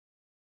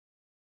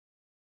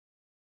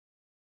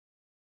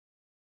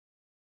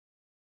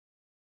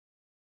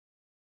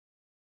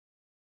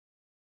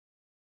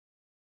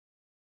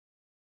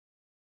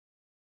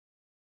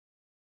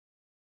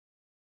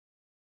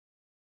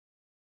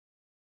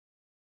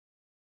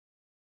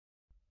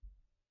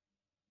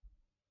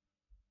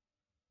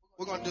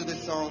We're going to do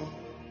this song.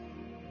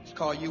 It's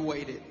called You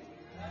Waited.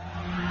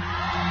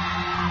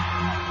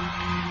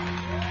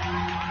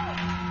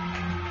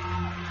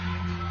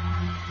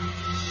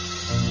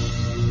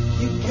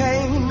 You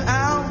came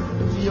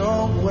out of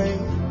your way.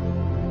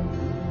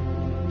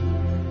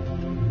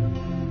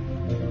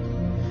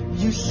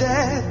 You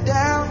sat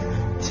down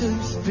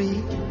to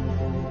speak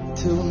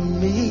to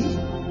me.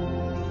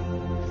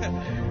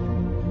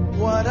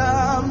 What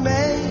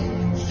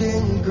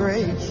amazing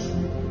grace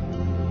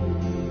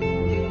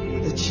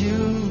that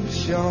you've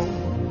shown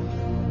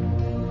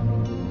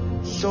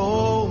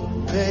so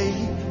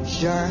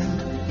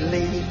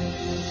patiently,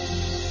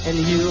 and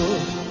you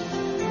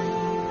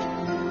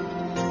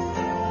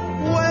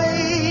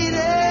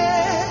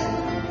waited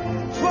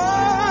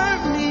for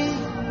me,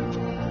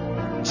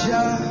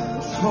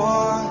 just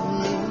for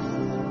me.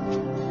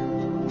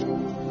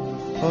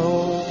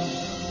 Oh,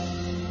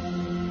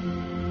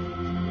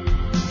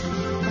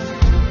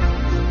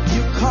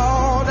 you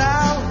called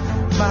out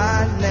my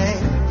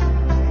name,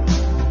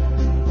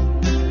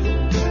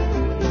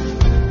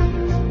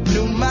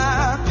 knew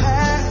my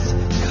past,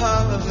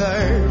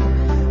 covered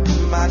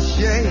my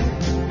shame.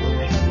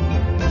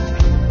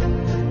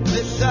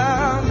 This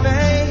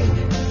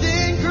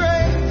amazing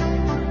grace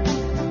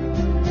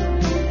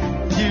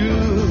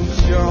you've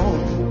shown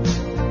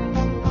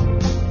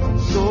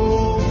so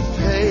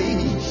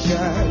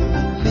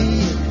patiently.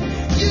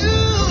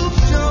 You've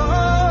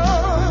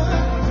shown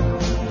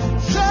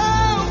so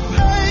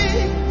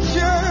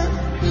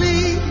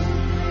patiently,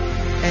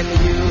 and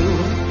you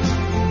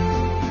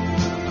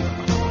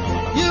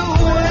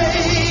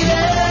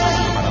waited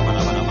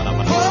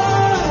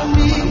for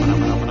me,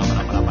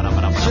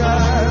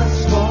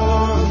 just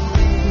for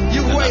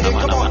you waited.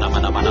 Come on.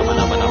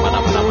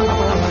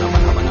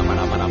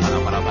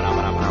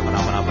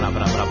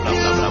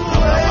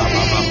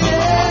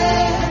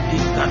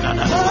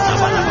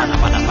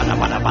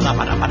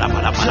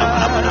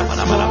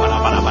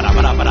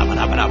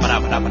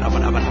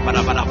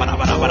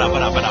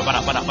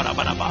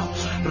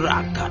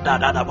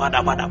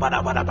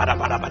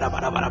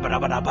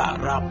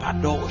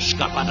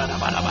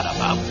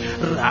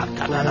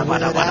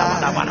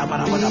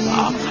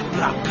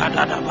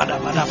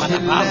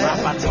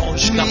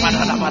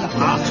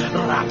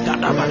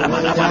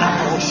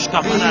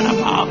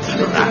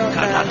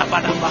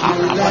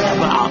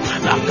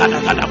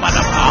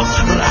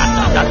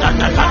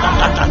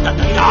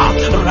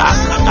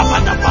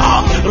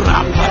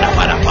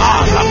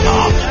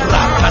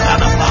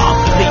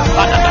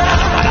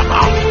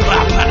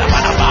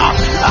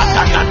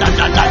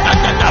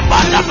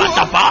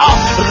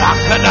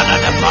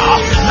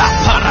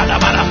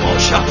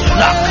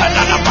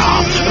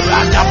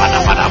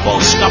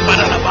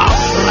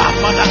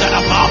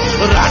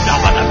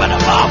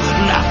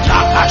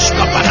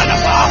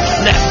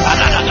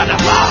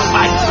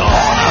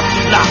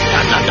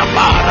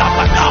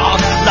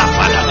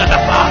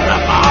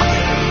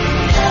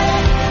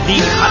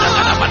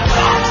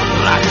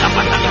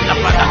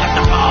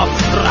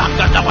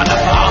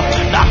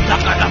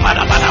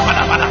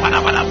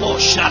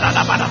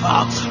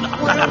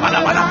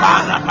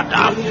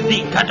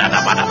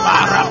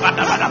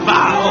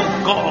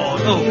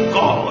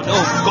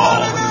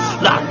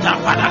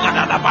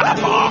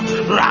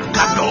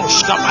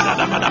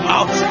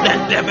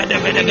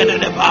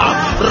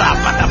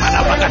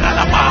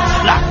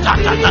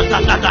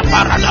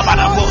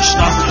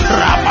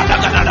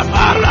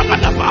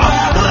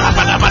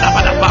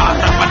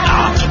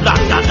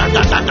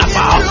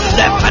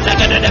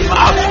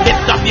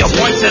 Lift up your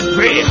voice and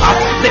pray.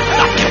 Lift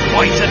up your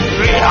voice and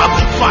pray.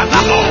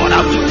 Father Lord,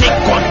 take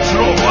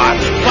control.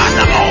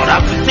 Father Lord,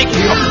 take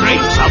your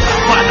praise.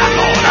 Father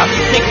Lord,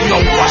 take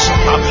your worship.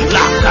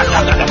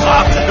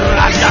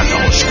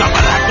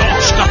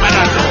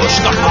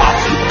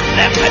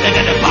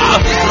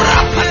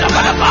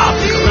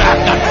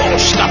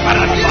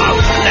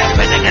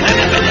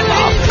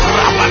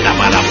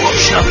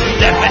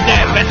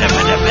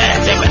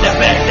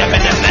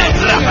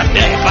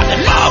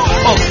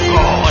 Oh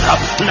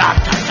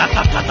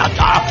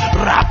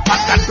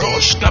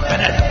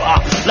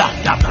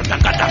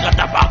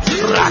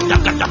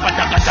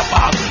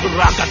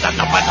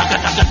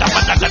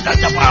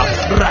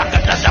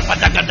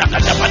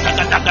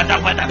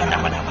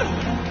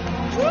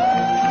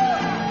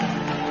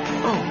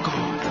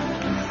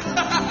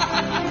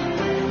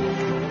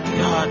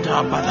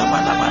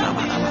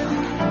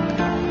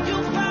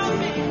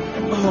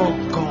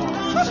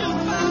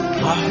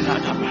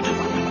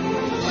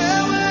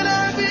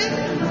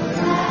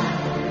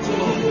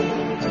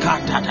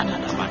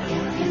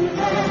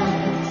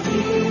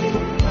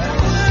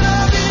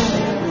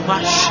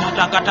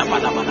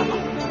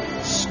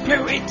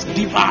Spirit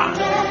divine,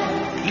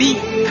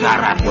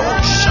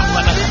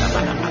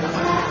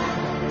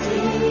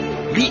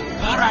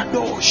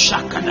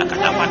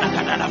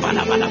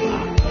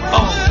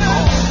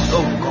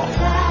 oh God.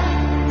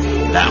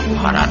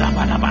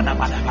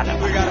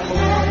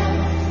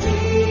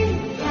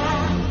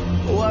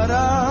 What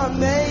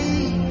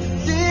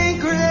amazing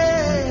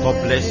grace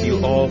God bless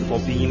you all for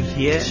being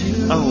here.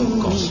 Oh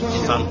God,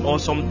 it's an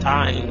awesome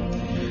time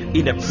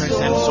in the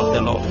presence of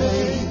the Lord.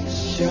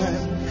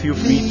 Feel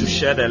free to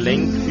share the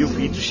link. Feel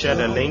free to share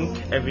the link,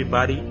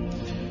 everybody.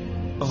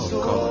 Oh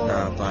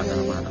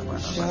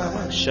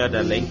God, share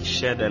the link,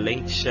 share the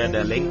link, share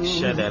the link,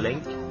 share the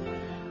link.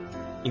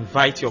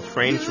 Invite your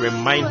friends,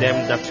 remind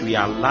them that we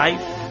are live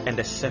and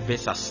the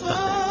service has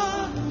started.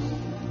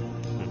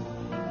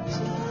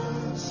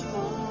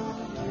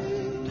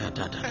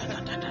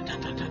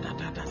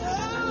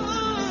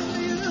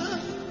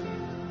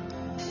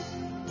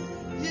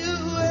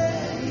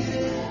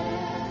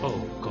 Oh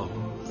God,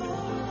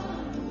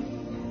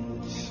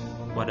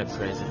 what a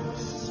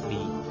presence.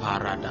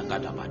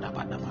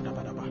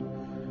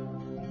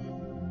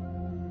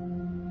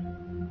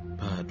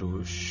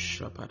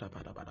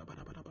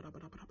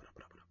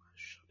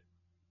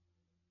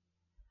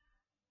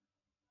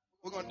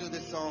 We're going to do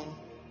this song.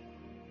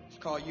 It's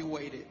called You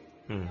Waited.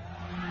 You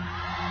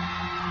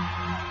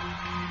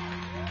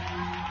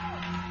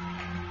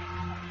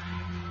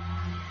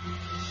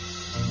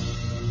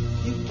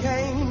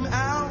came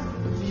out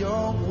of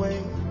your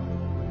way.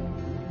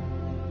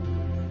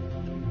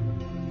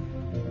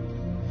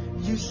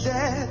 You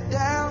sat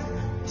down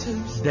to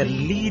the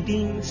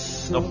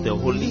leadings of the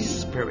Holy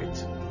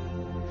Spirit.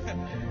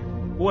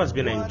 Who has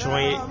been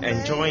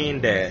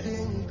enjoying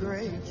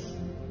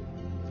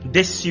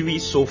this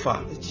series so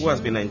far? Who has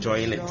been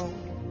enjoying it?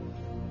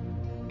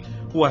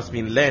 Who has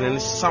been learning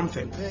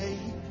something?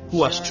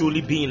 Who has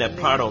truly been a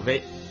part of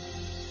it?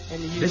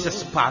 This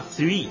is part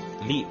 3.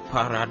 We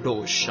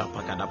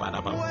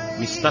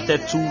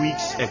started 2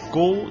 weeks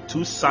ago,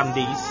 2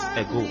 Sundays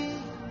ago.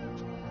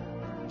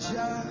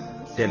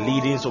 The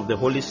leadings of the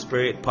Holy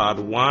Spirit, part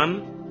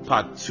 1,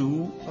 part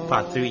 2,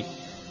 part 3.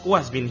 Who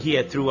has been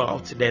here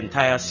throughout the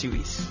entire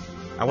series?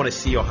 I want to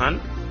see your hand.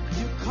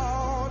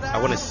 I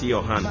want to see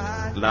your hand.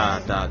 La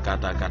da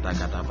gada gada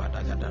gada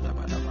bada gada da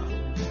bada ba.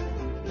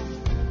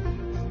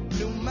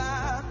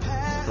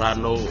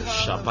 Rano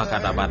shapa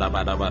gada bada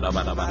bada bada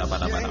bada bada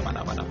bada bada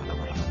bada bada bada.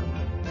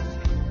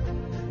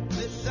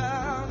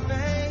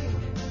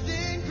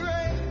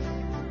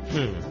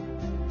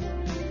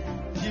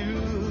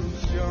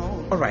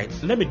 All right,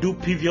 let me do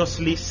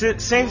previously.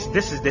 Since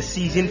this is the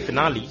season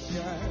finale,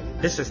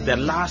 this is the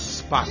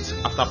last part.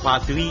 After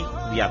part 3,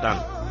 we are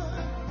done.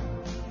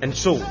 And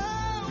so,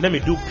 let me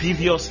do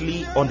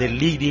previously on the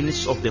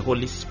leadings of the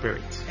Holy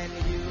Spirit.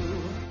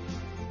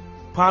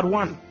 Part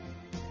 1.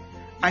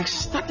 I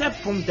started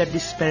from the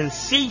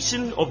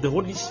dispensation of the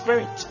Holy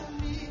Spirit,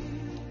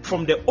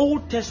 from the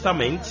Old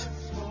Testament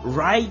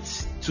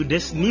right to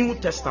this New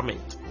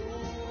Testament.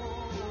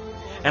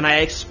 And I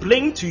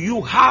explained to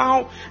you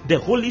how the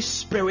Holy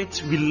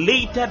Spirit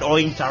related or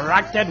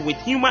interacted with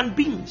human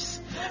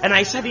beings. And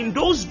I said in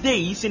those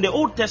days, in the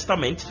Old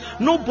Testament,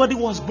 nobody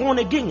was born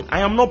again. I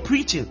am not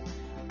preaching.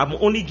 I'm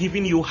only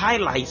giving you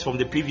highlights from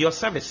the previous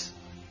service.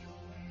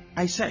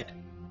 I said,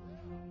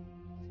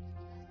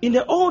 in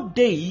the old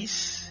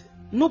days,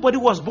 nobody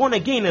was born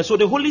again. And so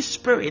the Holy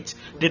Spirit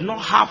did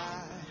not have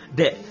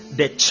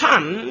the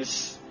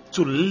chance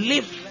to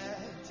live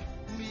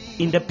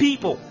in the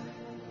people.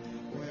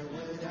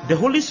 The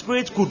Holy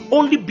Spirit could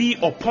only be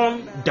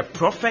upon the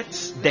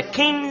prophets, the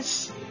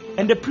kings,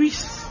 and the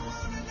priests.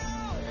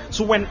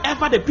 So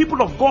whenever the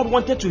people of God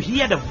wanted to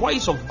hear the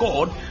voice of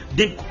God,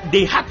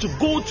 they had to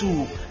go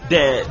to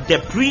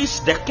the priests,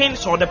 the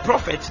kings, or the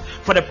prophets,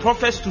 for the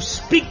prophets to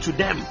speak to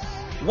them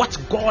what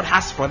God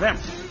has for them.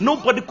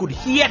 Nobody could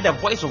hear the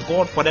voice of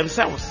God for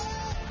themselves.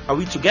 Are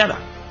we together?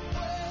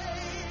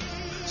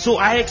 So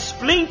I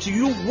explained to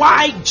you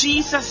why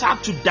Jesus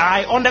had to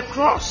die on the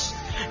cross.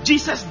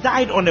 Jesus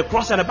died on the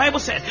cross, and the Bible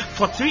said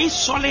for 3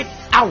 solid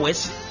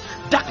hours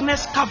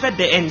darkness covered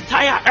the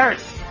entire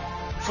earth.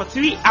 For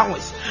 3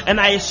 hours. And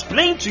I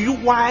explained to you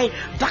why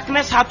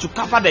darkness had to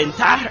cover the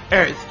entire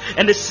earth.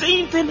 And the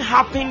same thing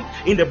happened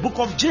in the book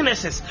of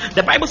Genesis.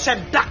 The Bible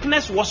said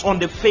darkness was on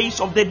the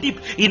face of the deep.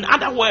 In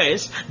other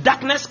words,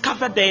 darkness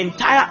covered the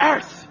entire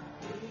earth.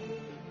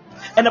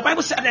 And the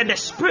Bible said that the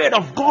Spirit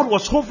of God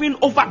was hovering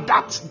over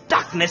that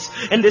darkness.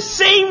 In the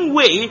same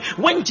way,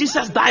 when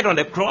Jesus died on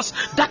the cross,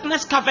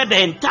 darkness covered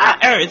the entire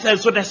earth. And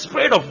so the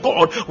Spirit of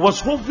God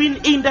was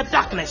hovering in the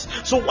darkness.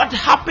 So what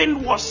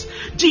happened was,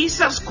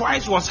 Jesus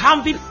Christ was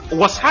handing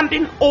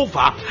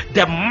over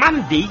the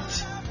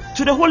mandate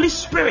to the Holy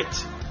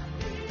Spirit.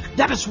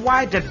 That is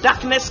why the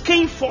darkness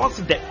came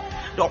forth the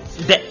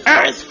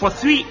earth for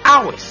 3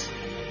 hours.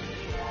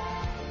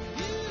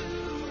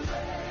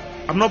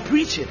 I'm not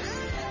preaching.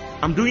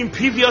 I'm doing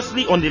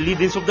previously on the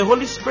leadings of the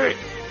Holy Spirit.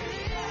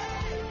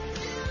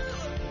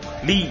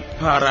 And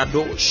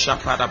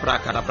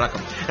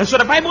so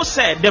the Bible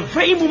said the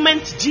very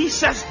moment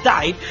Jesus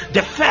died,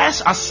 the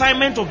first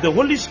assignment of the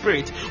Holy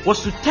Spirit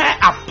was to tear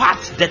apart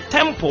the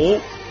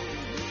temple,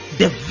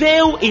 the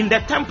veil in the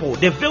temple,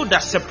 the veil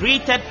that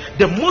separated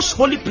the most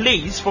holy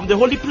place from the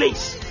holy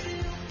place.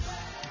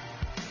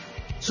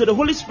 So the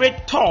Holy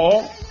Spirit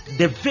tore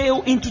the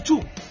veil into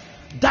 2.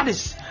 That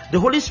is, the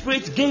Holy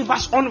Spirit gave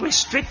us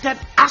unrestricted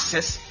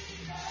access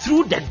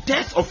through the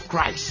death of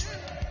Christ.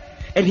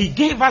 And he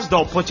gave us the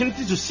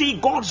opportunity to see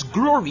God's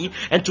glory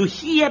and to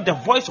hear the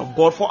voice of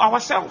God for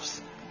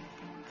ourselves.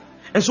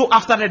 And so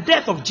after the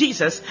death of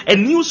Jesus, a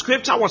new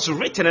scripture was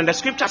written, and the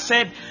scripture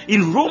said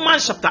in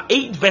Romans chapter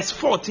 8 verse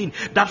 14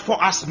 that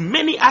for as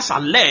many as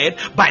are led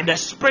by the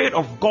Spirit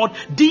of God,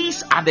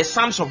 these are the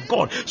sons of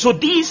God. So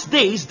these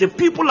days the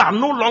people are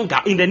no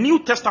longer, in the New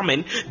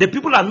Testament, the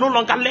people are no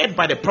longer led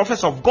by the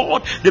prophets of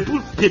God,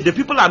 the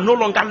people are no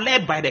longer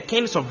led by the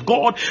kings of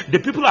God, the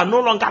people are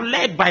no longer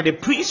led by the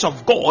priests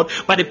of God,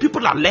 but the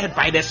people are led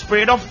by the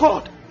Spirit of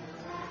God.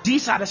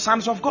 These are the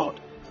sons of God.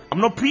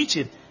 I'm not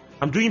preaching.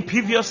 I'm doing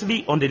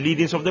previously on the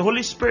leadings of the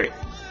Holy Spirit.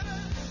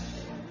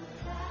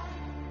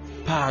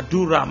 And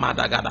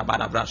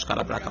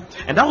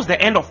that was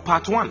the end of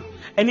part 1.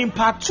 And in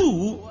part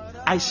 2,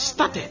 I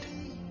started.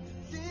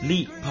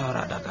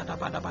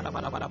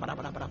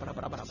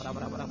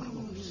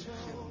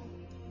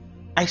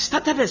 I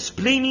started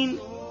explaining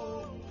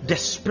the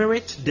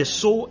spirit, the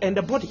soul, and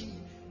the body.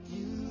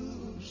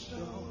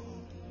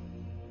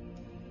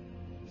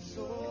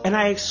 And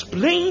I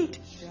explained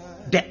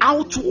the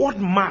outward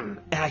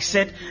man, and I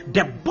said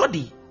the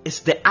body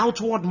is the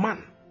outward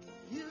man,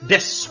 the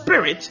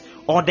spirit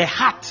or the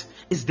heart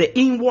is the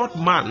inward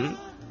man,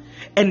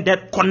 and the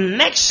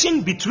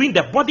connection between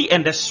the body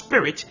and the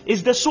spirit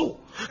is the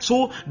soul.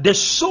 So the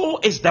soul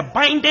is the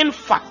binding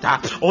factor,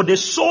 or the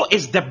soul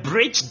is the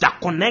bridge that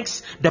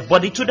connects the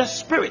body to the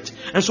spirit.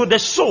 And so the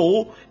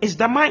soul is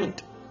the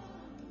mind,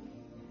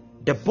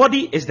 the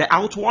body is the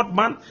outward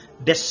man,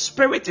 the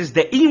spirit is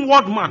the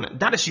inward man,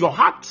 that is your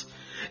heart.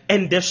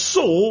 And the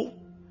soul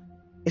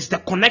is the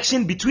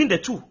connection between the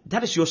two.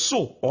 That is your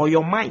soul, or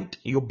your mind,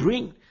 your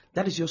brain.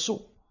 That is your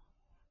soul.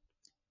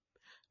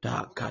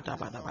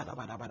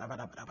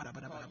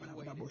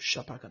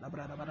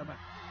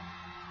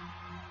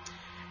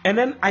 And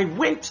then I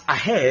went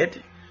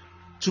ahead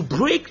to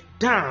break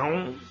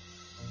down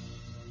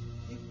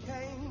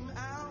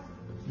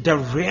the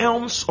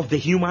realms of the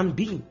human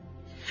being.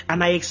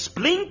 And I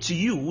explained to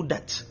you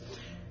that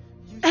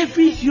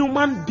every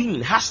human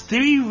being has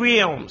 3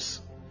 realms.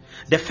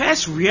 The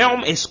first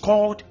realm is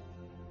called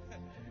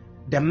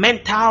the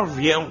mental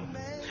realm.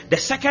 The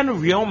first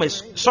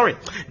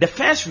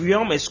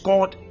realm is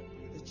called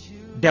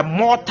the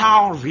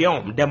mortal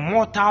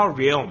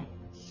realm.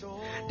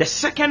 The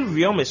second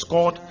realm is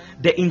called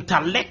the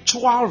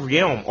intellectual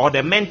realm or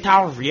the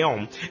mental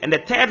realm. And the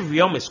third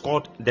realm is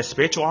called the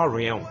spiritual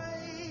realm.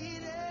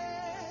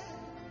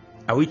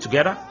 Are we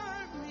together?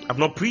 I'm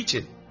not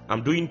preaching.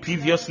 I'm doing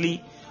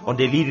previously on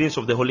the leadings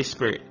of the Holy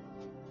Spirit.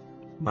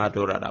 So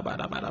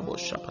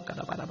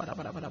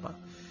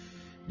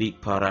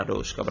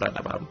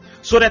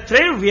the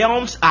 3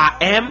 realms are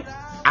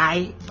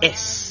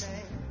M-I-S.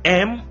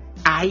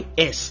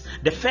 M-I-S.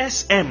 The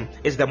first M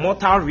is the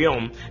mortal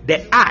realm,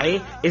 the I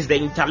is the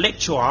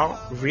intellectual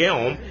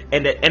realm,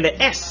 and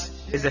the S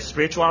is the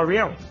spiritual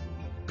realm.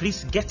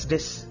 Please get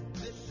this.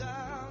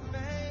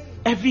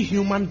 Every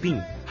human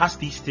being has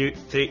these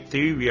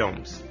three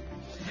realms.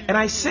 And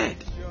I said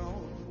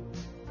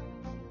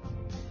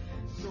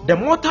the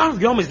mortal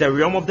realm is the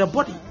realm of the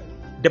body,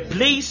 the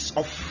place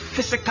of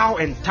physical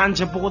and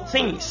tangible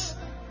things,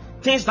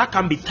 things that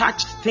can be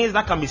touched, things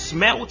that can be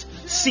smelled,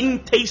 seen,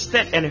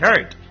 tasted, and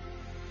heard.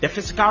 The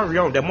physical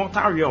realm, the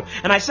mortal realm.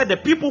 And I said the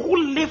people who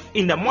live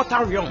in the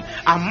mortal realm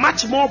are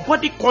much more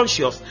body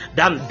conscious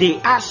than they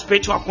are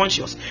spiritual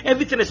conscious.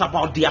 Everything is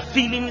about their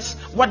feelings,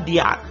 what they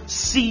are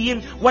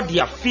seeing, what they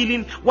are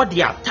feeling, what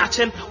they are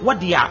touching,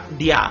 what they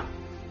are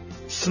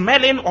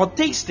smelling or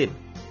tasting.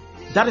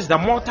 That is the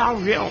mortal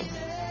realm.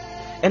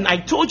 And I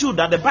told you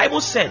that the Bible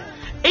said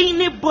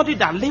anybody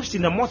that lives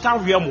in the mortal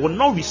realm will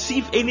not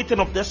receive anything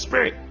of the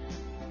Spirit.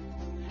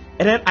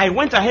 And then I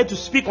went ahead to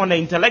speak on the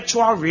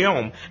intellectual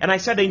realm. And I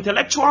said the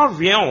intellectual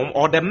realm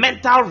or the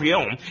mental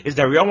realm is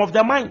the realm of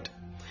the mind.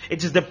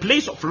 It is the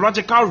place of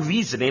logical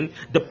reasoning,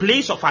 the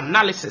place of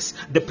analysis,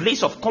 the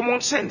place of common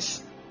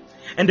sense.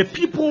 And the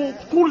people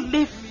who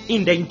live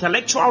in the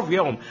intellectual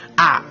realm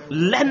are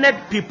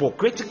learned people,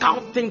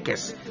 critical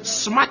thinkers,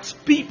 smart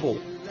people.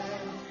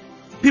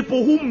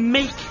 People who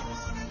make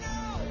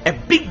a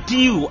big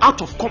deal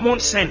out of common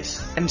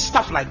sense and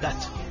stuff like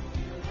that.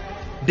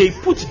 They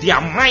put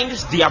their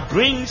minds, their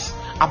brains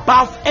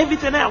above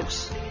everything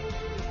else.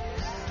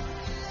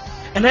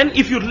 And then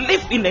if you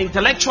live in the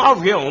intellectual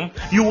realm,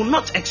 you will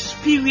not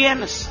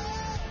experience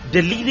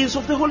the leadings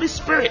of the Holy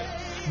Spirit,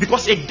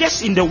 because it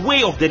gets in the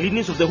way of the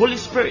leadings of the Holy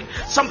Spirit.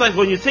 Sometimes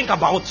when you think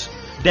about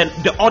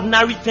the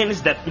ordinary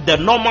things, the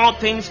normal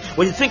things,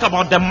 when you think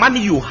about the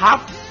money you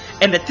have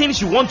and the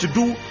things you want to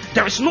do,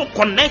 there is no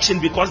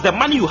connection, because the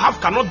money you have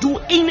cannot do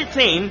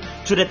anything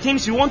to the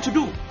things you want to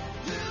do.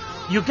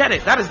 You get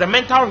it? That is the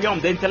mental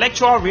realm, the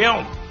intellectual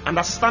realm.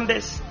 Understand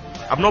this?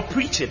 I'm not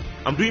preaching.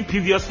 I'm doing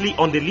previously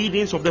on the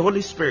leadings of the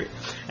Holy Spirit.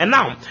 And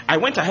now, I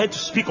went ahead to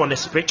speak on the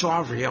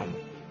spiritual realm.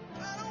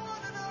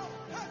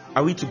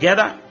 Are we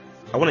together?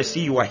 I want to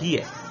see you are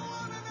here.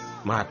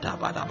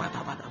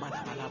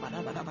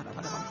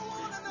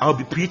 I'll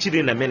be preaching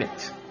in a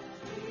minute.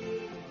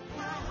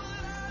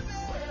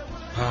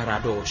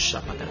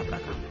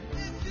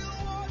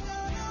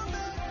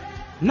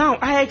 Now,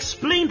 I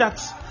explained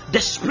that the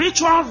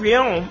spiritual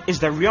realm is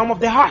the realm of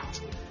the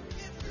heart.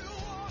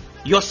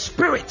 Your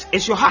spirit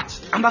is your heart.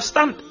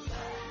 Understand?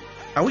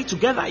 Are we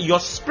together? Your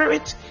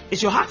spirit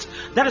is your heart.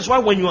 That is why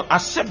when you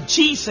accept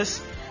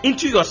Jesus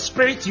into your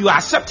spirit, you are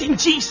accepting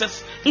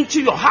Jesus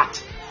into your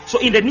heart. So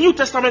in the New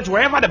Testament,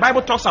 wherever the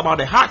Bible talks about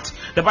the heart,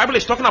 the Bible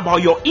is talking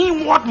about your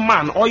inward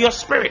man or your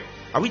spirit.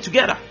 Are we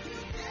together?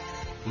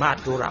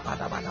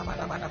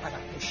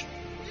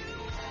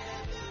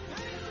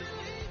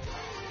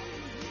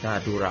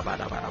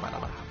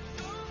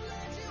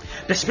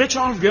 The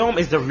spiritual realm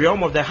is the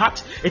realm of the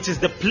heart. It is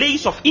the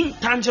place of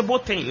intangible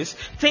things,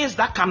 things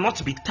that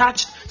cannot be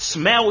touched,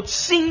 smelled,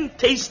 seen,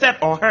 tasted,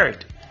 or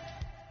heard.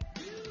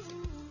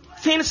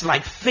 Things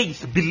like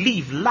faith,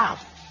 belief,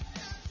 love.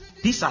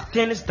 These are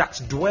things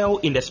that dwell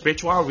in the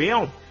spiritual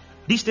realm.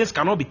 These things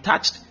cannot be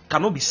touched,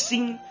 cannot be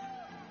seen,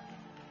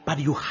 but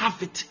you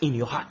have it in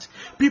your heart.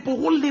 People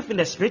who live in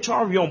the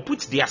spiritual realm put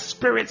their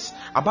spirits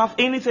above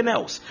anything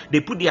else.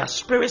 They put their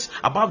spirits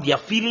above their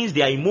feelings,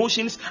 their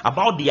emotions,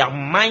 above their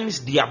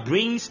minds, their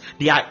brains,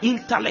 their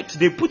intellect.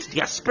 They put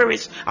their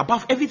spirits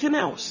above everything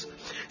else.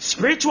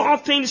 Spiritual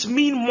things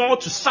mean more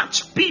to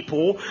such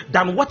people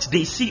than what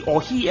they see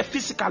or hear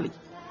physically.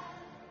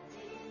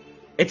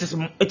 It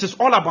is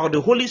all about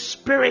the Holy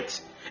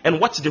Spirit and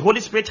what the Holy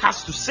Spirit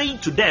has to say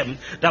to them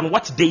than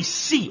what they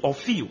see or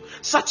feel.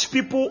 Such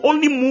people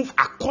only move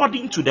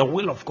according to the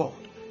will of God.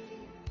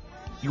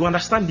 You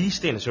understand these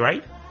things,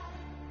 right?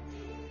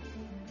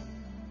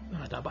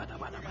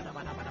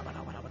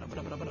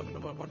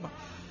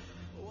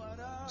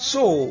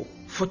 So,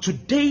 for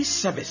today's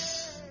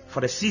service,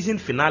 for the season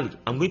finale,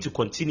 I'm going to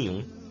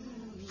continue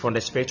from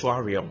the spiritual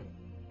realm.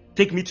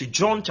 Take me to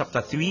John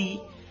chapter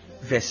 3,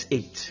 verse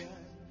 8.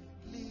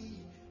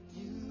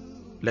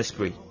 Let's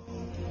pray.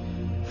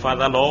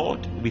 Father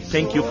Lord, we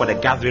thank you for the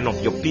gathering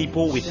of your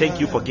people. We thank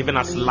you for giving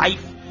us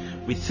life.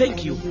 We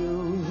thank you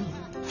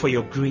for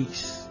your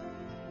grace,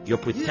 your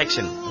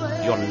protection,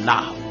 your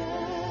love,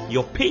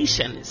 your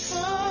patience.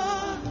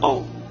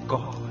 Oh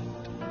God,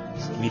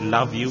 we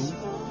love you.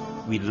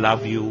 We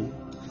love you.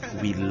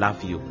 We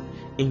love you.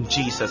 In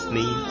Jesus'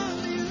 name,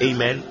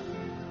 amen.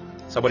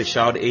 Somebody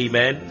shout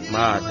amen.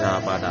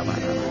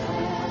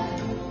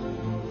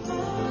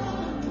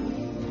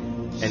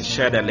 And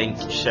share the link.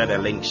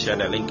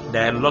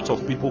 There are a lot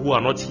of people who are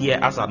not here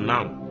as of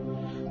now,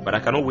 but I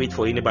cannot wait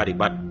for anybody.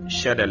 But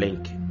share the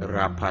link.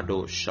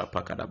 Rapado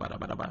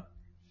shapakadabadabadaba.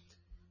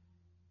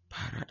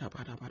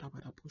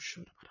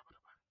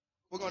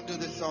 We're going to do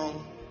this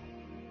song.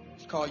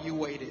 It's called You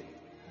Waited.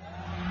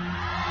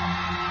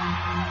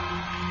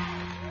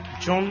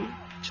 John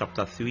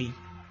chapter 3,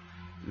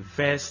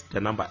 verse the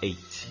number 8.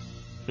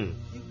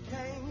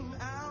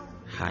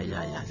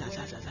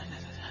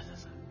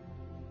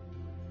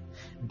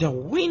 The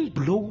wind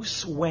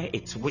blows where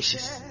it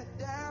wishes,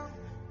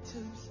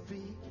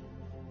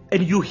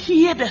 and you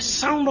hear the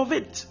sound of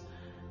it,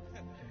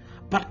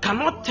 but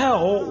cannot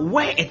tell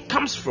where it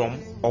comes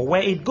from or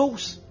where it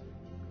goes.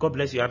 God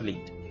bless you,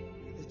 Adelaide.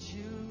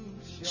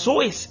 So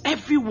is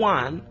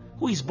everyone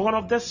who is born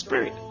of the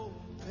Spirit.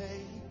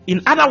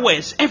 In other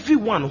words,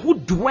 everyone who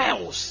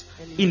dwells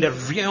in the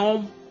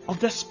realm of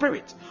the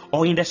Spirit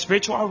or in the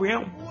spiritual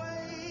realm.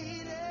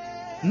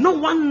 No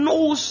one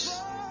knows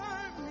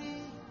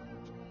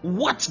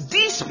what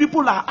these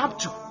people are up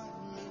to.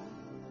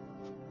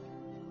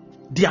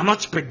 They are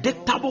not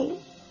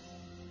predictable.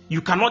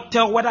 You cannot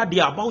tell whether they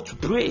are about to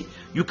pray.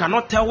 You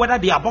cannot tell whether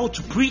they are about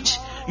to preach.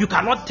 You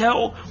cannot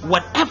tell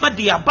whatever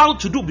they are about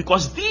to do,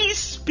 because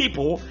these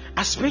people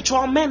are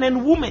spiritual men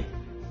and women.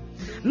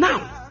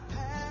 Now,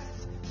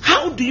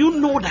 how do you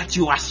know that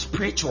you are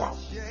spiritual?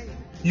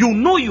 You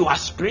know you are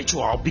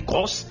spiritual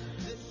because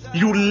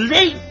you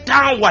lay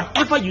down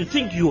whatever you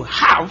think you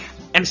have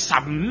and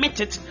submit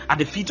it at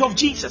the feet of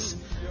Jesus.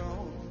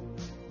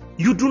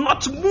 You do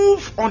not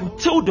move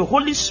until the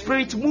Holy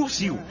Spirit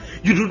moves you.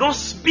 You do not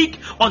speak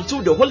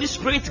until the Holy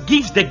Spirit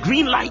gives the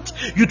green light.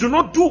 You do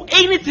not do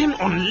anything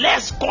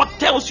unless God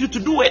tells you to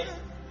do it.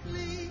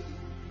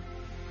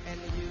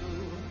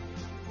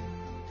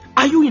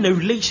 Are you in a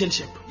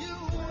relationship?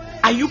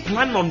 Are you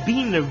planning on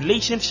being in a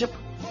relationship?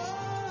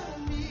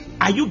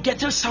 Are you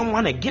getting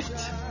someone a gift?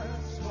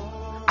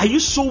 Are you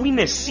sowing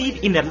a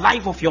seed in the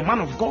life of your man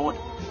of God?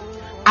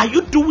 Are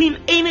you doing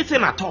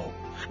anything at all?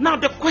 Now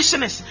the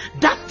question is,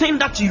 that thing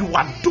that you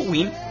are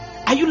doing,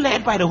 are you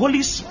led by the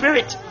Holy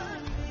Spirit?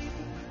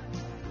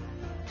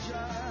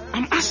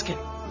 I'm asking.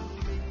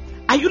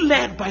 Are you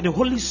led by the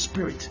Holy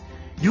Spirit?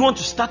 Do you want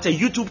to start a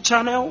YouTube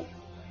channel?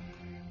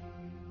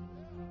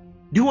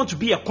 Do you want to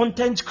be a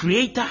content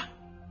creator?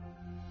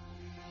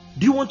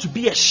 Do you want to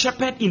be a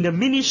shepherd in the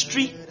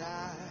ministry?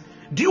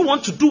 Do you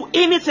want to do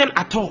anything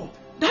at all?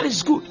 That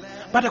is good.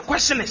 But the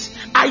question is,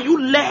 are you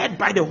led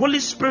by the Holy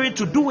Spirit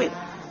to do it?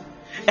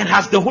 And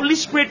has the Holy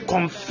Spirit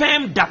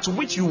confirmed that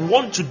which you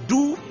want to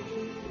do?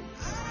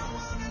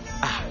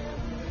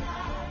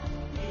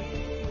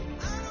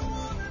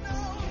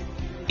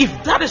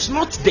 If that is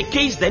not the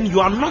case, then you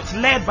are not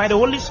led by the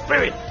Holy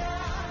Spirit.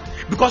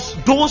 Because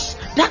those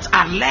that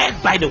are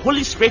led by the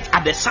Holy Spirit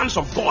are the sons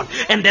of God,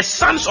 and the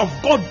sons of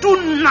God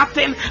do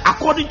nothing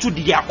according to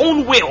their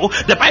own will.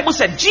 The Bible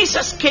said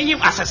Jesus came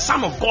as a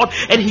son of God,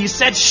 and he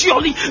said,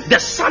 surely the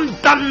son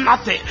done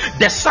nothing.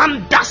 The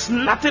son does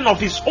nothing of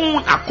his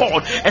own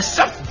accord,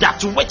 except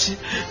that which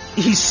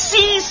he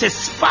sees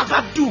his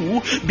father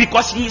do,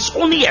 because he is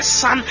only a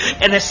son,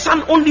 and a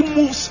son only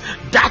moves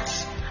that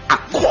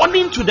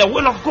according to the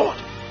will of God.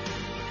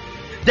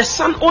 The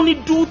son only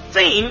do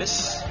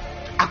things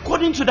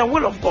according to the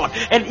will of God.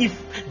 And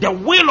if the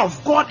will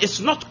of God is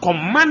not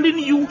commanding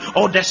you,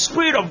 or the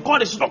Spirit of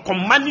God is not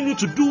commanding you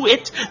to do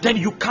it, then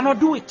you cannot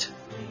do it.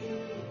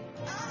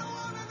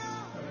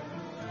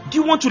 Do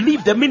you want to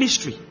leave the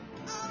ministry?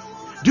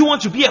 Do you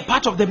want to be a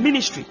part of the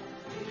ministry?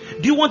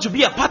 Do you want to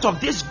be a part of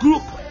this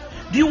group?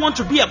 Do you want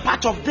to be a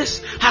part of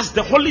this? Has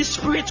the Holy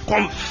Spirit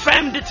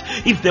confirmed it?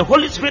 If the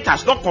Holy Spirit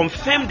has not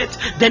confirmed it,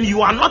 then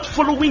you are not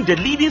following the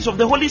leadings of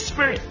the Holy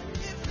Spirit.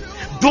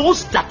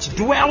 Those that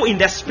dwell in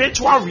the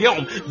spiritual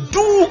realm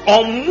do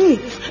or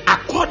move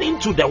according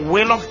to the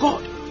will of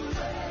God.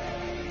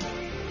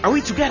 Are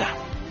we together?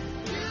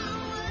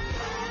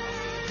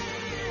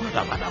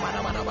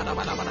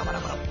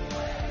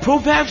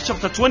 Proverbs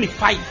chapter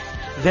 25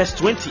 verse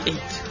 28.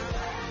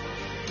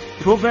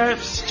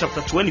 Proverbs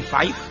chapter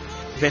 25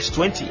 verse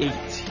 28.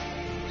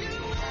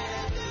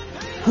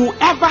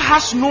 Whoever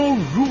has no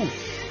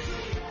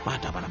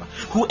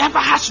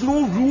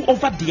rule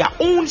over their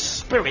own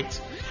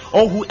spirit,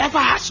 or whoever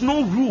has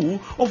no rule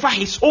over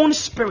his own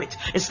spirit,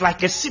 is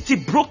like a city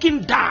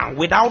broken down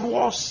without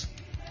walls.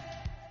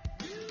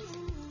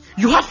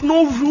 You have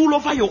no rule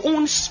over your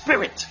own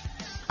spirit.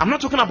 I'm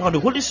not talking about the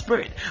Holy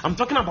Spirit. I'm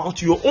talking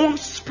about your own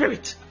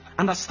spirit.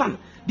 Understand?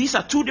 These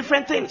are two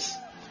different things.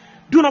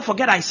 Do not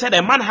forget I said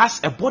a man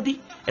has a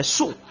body, a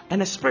soul,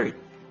 and a spirit.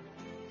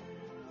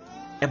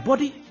 A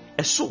body,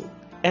 a soul,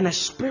 and a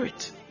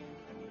spirit.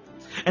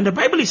 And the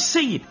Bible is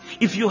saying,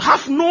 if you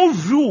have no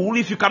rule,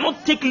 if you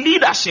cannot take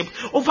leadership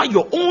over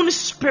your own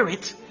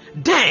spirit,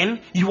 then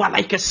you are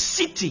like a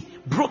city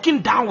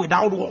broken down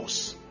without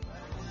walls.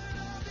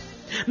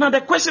 Now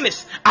the question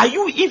is, are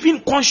you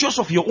even conscious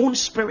of your own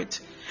spirit?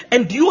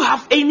 And do you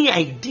have any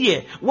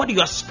idea what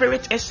your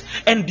spirit is?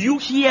 And do you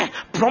hear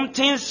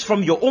promptings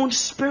from your own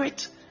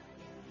spirit?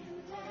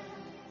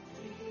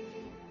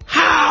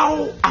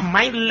 How am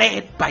I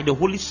led by the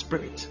Holy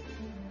Spirit?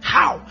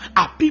 How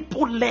are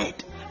people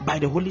led by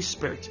the Holy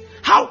Spirit?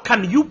 How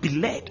can you be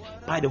led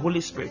by the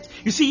Holy Spirit?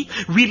 You see,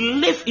 we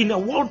live in a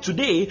world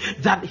today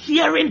that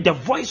hearing the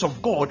voice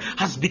of God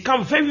has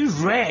become very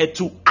rare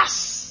to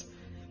us,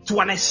 to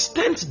an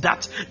extent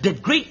that the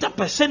greater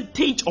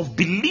percentage of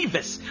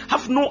believers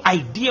have no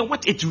idea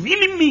what it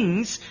really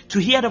means to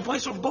hear the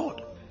voice of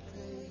God.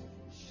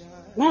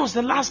 When was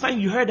the last time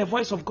you heard the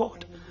voice of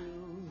God?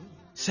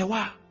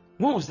 Sewa,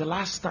 when was the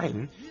last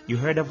time you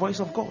heard the voice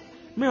of God?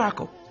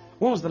 Miracle,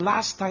 when was the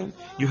last time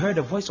you heard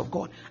the voice of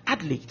God?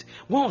 Adelaide,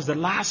 when was the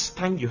last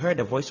time you heard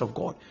the voice of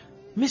God?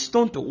 Miss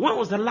Tonto, when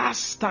was the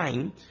last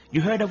time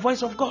you heard the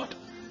voice of God?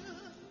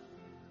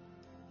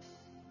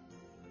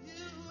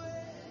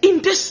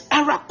 In this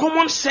era,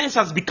 common sense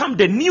has become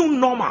the new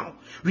normal.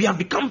 We have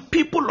become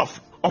people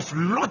of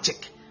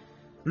logic.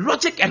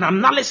 Logic and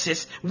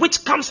analysis,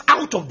 which comes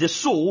out of the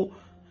soul,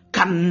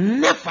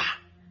 can never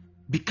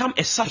become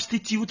a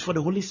substitute for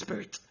the Holy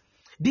Spirit.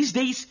 These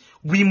days,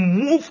 we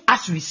move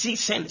as we see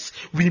sense.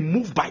 We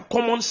move by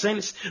common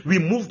sense. We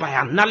move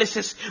by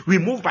analysis. We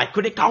move by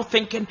critical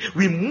thinking.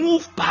 We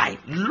move by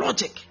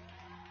logic.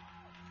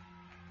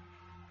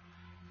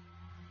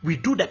 We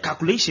do the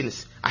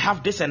calculations. I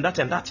have this and that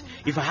and that.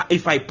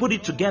 If I put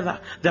it together,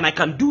 then I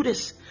can do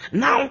this.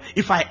 Now,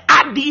 if I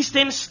add these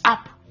things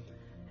up,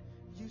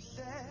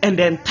 and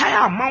the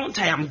entire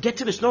amount I am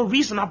getting is not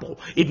reasonable,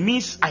 it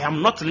means I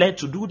am not led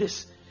to do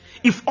this.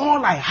 If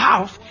all I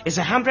have is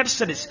 100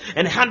 cedis,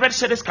 and 100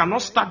 cedis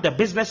cannot start the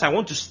business I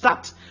want to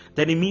start,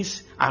 then it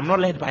means I'm not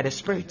led by the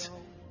Spirit.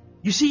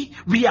 You see,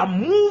 we are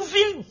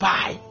moving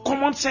by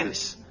common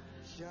sense,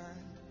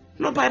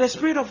 not by the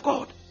Spirit of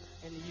God.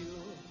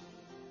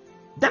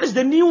 That is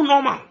the new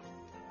normal.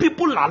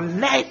 People are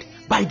led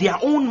by their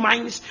own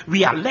minds.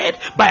 We are led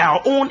by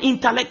our own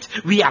intellect.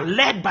 We are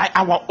led by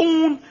our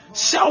own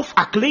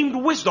self-acclaimed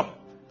wisdom.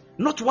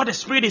 Not what the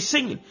Spirit is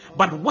saying,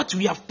 but what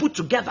we have put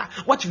together,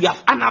 what we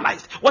have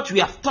analyzed, what we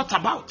have thought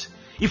about.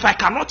 If I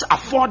cannot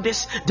afford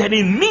this, then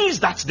it means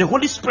that the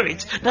Holy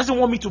Spirit doesn't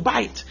want me to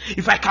buy it.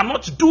 If I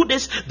cannot do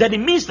this, then it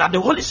means that the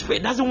Holy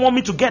Spirit doesn't want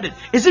me to get it.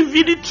 Is it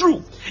really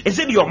true? Is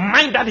it your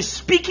mind that is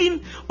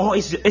speaking, or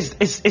is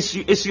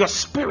your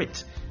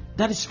spirit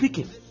that is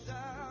speaking?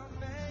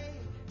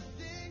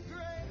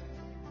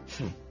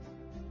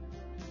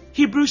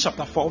 Hebrews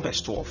chapter 4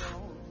 verse 12.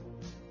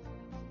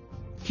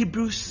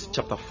 Hebrews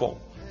chapter 4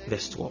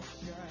 verse 12.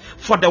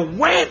 For the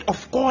word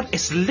of God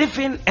is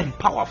living and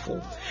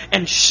powerful,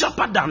 and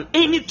sharper than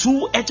any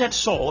two-edged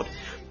sword,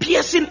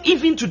 piercing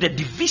even to the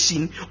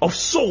division of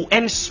soul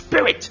and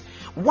spirit,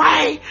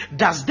 Why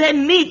does there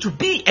need to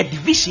be a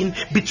division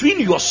between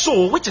your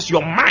soul, which is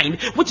your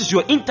mind, which is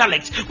your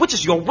intellect, which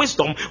is your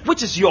wisdom,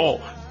 which is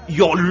your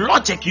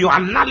logic, your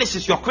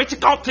analysis, your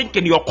critical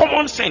thinking, your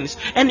common sense,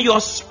 and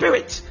your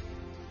spirit?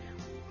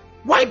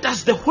 Why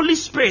does the Holy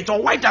Spirit,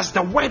 or why does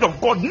the Word of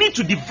God need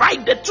to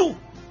divide the two?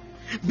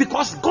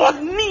 Because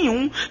God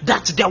knew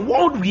that the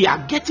world we are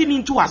getting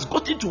into has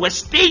gotten to a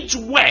stage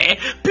where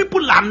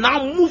people are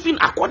now moving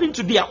according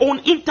to their own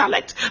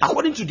intellect,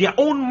 according to their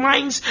own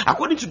minds,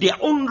 according to their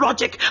own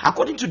logic,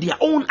 according to their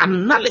own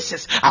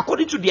analysis,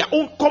 according to their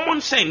own common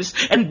sense.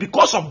 And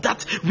because of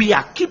that, we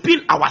are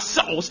keeping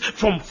ourselves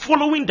from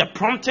following the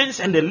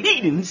promptings and the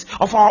leadings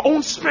of our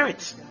own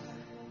spirits.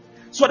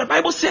 So the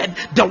Bible said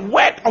the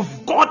word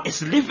of God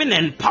is living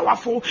and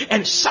powerful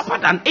and sharper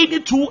than any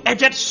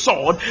two-edged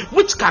sword,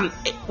 which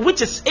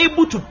is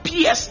able to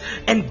pierce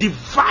and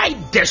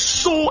divide the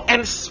soul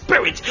and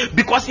spirit.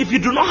 Because if you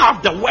do not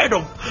have the word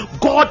of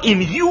God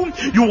in you,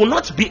 you will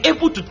not be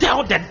able to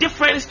tell the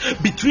difference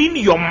between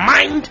your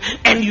mind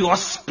and your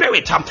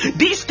spirit.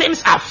 These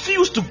things are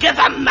fused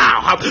together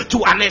now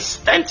to an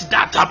extent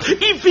that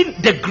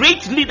even the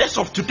great leaders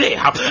of today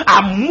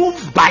are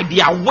moved by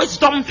their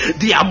wisdom,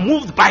 they are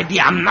moved by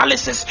their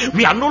analysis.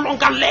 We are no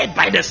longer led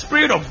by the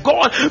Spirit of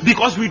God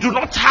because we do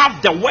not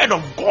have the word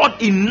of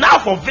God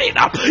enough of it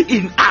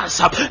in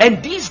us.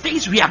 And these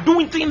days we are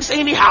doing things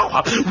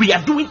anyhow. We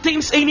are doing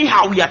things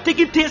anyhow. We are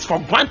taking things for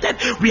granted.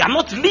 We are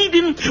not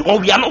leading, or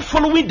we are not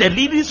following the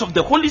leadings of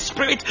the Holy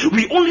Spirit.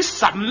 We only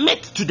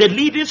submit to the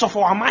leadings of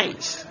our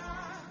minds.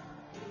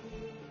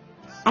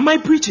 Am I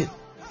preaching?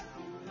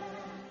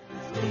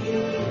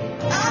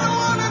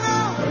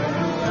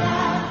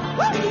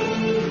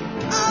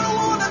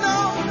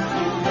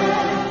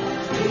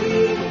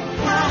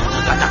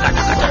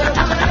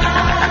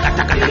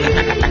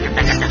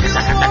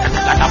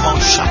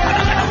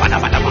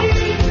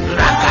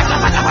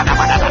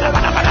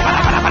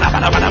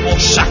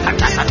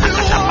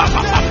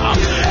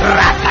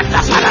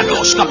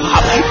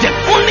 The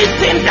only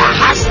thing that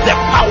has the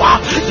power,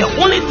 the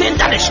only thing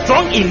that is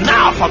strong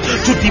enough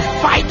to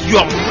divide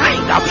your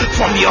mind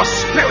from your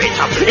spirit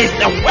is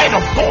the word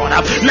of God.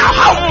 Now,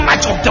 how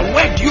much of the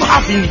word you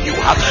have in you?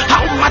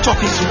 How much of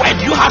his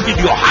word you have in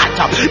your heart?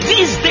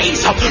 These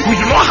days, we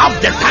do not have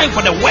the time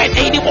for the word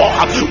anymore.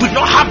 We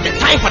don't have the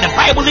time for the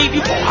Bible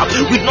anymore.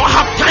 We don't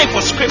have time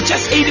for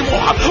scriptures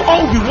anymore.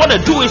 All we want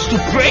to do is to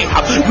pray.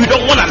 We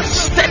don't want to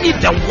study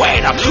the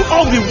word.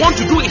 All we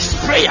want to do is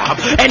prayer.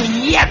 And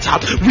yet,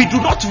 we do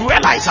not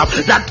realize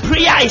that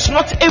prayer is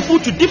not able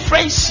to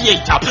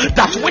differentiate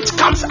that which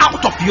comes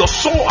out of your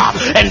soul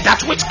and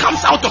that which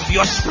comes out of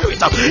your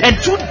spirit. And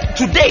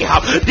today,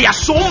 there are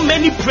so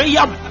many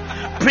prayer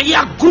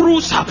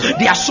gurus,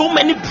 there are so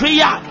many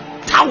prayer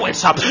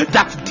towers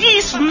that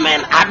these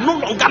men are no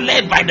longer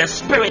led by the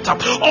Spirit.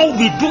 All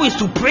we do is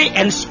to pray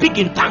and speak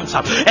in tongues,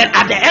 and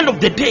at the end of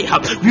the day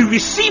we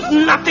receive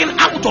nothing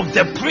out of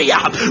the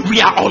prayer. We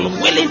are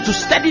unwilling to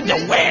study the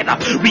word.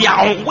 We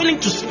are unwilling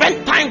to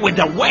spend time with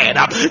the word.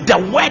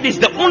 The word is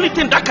the only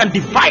thing that can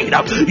divide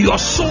your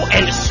soul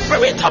and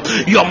spirit,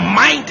 your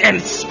mind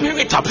and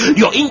spirit,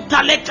 your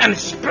intellect and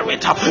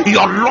spirit,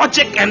 your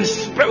logic and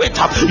spirit,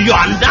 your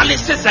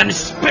analysis and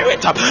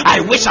spirit.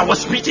 I wish I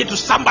was preaching to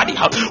somebody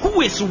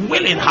who is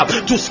willing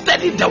to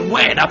study the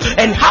word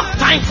and have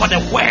time for the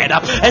word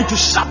and to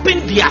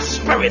sharpen their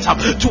spirit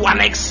to an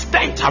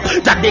extent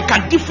that they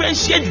can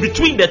differentiate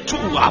between the two.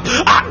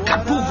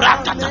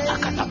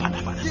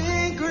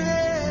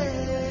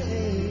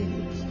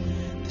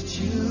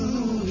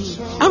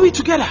 Are we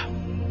together?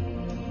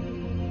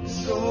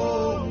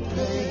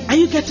 Are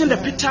you getting the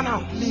picture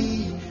now?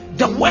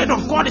 The word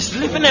of God is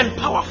living and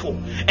powerful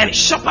and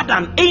sharper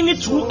than any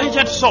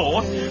two-edged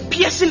sword,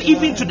 piercing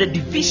even to the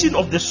division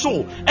of the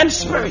soul and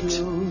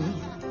spirit.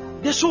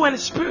 The soul and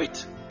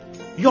spirit.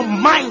 Your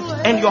mind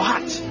and your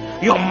heart.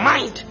 Your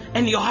mind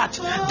and your heart.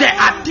 There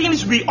are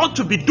things we ought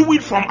to be doing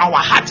from our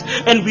heart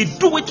and we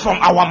do it from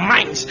our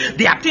minds.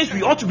 There are things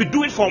we ought to be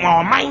doing from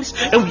our minds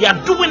and we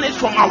are doing it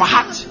from our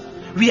heart.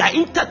 We are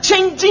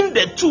interchanging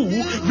the two.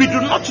 We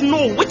do not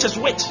know which is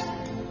which.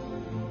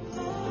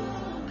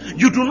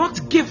 You do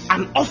not give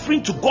an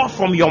offering to God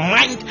from your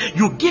mind.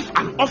 You give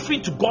an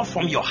offering to God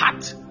from your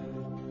heart.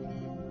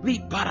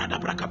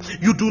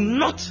 You do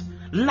not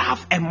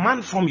love a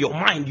man from your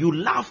mind. You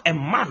love a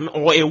man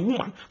or a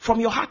woman from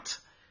your heart.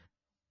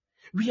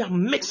 We are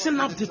mixing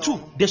up the two,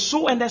 the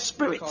soul and the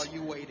spirit.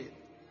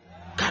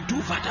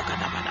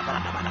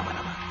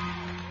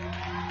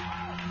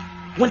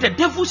 When the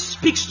devil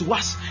speaks to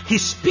us, he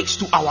speaks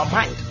to our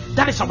mind.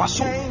 That is our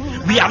soul.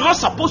 We are not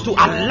supposed to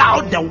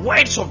allow the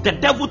words of the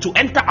devil to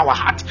enter our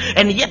heart,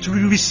 and yet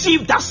we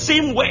receive that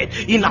same word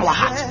in our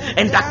heart,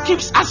 and that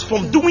keeps us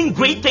from doing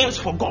great things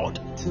for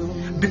God.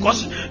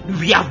 Because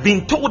we have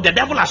been told, the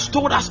devil has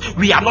told us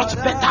we are not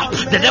better.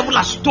 The devil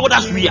has told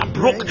us we are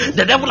broke.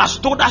 The devil has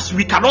told us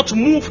we cannot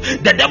move.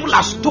 The devil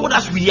has told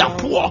us we are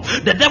poor.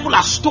 The devil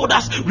has told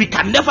us we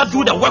can never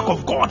do the work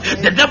of God.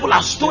 The devil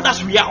has told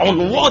us we are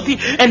unworthy.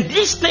 And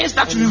these things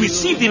that we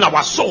received in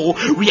our soul,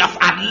 we have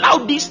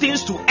allowed these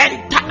things to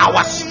enter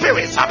our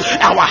spirits,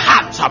 our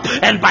hearts.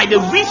 And by the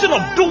reason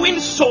of doing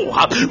so,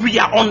 we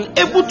are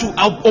unable to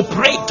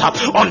operate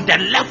on the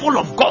level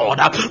of God.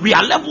 We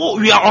are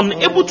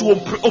unable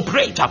to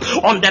operate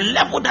on the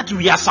level that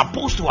we are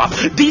supposed to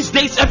have. These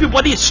days,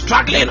 everybody is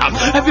struggling,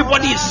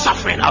 everybody is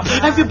suffering,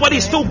 everybody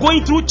is still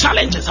going through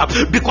challenges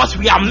because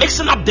we are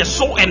mixing up the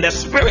soul and the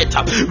spirit.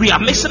 We are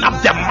mixing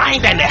up the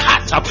mind and the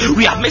heart.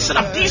 We are mixing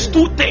up these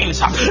two things.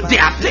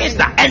 There are things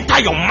that enter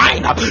your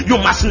mind. You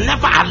must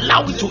never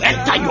allow it to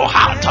enter your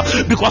heart,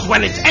 because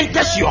when it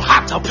enters your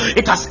heart,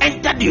 it has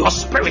entered your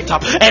spirit,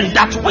 and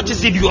that which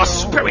is in your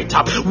spirit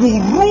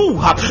will rule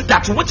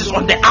that which is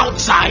on the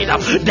outside.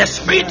 The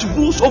spirit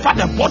rules over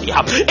the body.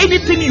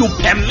 Anything you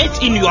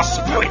permit in your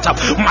spirit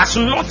must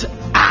not.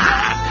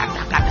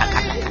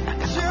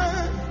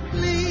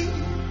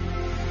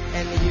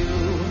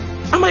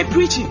 Am I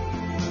preaching?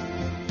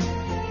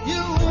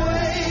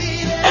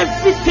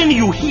 Everything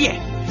you hear,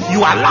 you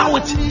allow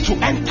it to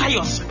enter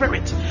your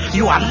spirit.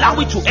 You allow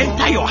it to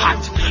enter your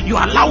heart. You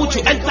allow it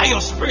to enter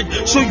your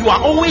spirit. So you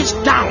are always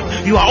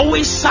down. You are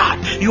always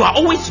sad. You are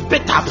always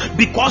bitter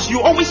because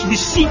you always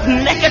receive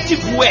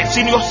negative words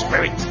in your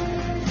spirit.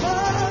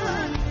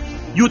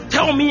 You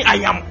tell me I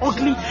am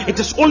ugly, it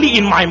is only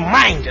in my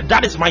mind,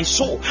 that is my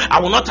soul. I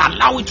will not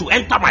allow it to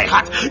enter my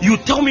heart. You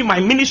tell me my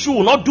ministry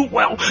will not do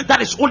well,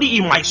 that is only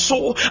in my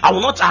soul. I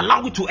will not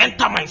allow it to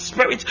enter my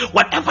spirit.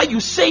 Whatever you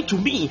say to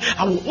me,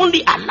 I will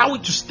only allow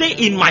it to stay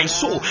in my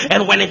soul.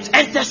 And when it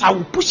enters, I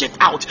will push it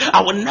out.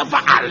 I will never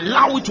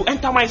allow it to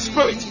enter my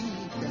spirit.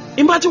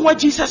 Imagine what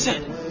Jesus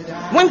said.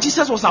 When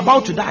Jesus was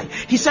about to die,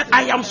 he said,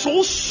 I am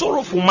so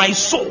sorrowful, my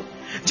soul.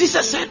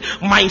 Jesus said,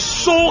 my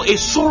soul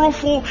is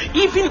sorrowful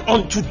even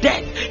unto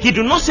death. He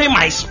did not say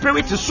my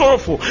spirit is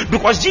sorrowful,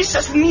 because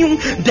Jesus knew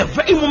the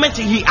very moment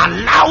he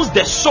allows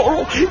the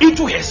sorrow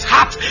into his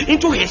heart,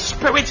 into his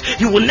spirit,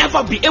 he will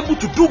never be able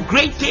to do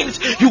great things.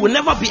 He will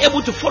never be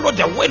able to follow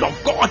the will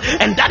of God.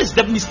 And that is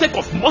the mistake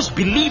of most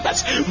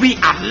believers. We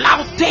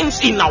allow things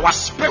in our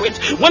spirit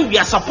when we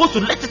are supposed to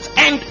let it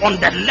end on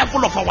the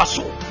level of our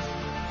soul.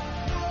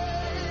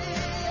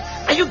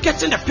 Are you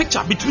getting the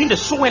picture between the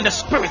soul and the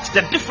spirit?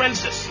 The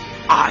differences.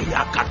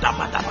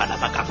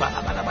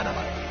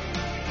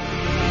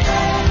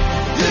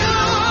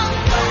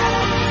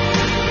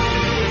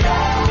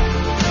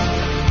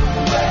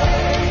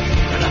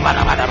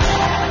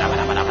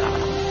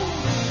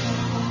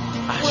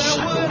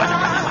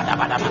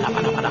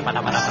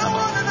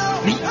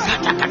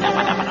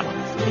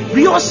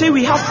 We all say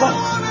we have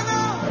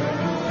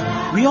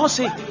God. We all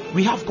say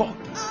we have God.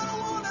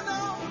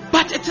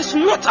 But it is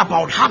not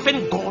about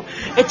having God.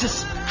 It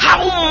is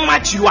how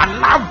much you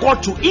allow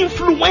God to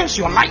influence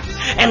your life.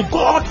 And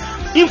God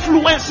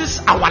influences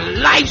our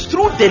lives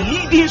through the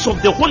leadings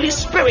of the Holy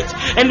Spirit.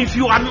 And if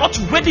you are not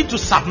ready to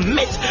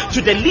submit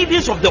to the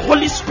leadings of the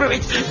Holy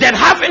Spirit, then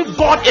having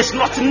God is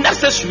not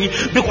necessary,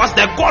 because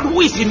the God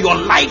who is in your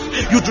life,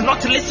 you do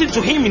not listen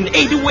to him in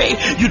any way.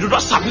 You do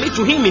not submit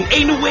to him in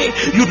any way.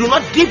 You do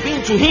not give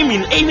in to him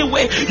in any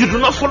way. You do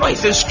not follow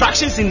his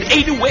instructions in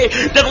any way.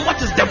 Then what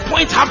is the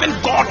point having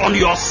God on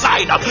your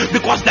side?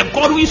 Because the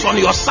God who is on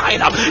your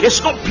side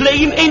is not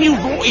playing any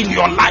role in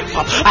your life.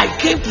 I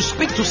came to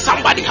speak to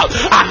somebody.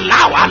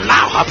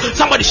 Allow.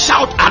 Somebody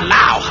shout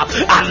allow.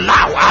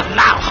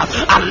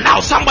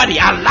 Somebody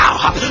allow.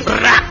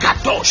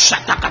 Rakato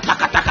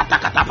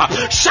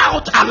shatakatakatakatakatakatapa.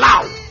 Shout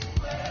allow.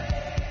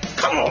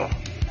 Come on.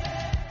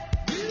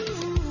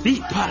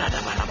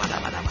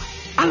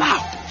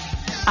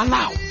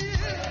 Allow.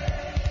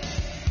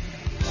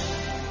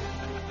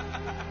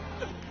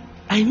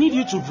 I need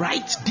you to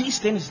write these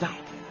things down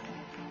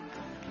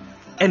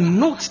and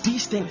note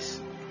these things.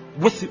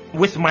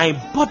 With my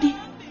body,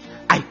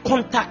 I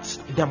contact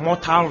the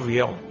mortal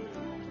realm.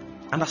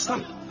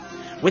 Understand?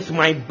 With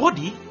my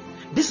body,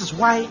 this is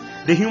why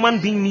the human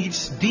being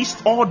needs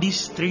all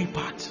these three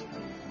parts.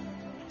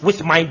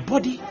 With my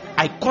body,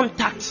 I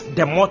contact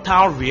the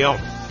mortal realm.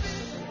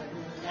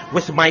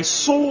 With my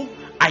soul,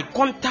 I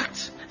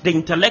contact the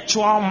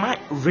intellectual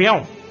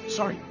realm.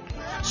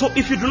 So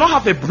if you do not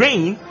have a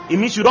brain, it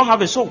means you don't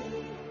have a soul.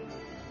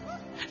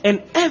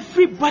 And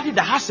everybody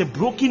that has a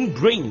broken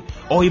brain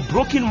or a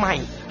broken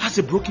mind has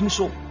a broken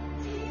soul.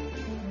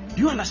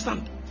 Do you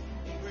understand?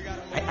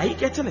 Are you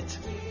getting it?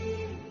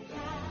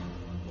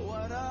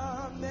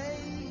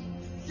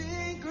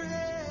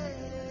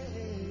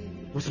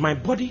 With my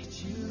body,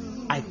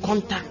 I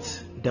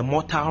contact the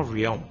mortal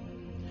realm.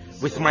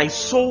 With my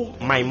soul,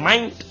 my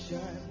mind,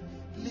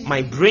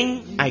 my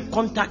brain, I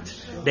contact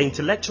the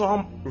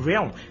intellectual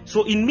realm.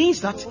 So it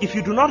means that if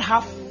you do not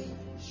have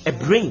a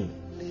brain,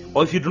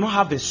 or if you do not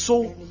have a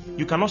soul,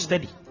 you cannot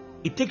study.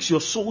 It takes your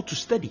soul to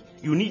study.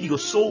 You need your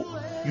soul.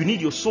 You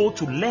need your soul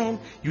to learn.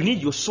 You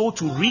need your soul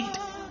to read.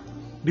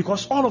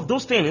 Because all of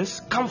those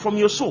things come from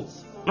your soul,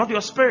 not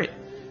your spirit.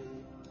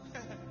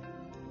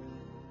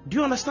 Do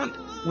you understand?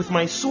 With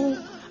my soul,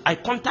 I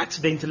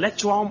contact the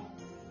intellectual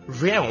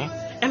realm,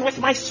 and with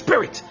my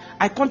spirit,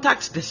 I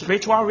contact the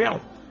spiritual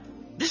realm.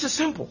 This is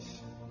simple.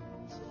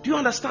 Do you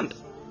understand?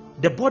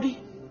 The body,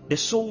 the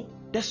soul,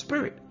 the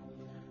spirit.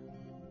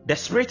 The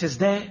spirit is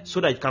there so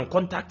that you can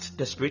contact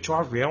the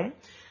spiritual realm.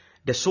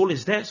 The soul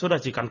is there so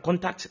that you can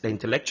contact the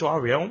intellectual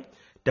realm.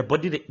 The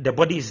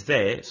body is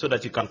there so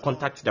that you can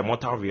contact the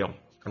mortal realm.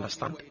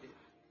 Understand?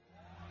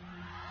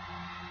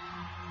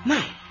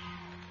 Now,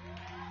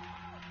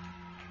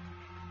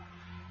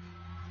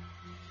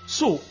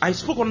 so I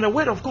spoke on the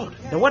word of God.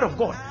 The word of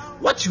God.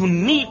 What you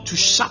need to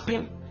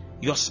sharpen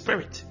your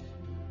spirit.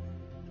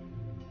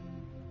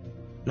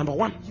 Number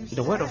one,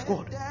 the word of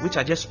God, which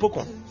I just spoke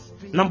on.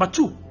 Number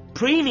two,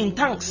 praying in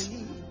tongues.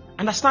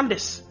 Understand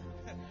this.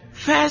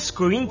 1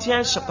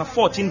 Corinthians chapter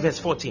 14 verse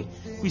 14.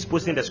 Who is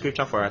posting the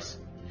scripture for us?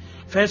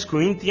 1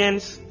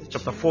 Corinthians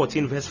chapter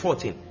 14 verse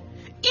 14.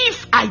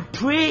 If I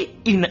pray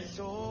in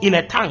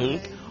a tongue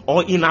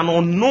or in an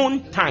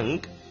unknown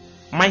tongue,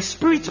 my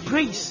spirit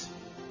prays.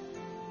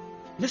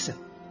 Listen.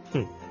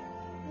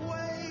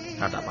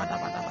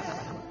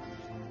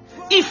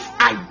 If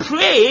I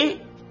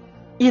pray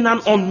in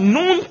an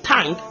unknown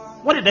tongue,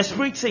 what did the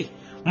spirit say?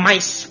 My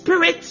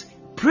spirit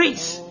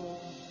prays.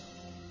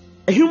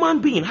 A human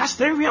being has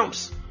three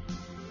realms: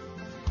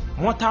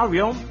 mortal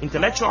realm,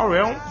 intellectual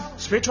realm,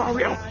 spiritual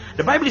realm.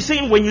 The Bible is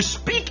saying when you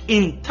speak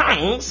in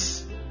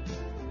tongues,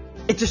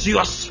 it is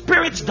your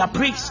spirit that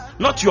prays,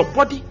 not your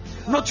body,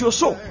 not your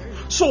soul.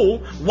 So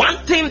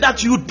one thing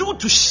that you do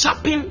to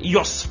sharpen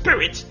your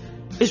spirit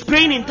is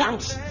praying in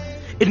tongues.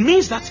 It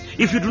means that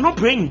if you do not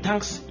pray in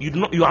tongues,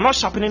 you are not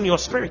sharpening your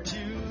spirit.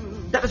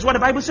 That is what the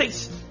Bible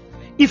says.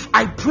 If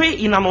I pray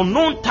in an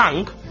unknown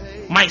tongue,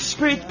 my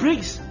spirit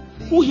prays.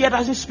 Who here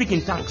doesn't speak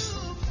in tongues?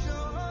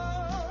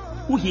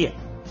 Who here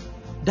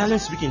doesn't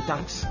speak in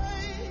tongues?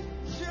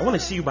 I want to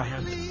see you by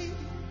hand.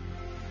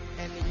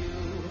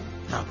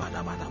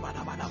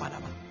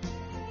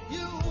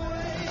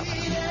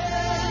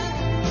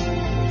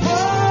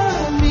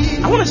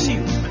 I want to see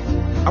you.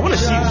 I want to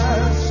see you.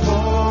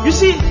 You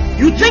see,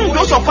 you think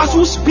those of us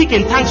who speak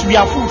in tongues, we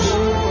are fools.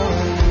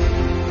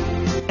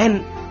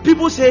 And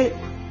people say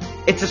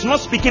it is not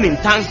speaking in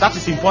tongues that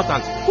is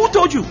important. Who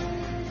told you?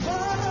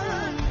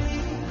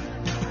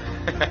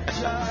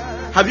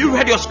 Have you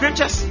read your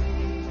scriptures? 1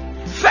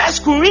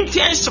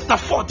 Corinthians chapter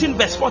 14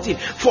 verse 14.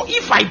 For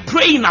if I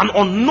pray in an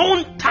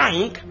unknown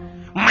tongue,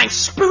 my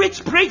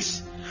spirit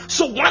prays.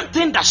 So one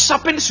thing that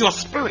sharpens your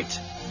spirit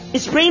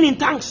is praying in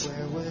tongues.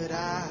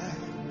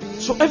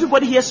 So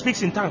everybody here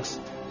speaks in tongues.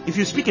 If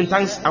you speak in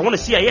tongues, I want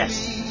to see a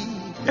yes.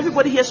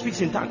 Everybody here speaks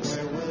in tongues.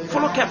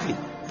 Follow carefully.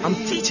 I'm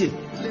teaching.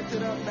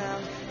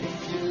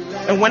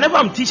 And whenever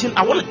I'm teaching,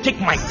 I want to take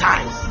my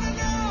time.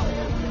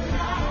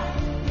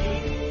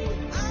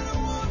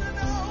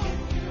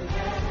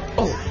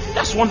 Oh,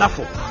 that's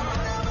wonderful.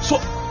 So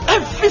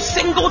every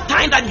single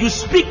time that you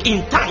speak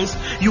in tongues,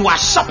 you are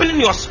sharpening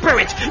your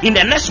spirit. In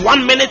the next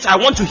 1 minute, I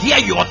want to hear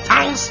your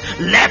tongues.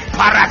 In the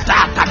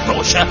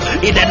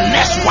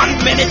next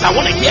 1 minute, I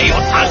want to hear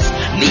your tongues.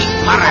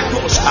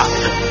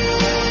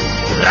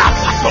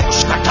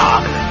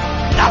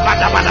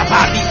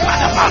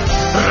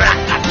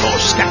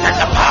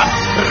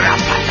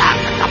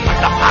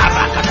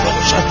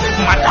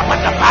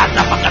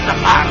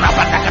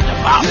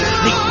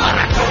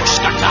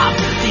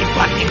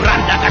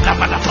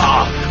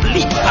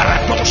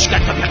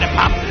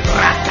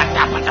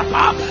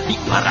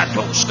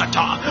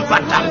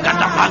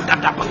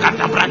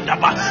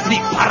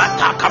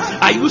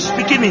 Are you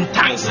speaking in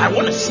tongues? I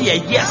want to see a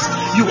yes.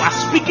 You are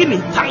speaking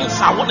in tongues.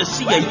 I want to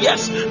see a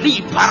yes.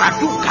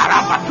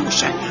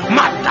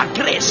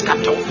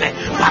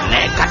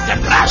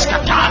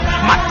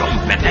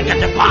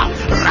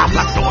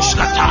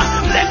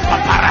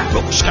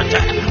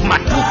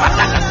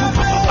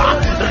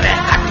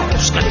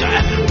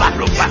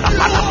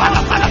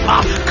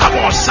 Come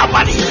on,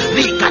 somebody.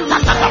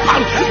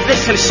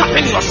 Listen,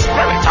 sharpen your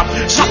spirit up.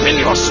 Sharpen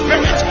your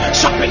spirit.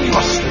 Sharpen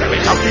your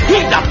spirit up.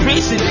 He that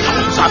prays in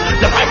tongues,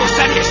 the Bible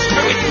said his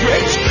spirit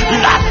prays.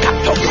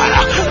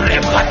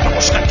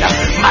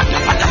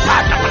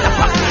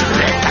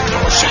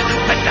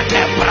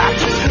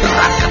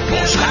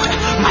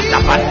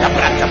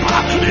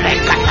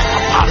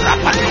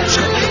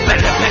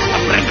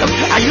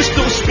 Are you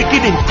still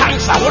speaking in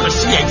tongues? I want to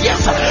see a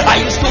yes. Are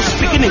you still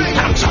speaking in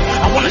tongues?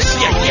 I want to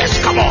see a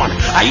yes. Come on.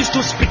 Are you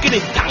still speaking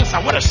in tongues?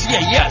 I want to see a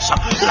yes.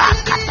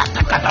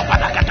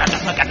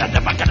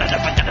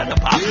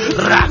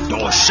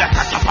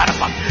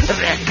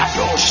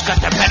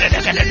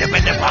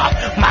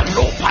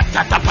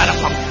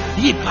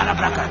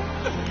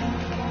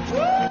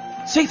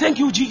 Say thank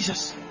you,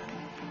 Jesus.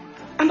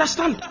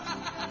 Understand?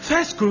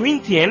 1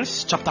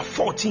 Corinthians chapter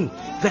 14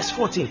 verse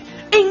 14.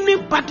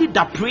 Anybody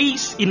that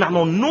prays in an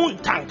unknown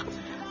tongue,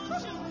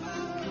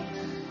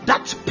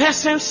 that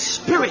person's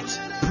spirit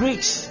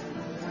prays.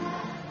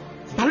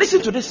 But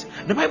listen to this.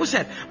 The Bible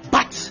said,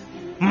 but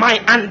my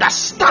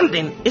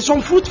understanding is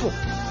unfruitful.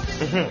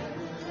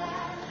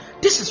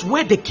 This is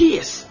where the key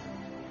is.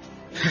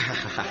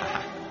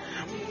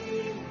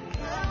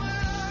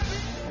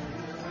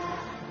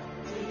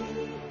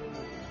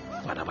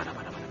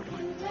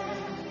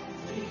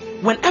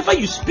 Whenever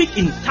you speak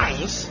in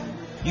tongues,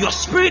 your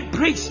spirit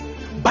prays,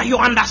 but your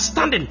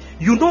understanding,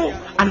 you know,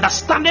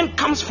 understanding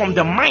comes from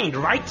the mind,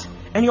 right?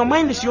 And your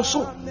mind is your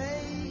soul.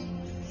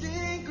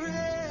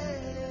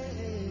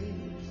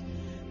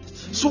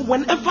 So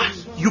whenever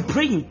you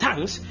pray in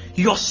tongues,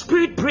 your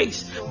spirit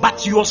prays,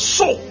 but your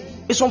soul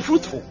is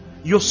unfruitful.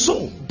 Your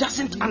soul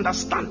doesn't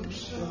understand.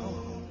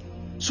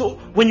 So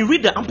when you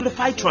read the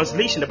Amplified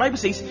translation, the Bible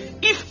says,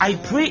 if I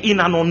pray in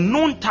an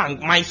unknown tongue,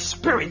 my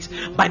spirit,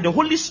 by the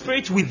Holy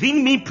Spirit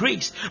within me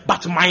prays,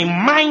 but my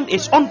mind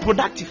is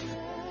unproductive.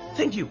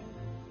 Thank you.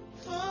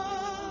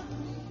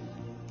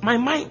 My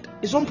mind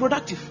is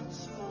unproductive.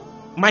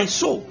 My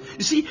soul.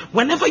 You see,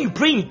 whenever you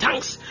pray in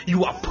tongues,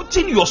 you are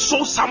putting your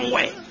soul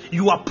somewhere.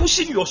 You are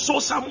pushing your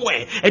soul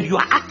somewhere, and you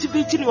are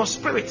activating your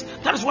spirit.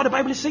 That is what the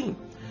Bible is saying.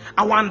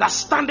 Our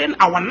understanding,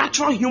 our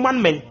natural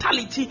human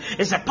mentality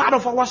is a part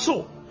of our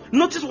soul.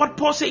 Notice what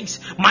Paul says.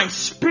 My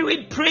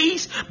spirit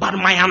prays, but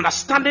my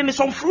understanding is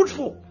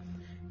unfruitful.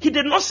 He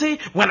did not say,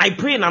 when I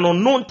pray in an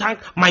unknown tongue,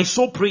 my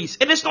soul prays.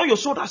 It is not your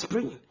soul that's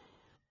praying.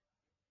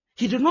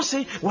 He did not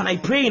say, when I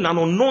pray in an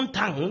unknown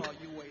tongue,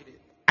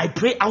 I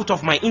pray out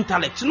of my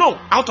intellect. No,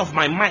 out of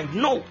my mind.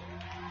 No.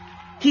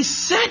 He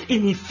said,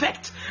 in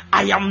effect,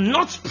 I am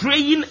not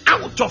praying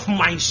out of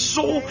my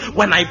soul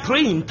when I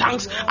pray in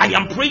tongues. I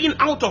am praying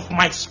out of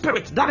my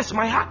spirit. That is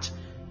my heart.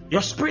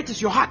 Your spirit is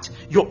your heart,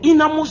 your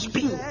innermost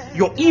being,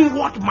 your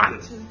inward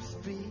man.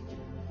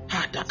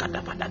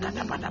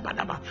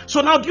 So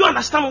now, do you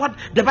understand what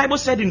the Bible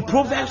said in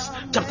Proverbs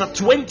chapter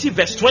 20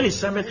 verse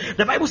 27?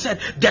 The Bible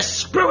said, the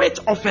spirit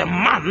of a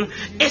man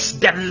is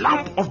the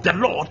lamp of the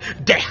Lord.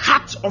 The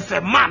heart of a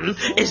man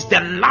is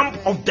the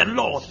lamp of the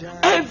Lord.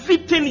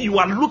 Everything you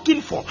are looking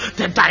for,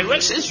 the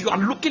directions you are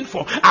looking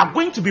for, are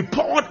going to be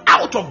poured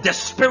out of the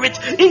spirit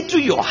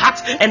into your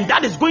heart, and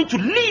that is going to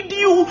lead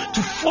you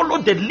to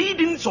follow the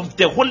leadings of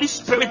the Holy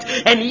Spirit.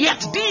 And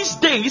yet these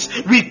days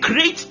we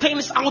create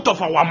things out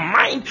of our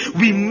mind.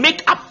 We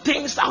make up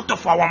things out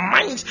of our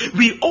minds.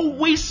 We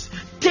always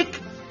take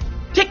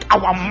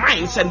our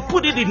minds and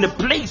put it in the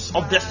place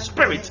of the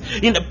spirit,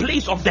 in the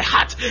place of the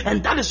heart,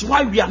 and that is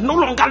why we are no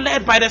longer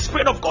led by the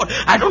Spirit of God.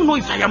 I don't know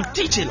if I am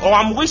teaching or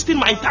I'm wasting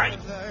my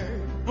time.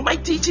 Am I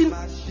teaching?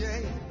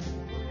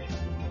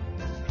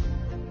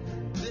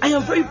 I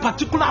am very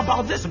particular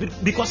about this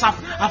because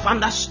I've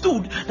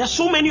understood that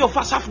so many of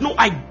us have no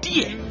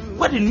idea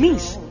what it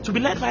means to be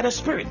led by the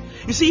Spirit.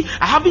 You see,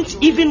 I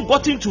haven't even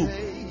gotten to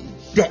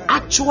the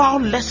actual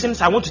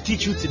lessons I want to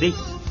teach you today.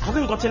 I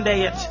haven't gotten there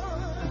yet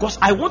because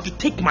I want to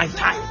take my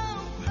time.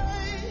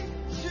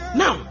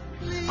 Now,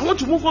 I want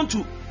to move on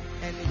to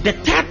the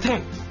third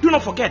thing. Do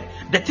not forget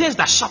the things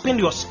that sharpen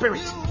your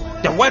spirit.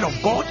 The word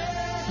of God,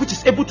 which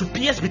is able to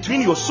pierce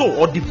between your soul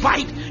or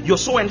divide your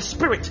soul and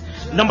spirit.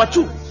 Number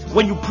 2,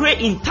 when you pray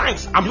in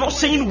tongues, I'm not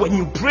saying when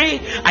you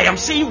pray, I am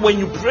saying when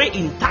you pray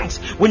in tongues.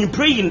 When you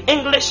pray in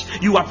English,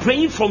 you are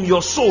praying from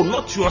your soul,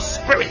 not your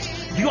spirit.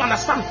 Do you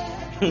understand?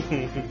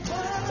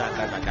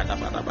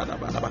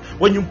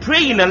 When you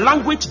pray in a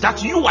language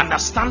that you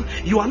understand,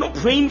 you are not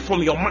praying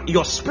from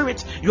your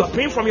spirit, you are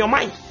praying from your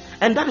mind.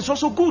 And that is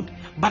also good,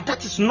 but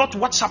that is not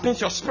what sharpens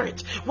your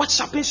spirit. What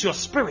sharpens your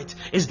spirit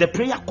is the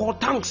prayer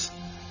called tongues.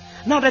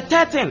 Now the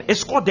third thing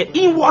is called the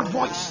inward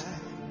voice.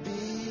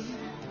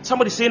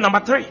 Somebody say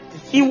number 3,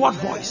 inward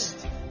voice.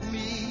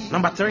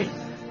 Number 3,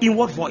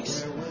 inward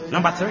voice.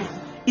 Number 3,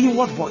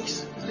 inward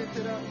voice.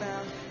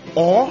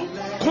 Or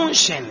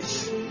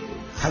conscience.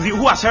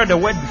 Who has heard the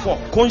word before?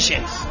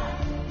 Conscience.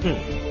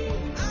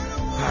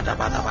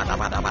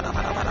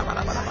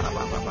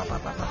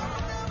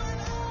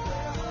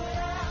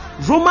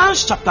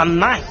 Romans chapter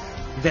 9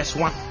 verse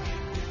 1.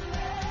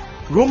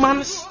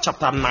 Romans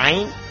chapter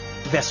 9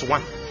 verse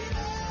 1.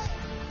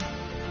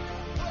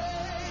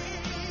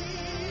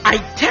 I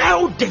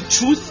tell the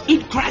truth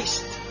in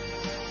Christ.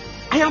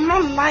 I am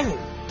not lying.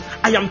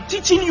 I am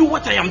teaching you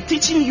what I am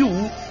teaching you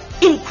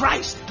in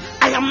Christ.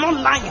 I am not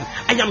lying.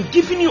 I am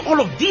giving you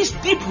all of these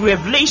deep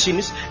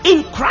revelations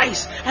in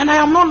Christ, and I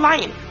am not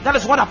lying. That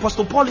is what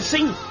Apostle Paul is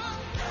saying.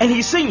 And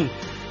he's saying,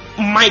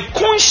 my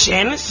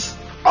conscience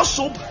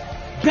also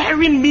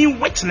bearing me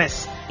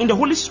witness in the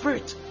Holy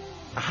Spirit.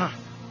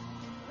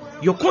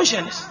 Your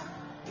conscience.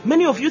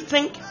 Many of you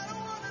think,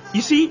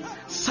 you see,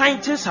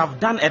 scientists have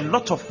done a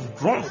lot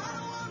of wrong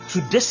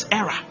to this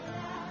era.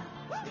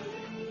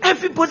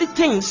 Everybody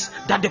thinks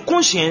that the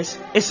conscience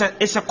is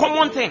a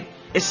common thing.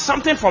 It's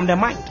something from the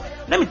mind.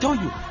 Let me tell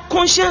you,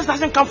 conscience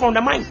doesn't come from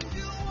the mind.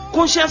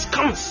 Conscience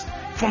comes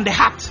from the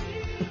heart.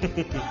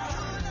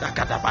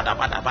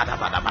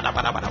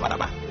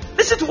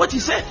 Listen to what he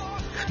said.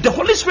 The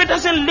Holy Spirit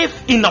doesn't live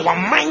in our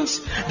minds.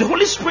 The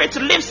Holy Spirit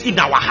lives in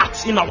our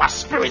hearts, in our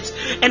spirits.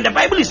 And the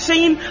Bible is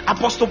saying,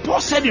 Apostle Paul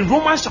said in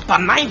Romans chapter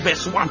 9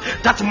 verse 1,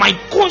 that my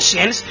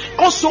conscience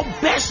also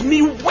bears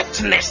me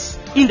witness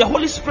in the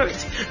Holy Spirit.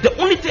 The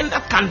only thing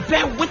that can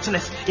bear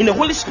witness in the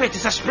Holy Spirit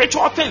is a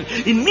spiritual thing.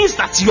 It means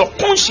that your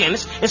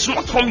conscience is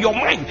not from your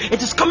mind,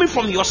 it is coming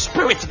from your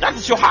spirit. That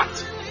is your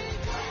heart.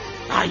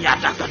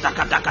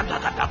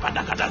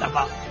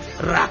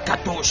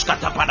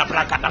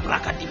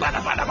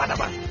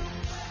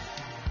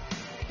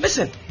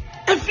 Listen,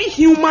 every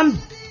human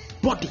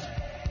body,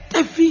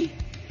 every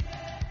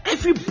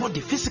body,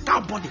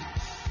 physical body,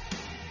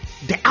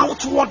 the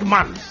outward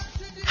man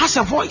has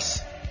a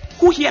voice.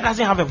 Who here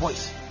doesn't have a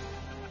voice?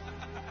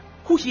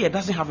 Who here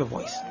doesn't have a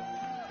voice?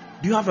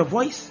 Do you have a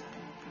voice?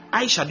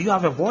 Aisha, do you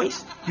have a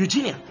voice?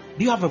 Eugenia,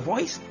 do you have a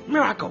voice?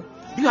 Miracle,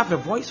 do you have a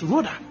voice?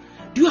 Rhoda,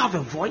 do you have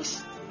a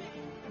voice?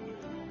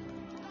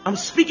 I'm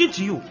speaking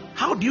to you.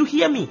 How do you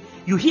hear me?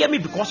 You hear me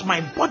because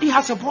my body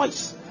has a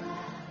voice.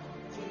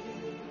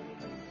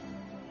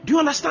 Do you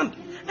understand?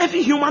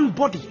 Every human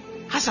body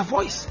has a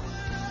voice.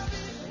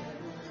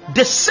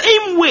 The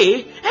same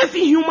way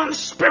every human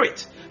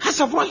spirit has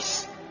a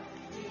voice.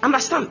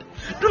 Understand?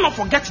 Do not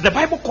forget, the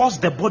Bible calls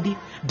the body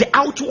the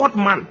outward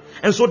man,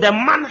 and so the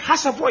man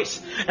has a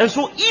voice. And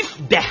so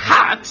if the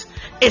heart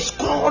is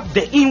called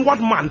the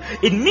inward man,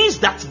 it means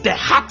that the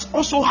heart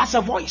also has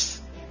a voice.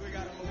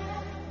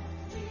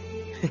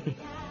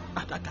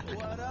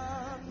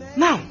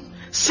 Now,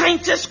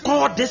 scientists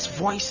call this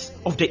voice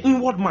of the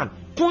inward man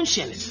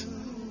conscience.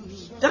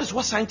 That is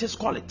what scientists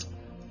call it.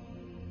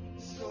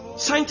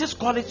 Scientists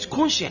call it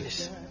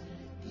conscience.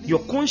 Your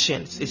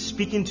conscience is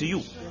speaking to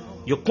you.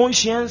 Your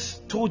conscience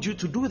told you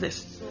to do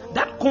this.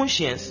 That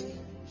conscience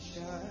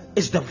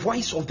is the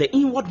voice of the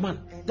inward man.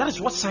 That is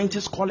what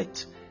scientists call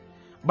it.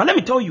 But let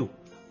me tell you,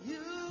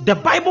 the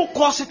Bible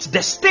calls it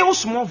the still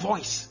small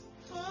voice.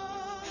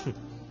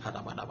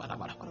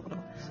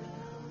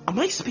 Am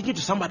I speaking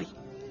to somebody?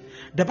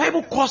 The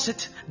Bible calls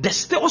it the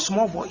still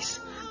small voice.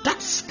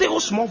 That still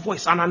small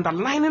voice, an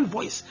underlying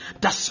voice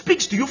that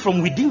speaks to you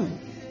from within.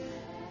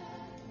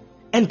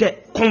 And the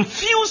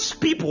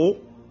confused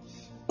people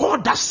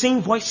call that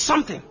same voice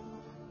something.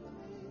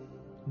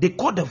 They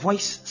call the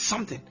voice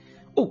something.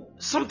 Oh,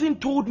 something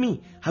told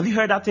me. Have you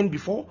heard that thing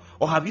before?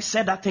 Or have you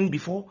said that thing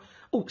before?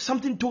 Oh,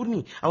 something told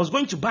me I was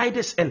going to buy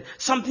this, and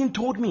something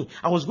told me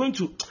I was going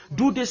to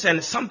do this,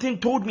 and something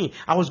told me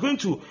I was going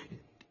to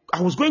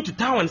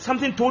town, and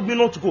something told me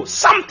not to go.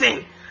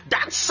 Something.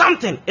 That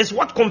something is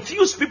what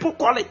confused people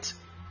call it.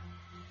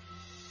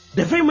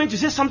 The very moment you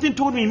say something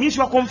told me, it means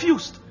you are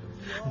confused.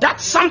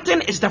 That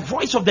something is the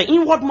voice of the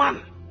inward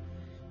man.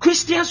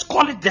 Christians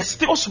call it the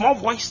still small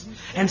voice,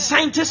 and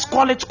scientists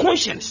call it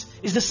conscience.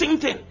 It's the same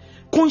thing.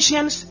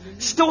 Conscience,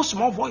 still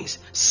small voice,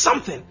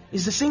 something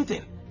is the same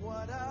thing.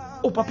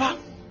 Oh, Papa,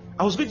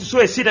 I was going to sow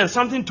a seed and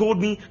something told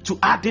me to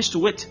add this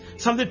to it.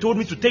 Something told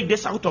me to take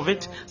this out of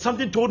it.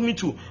 Something told me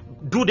to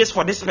do this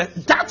for this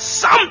person. That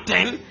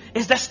something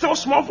is the still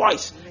small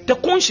voice, the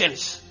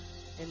conscience.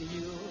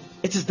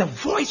 It is the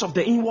voice of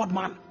the inward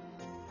man.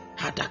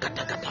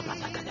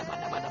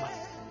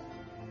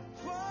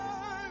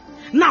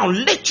 Now,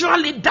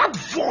 literally, that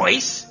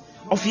voice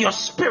of your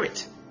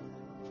spirit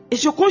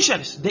is your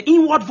conscience, the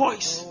inward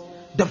voice,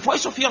 the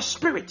voice of your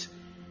spirit.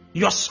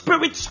 Your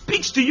spirit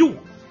speaks to you.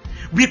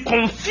 We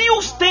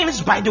confuse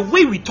things by the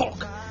way we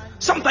talk.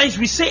 Sometimes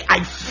we say,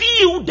 I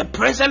feel the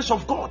presence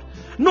of God.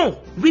 No,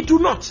 we do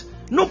not.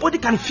 Nobody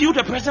can feel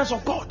the presence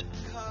of God.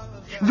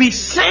 We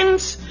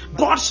sense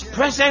God's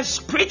presence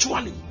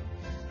spiritually.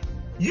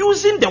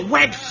 Using the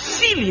word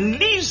feeling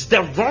leaves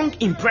the wrong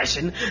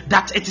impression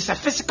that it is a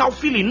physical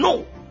feeling.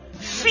 No.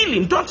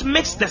 Feeling, don't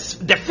mix the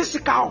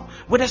physical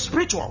with the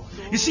spiritual.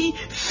 You see,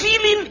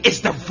 feeling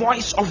is the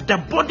voice of the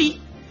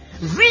body.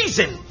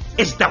 Reason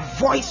is the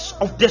voice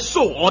of the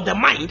soul or the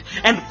mind,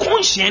 and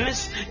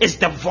conscience is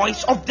the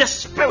voice of the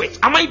spirit.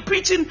 Am I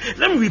preaching?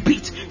 Let me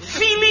repeat.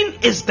 Feeling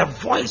is the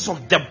voice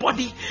of the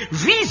body,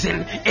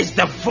 reason is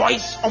the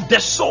voice of the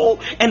soul,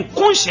 and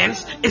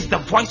conscience is the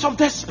voice of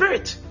the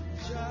spirit.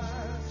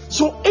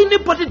 So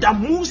anybody that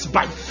moves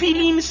by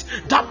feelings,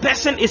 that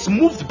person is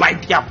moved by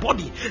their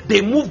body.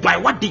 They move by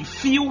what they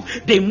feel.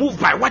 They move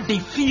by what they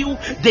feel.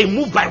 They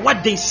move by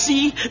what they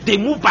see. They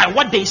move by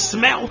what they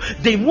smell.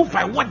 They move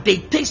by what they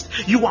taste.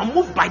 You are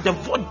moved by the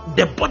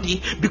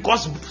body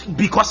because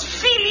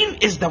feeling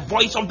is the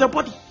voice of the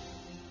body,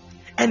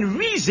 and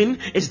reason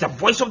is the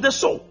voice of the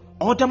soul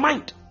or the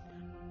mind,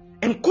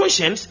 and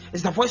conscience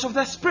is the voice of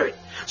the spirit.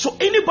 So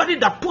anybody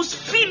that puts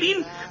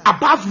feeling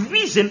above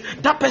reason,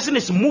 that person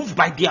is moved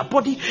by their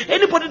body.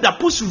 Anybody that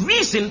puts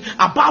reason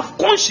above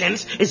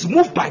conscience is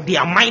moved by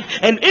their mind.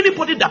 And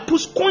anybody that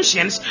puts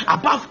conscience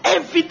above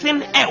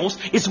everything else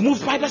is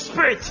moved by the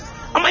spirit.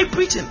 Am I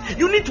preaching?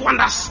 You need to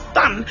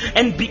understand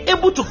and be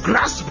able to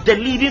grasp the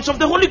leadings of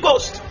the Holy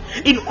Ghost.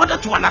 In order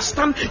to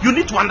understand, you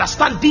need to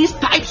understand these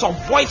types of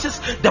voices: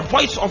 the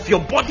voice of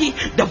your body,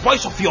 the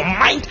voice of your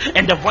mind,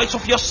 and the voice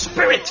of your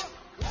spirit.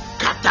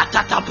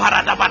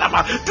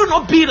 Do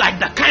not be like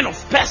the kind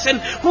of person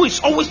who is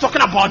always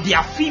talking about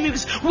their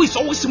feelings, who is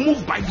always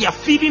moved by their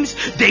feelings.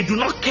 They do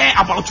not care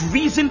about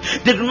reason.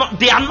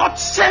 They are not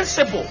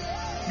sensible.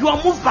 You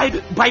are moved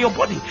by your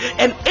body.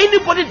 And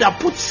anybody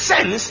that puts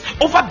sense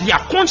over their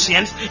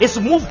conscience is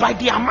moved by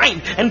their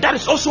mind. And that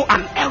is also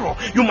an error.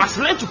 You must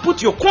learn to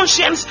put your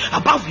conscience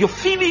above your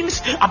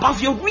feelings,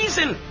 above your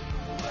reason.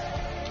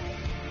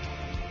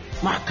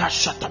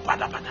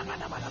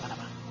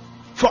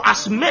 For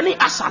as many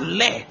as are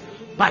led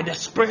by the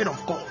Spirit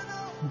of God,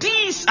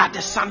 these are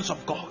the sons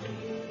of God.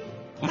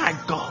 My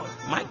God,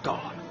 my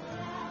God.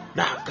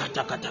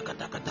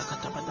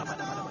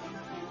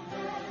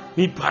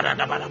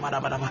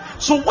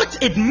 So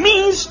what it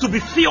means to be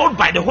filled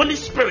by the Holy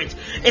Spirit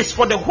is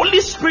for the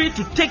Holy Spirit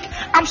to take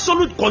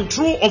absolute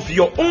control of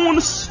your own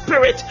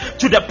spirit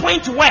to the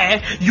point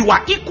where you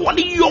are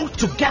equally yoked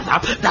together,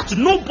 that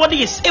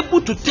nobody is able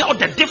to tell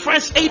the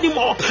difference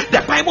anymore.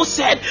 The Bible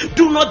said,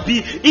 do not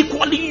be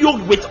equally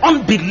yoked with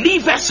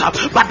unbelievers,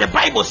 but the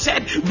Bible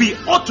said we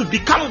ought to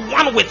become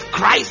one with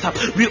Christ.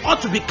 We ought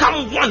to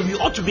become one. We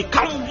ought to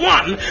become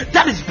one.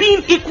 That is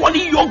being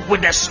equally yoked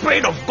with the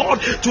Spirit of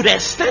God, to the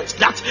extent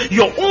that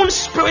your own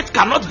spirit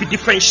cannot be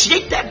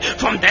differentiated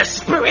from the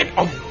Spirit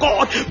of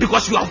God,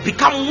 because you have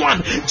become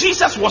one.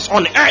 Jesus was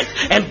on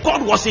earth and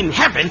God was in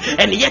heaven,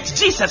 and yet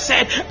Jesus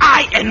said,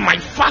 I and my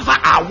Father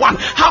are one.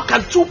 How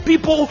can two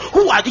people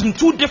who are in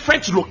two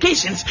different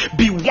locations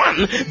be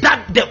one?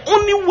 That the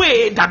only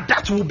way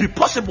that will be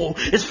possible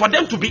is for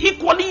them to be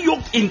equally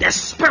yoked in the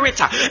Spirit.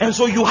 And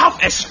so you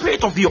have a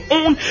spirit of your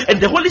own, and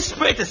the Holy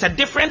Spirit is a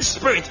different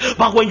spirit.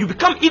 But when you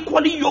become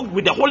equally yoked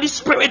with the Holy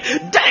Spirit,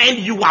 then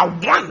you are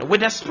one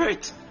with the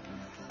Spirit.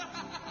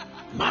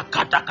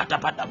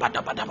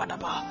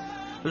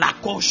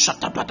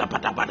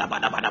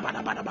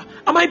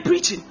 Am I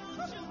preaching?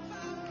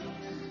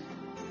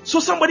 So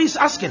somebody is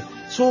asking,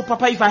 so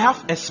Papa, if I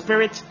have a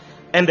spirit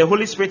and the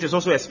Holy Spirit is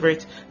also a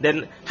spirit,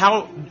 then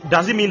how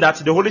does it mean that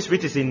the Holy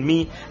Spirit is in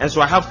me and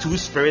so I have two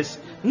spirits?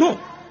 No.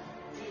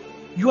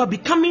 You are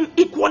becoming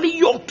equally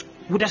yoked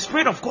with the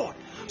Spirit of God.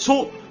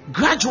 So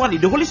gradually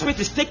the Holy Spirit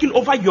is taking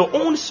over your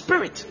own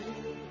spirit.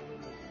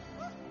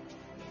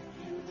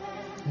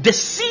 The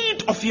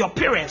seed of your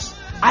parents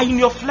are in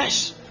your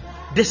flesh.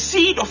 The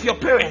seed of your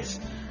parents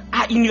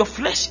are in your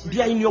flesh.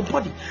 They are in your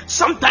body.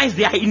 Sometimes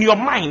they are in your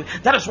mind.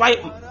 That is why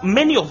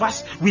many of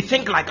us, we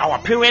think like our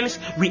parents,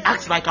 we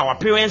act like our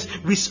parents,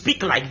 we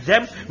speak like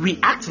them, we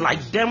act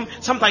like them.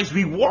 Sometimes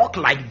we walk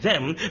like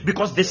them,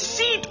 because the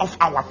seed of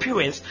our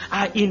parents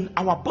are in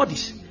our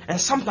bodies and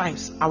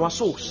sometimes our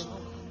souls.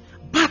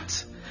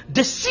 But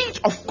the seed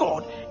of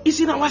God is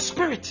in our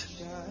spirit.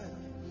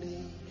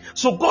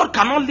 So God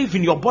cannot live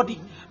in your body.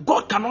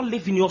 God cannot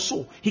live in your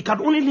soul. He can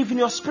only live in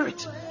your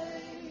spirit.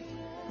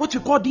 What you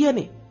call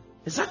DNA.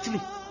 Exactly.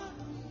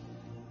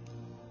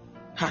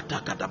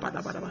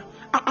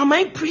 Am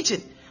I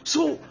preaching?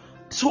 So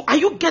are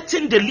you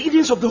getting the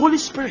leadings of the Holy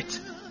Spirit?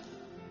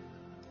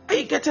 Are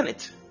you getting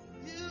it?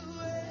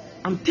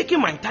 I'm taking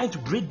my time to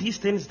break these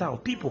things down,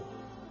 people.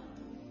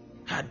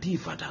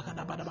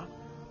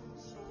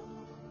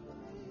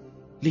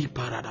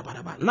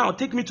 Now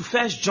take me to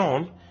 1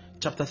 John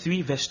chapter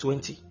 3 verse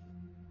 20.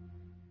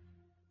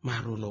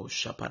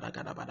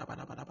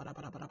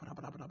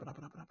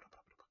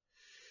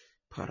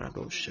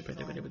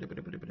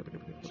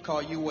 It's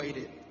called You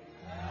Waited.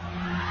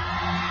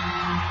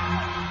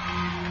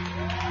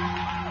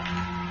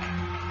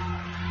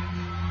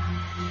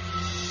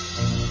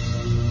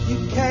 You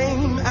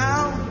came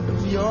out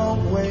of your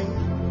way.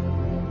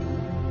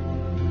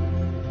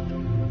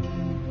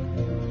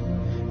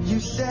 You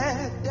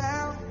sat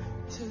down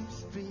to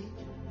speak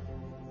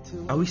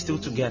to. Are we still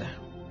together?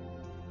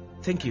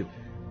 Thank you.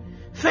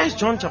 1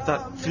 John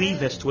chapter 3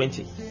 verse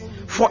 20.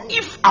 For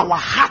if our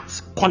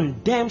heart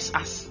condemns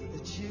us.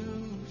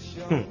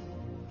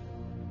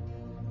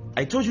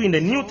 I told you in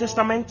the New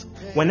Testament,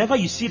 whenever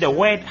you see the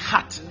word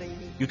heart,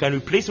 you can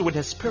replace it with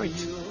a spirit.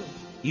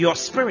 Your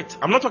spirit.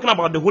 I'm not talking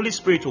about the Holy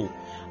Spirit.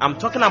 I'm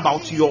talking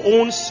about your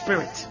own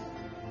spirit.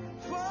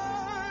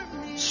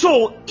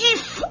 So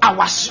if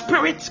our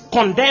spirit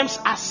condemns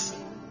us,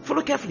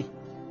 follow carefully.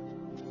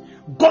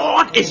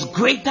 God is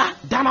greater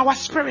than our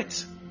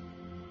spirit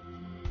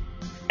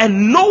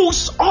and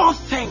knows all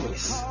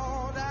things.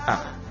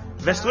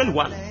 Verse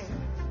 21.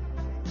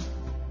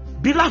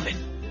 Beloved,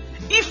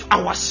 if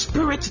our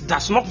spirit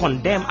does not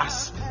condemn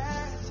us,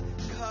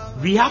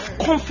 we have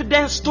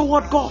confidence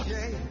toward God.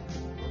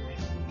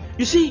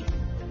 You see,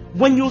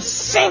 when you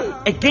sin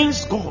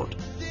against God,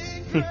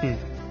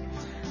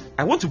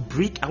 I want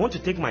to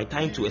take my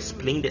time to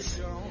explain this.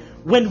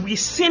 When we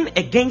sin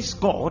against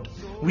God,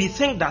 we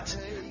think that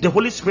the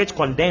Holy Spirit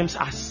condemns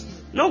us.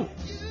 No.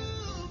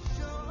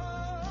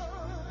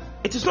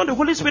 It is not the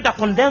Holy Spirit that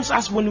condemns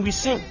us when we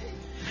sin.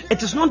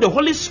 It is not the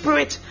Holy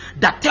Spirit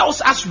that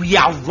tells us we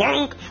are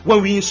wrong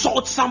when we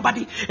insult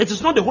somebody. It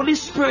is not the Holy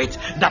Spirit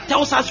that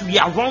tells us we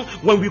are wrong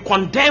when we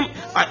condemn,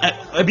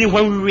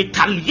 when we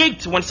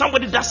retaliate, when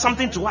somebody does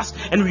something to us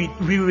and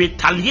we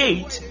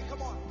retaliate.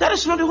 That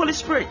is not the Holy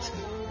Spirit.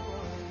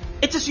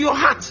 It is your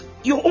heart,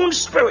 your own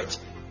spirit.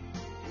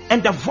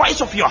 And the voice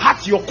of your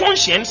heart, your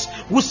conscience,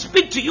 will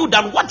speak to you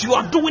that what you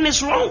are doing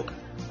is wrong.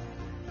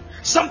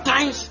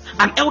 Sometimes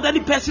an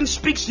elderly person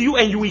speaks to you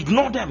and you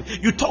ignore them.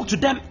 You talk to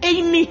them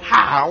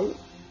anyhow.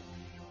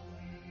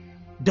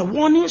 The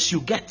warnings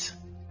you get,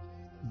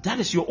 that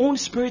is your own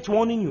spirit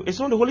warning you. It's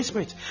not the Holy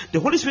Spirit. The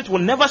Holy Spirit will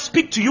never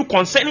speak to you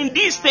concerning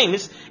these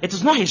things. It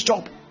is not his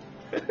job.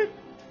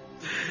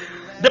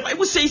 The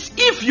Bible says,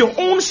 if your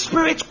own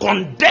spirit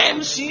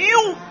condemns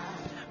you,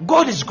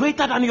 God is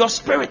greater than your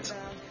spirit.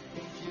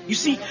 You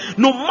see,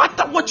 no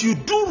matter what you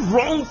do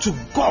wrong to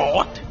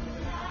God,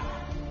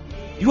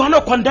 you are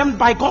not condemned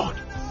by God.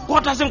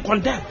 God doesn't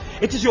condemn.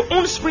 It is your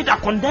own spirit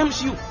that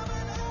condemns you.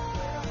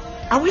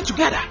 Are we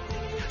together?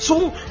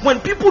 So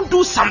when people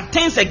do some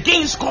things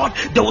against God,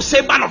 they will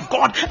say, man of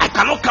God, I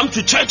cannot come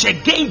to church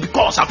again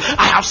because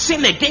I have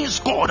sinned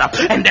against God,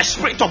 and the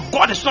Spirit of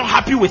God is not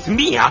happy with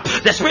me.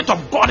 The Spirit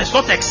of God is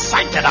not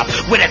excited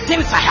with the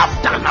things I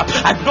have done.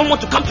 I don't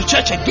want to come to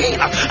church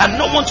again. I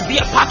don't want to be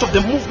a part of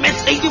the movement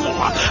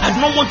anymore. I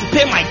don't want to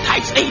pay my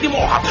tithes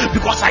anymore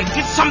because I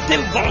did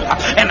something wrong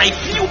and I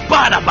feel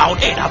bad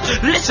about it.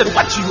 Listen,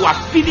 what you are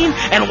feeling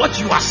and what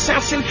you are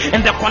sensing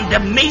and the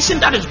condemnation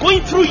that is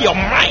going through your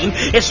mind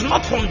is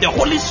not from the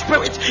Holy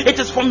Spirit, it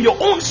is from your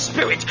own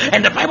spirit.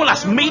 And the Bible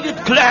has made it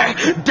clear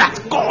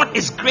that God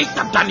is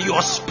greater than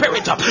your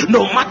spirit.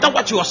 No matter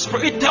what your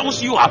spirit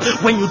tells you,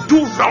 when you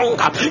do wrong,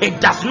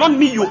 it does not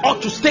mean you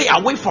ought to stay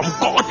away from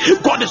God.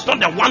 God is not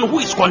the one who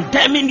is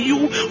condemning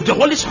you. The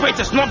Holy Spirit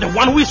is not the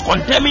one who is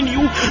condemning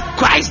you.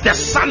 Christ the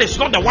Son is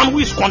not the one who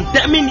is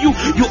condemning you.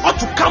 You ought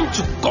to come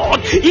to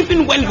God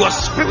even when your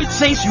spirit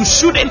says you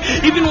shouldn't,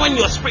 even when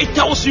your spirit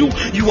tells you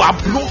you are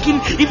broken,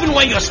 even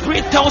when your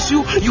spirit tells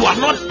you you are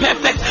not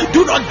perfect.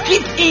 Do not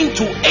give in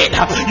to it.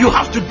 You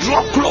have to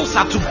draw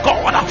closer to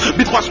God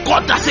because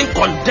God doesn't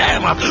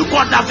condemn.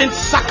 God doesn't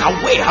suck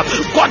away.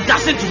 God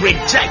doesn't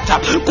reject.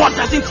 God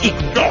doesn't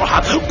ignore.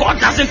 God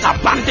doesn't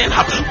abandon.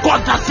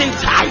 God doesn't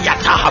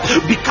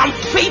become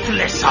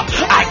faithless.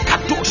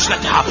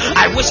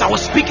 I wish I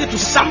was speaking to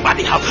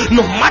somebody.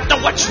 No matter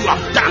what you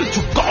have done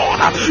to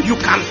God, you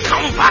can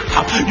come back.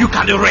 You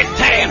can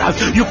return.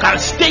 You can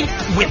stay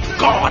with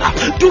God.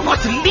 Do not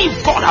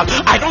leave God.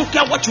 I don't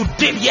care what you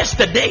did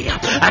yesterday.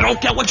 I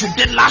don't care what you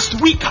did last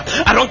week.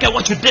 I don't care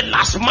what you did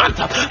last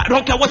month. I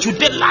don't care what you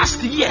did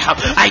last year.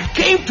 I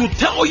came to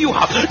tell you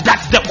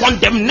that the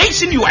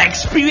condemnation you are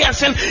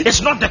experiencing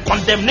is not the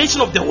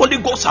condemnation of the Holy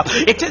Ghost.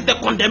 It is the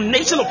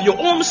condemnation of your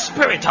own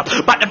spirit.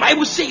 But the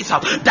Bible says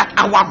that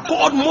our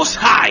God Most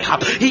High,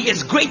 He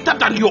is greater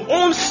than your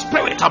own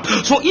spirit.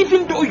 So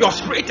even though your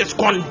spirit is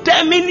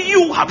condemning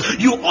you,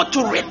 you ought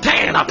to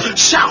return.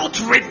 Shout,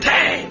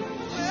 return.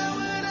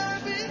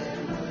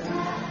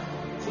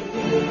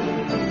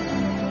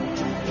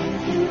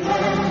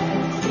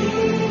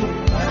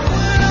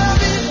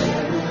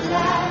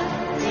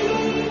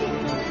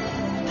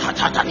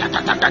 So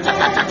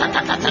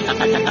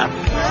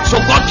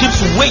God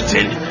keeps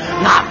waiting.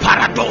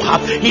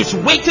 He's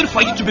waiting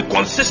for you to be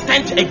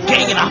consistent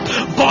again.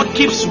 God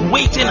keeps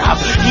waiting.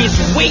 He's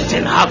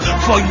waiting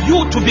for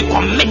you to be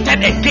committed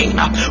again.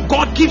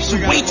 God keeps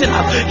waiting.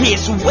 He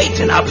is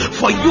waiting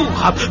for you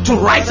to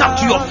rise up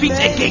to your feet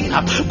again.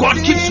 God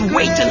keeps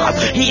waiting.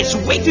 He is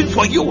waiting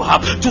for you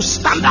to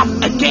stand up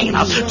again,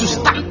 to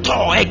stand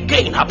tall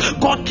again.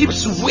 God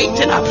keeps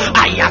waiting.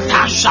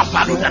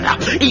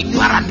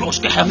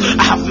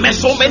 I have met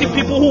so many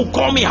people who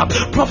call me a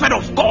prophet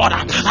of God.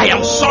 I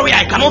am sorry,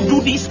 I cannot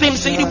do these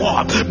things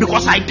anymore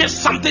because I did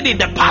something in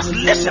the past.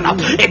 Listen,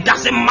 it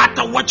doesn't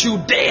matter what you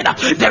did.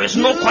 There is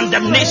no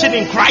condemnation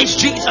in Christ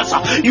Jesus.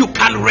 You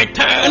can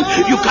return.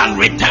 You can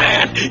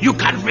return. You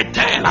can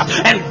return.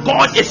 And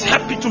God is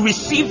happy to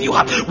receive you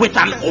with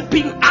an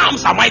open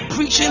arms. Am I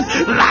preaching?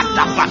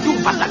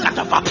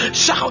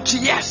 Shout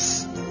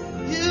yes.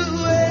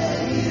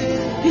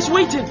 He's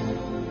waiting.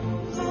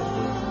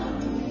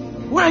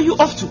 Where are you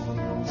off to?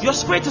 Your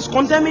spirit is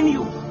condemning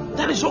you.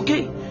 That is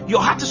okay.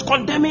 Your heart is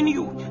condemning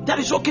you. That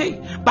is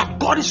okay. But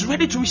God is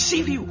ready to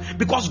receive you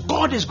because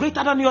God is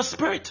greater than your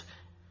spirit.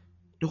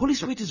 The Holy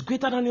Spirit is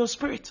greater than your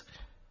spirit.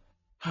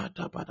 We're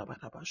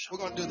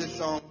going to do this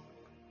song.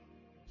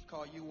 It's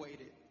called You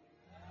Waited.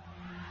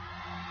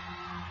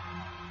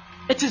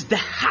 It is the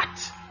heart,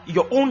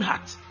 your own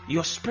heart,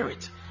 your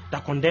spirit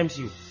that condemns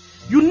you.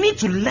 You need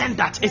to learn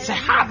that. It's a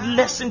hard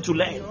lesson to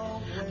learn.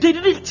 They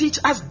didn't teach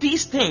us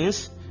these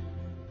things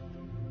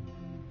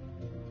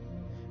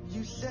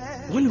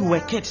when we were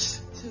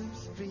kids.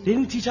 They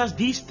didn't teach us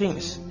these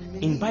things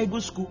in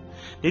Bible school.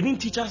 They didn't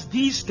teach us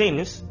these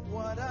things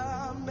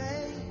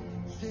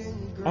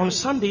on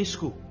Sunday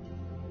school.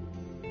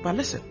 But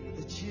listen,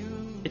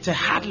 it's a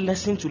hard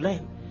lesson to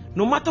learn.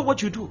 No matter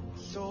what you do,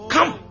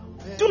 come.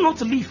 Do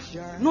not leave.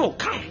 No,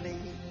 come.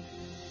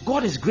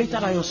 God is greater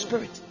than your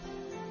spirit.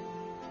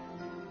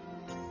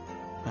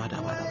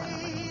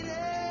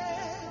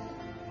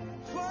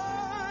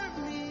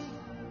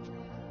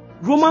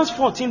 Romans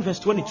 14 verse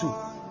 22.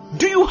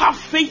 Do you have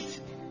faith?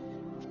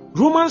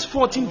 Romans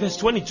 14 verse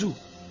 22.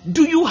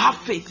 Do you have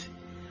faith?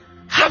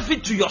 Have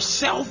it to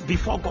yourself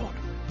before God.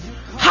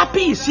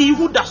 Happy is he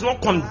who does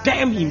not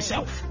condemn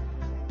himself.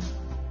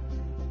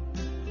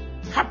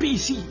 Happy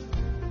is he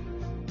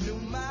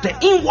The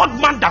inward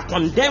man that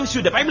condemns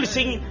you, the Bible is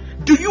saying,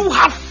 do you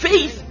have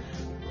faith?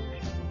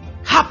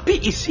 Happy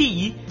is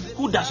he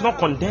who does not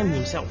condemn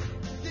himself.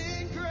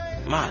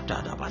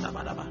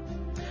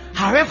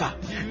 However,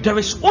 there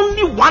is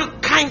only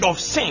one kind of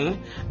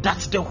sin that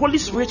the Holy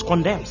Spirit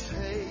condemns.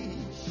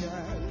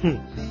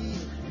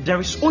 There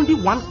is only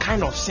one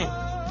kind of sin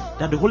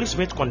that the Holy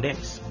Spirit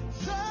condemns.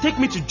 Take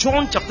me to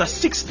John chapter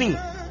 16,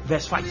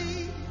 verse 5.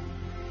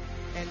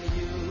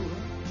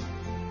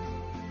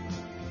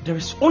 There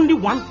is only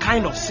one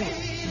kind of sin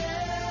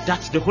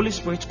that the Holy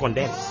Spirit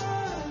condemns.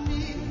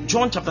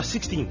 John chapter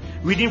 16,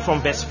 reading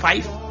from verse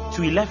 5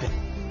 to 11.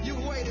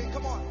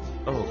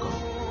 Oh God.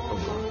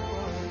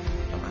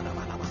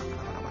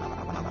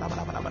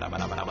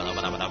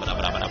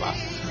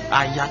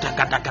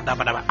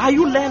 Are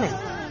you learning?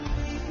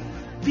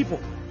 People,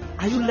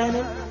 are you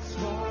learning?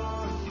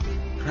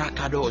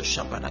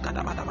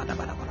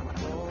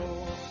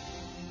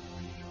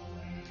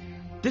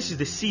 This is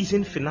the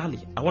season finale.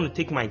 I want to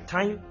take my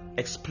time,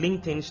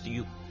 explain things to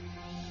you.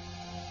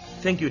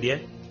 Thank you, dear.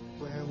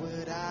 Where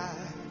would I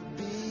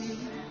be?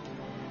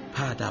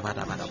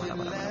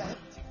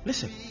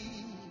 Listen.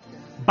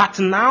 But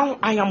now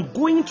I am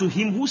going to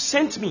him who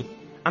sent me.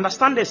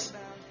 Understand this.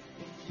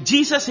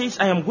 Jesus says,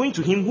 I am going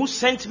to him who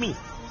sent me.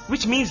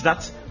 Which means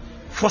that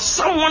for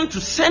someone to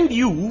send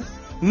you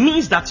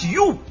means that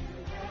you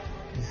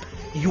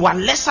are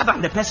lesser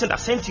than the person that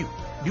sent you.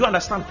 Do you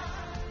understand?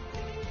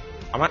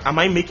 Am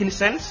I making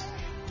sense?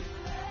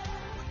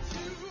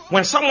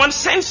 When someone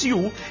sends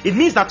you, it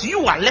means that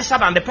you are lesser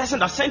than the person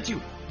that sent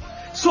you.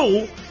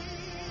 So,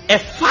 a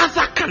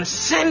father can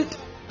send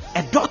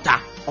a daughter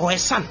or a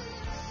son,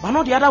 but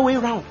not the other way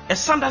around. A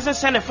son doesn't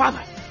send a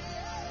father.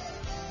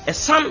 A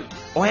son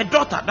or a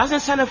daughter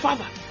doesn't send a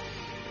father.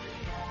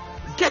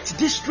 Get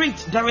this straight.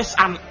 There is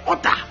an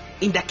order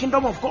in the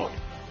kingdom of God.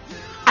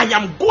 I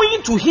am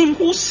going to him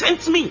who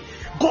sent me.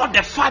 God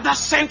the Father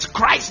sent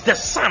Christ the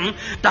Son.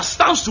 That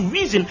stands to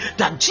reason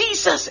that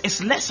Jesus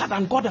is lesser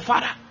than God the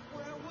Father.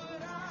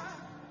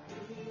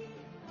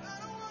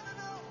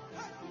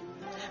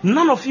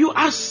 None of you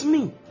ask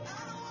me,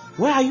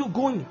 where are you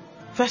going?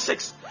 Verse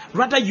 6.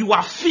 Rather, you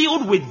are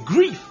filled with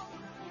grief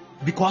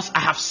because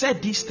I have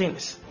said these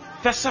things.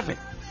 Verse 7.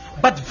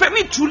 But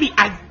very truly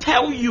I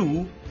tell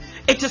you,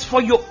 it is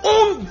for your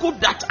own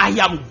good that I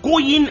am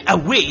going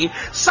away.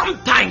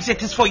 Sometimes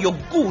it is for your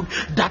good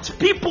that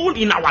people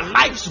in our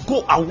lives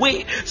go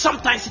away.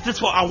 Sometimes it is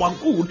for our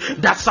good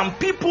that some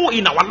people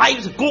in our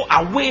lives go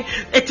away.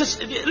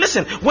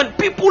 Listen, when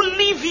people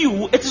leave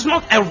you, it is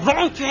not a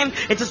wrong thing.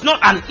 It is not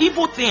an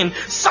evil thing.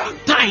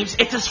 Sometimes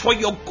it is for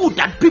your good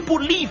that people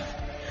leave.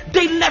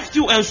 They left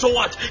you, and so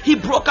what? He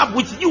broke up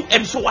with you,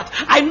 and so what?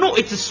 I know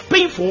it is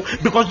painful,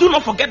 because do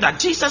not forget that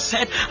Jesus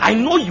said, I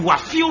know you are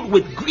filled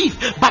with grief,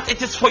 but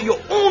it is for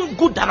your own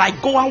good that I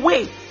go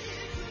away.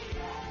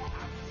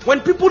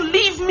 When people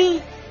leave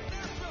me,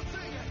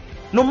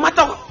 no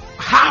matter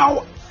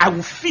how I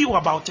will feel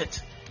about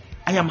it,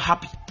 I am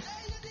happy.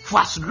 For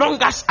as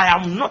long as I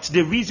am not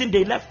the reason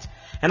they left,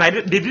 and they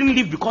didn't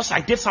leave because I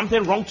did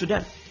something wrong to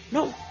them.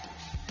 No.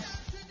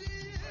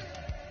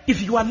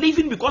 If you are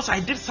leaving because I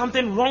did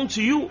something wrong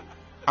to you,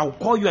 I'll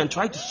call you and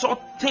try to sort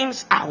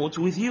things out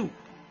with you.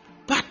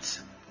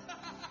 But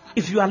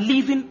if you are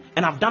leaving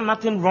and I've done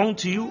nothing wrong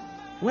to you,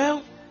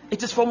 well,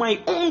 it is for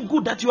my own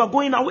good that you are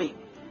going away.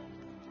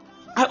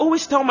 I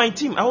always tell my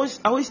team, I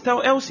always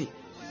tell Elsie,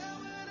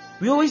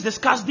 we always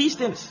discuss these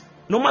things.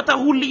 No matter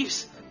who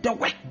leaves, the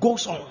work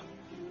goes on.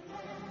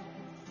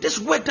 This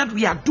work that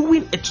we are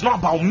doing, it's not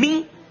about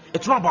me,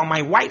 it's not about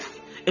my wife,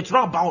 it's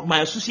not about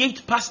my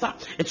associate pastor.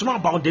 It's not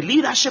about the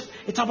leadership.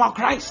 It's about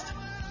Christ.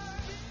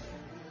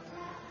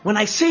 When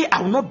I say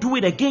I will not do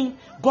it again,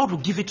 God will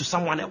give it to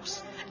someone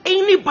else.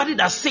 Anybody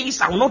that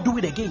says I will not do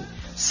it again,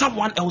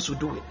 someone else will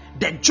do it.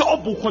 The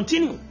job will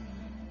continue.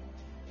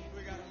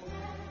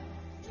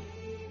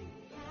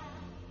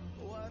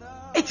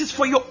 It is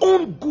for your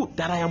own good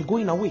that I am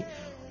going away.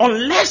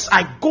 Unless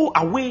I go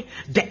away,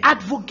 the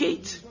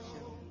advocate,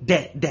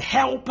 the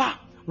helper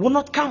will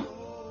not come.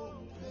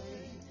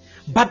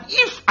 But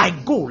if I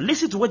go,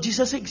 listen to what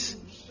Jesus says.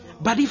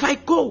 But if I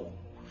go,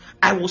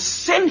 I will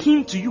send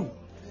him to you.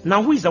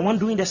 Now, who is the one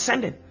doing the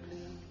sending?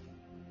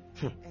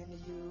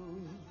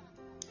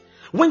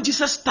 When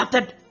Jesus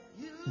started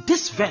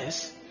this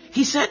verse,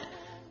 he said,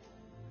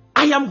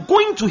 I am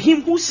going to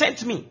him who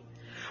sent me.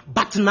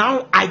 But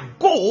now I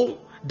go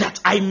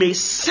that I may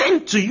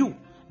send to you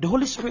the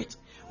Holy Spirit.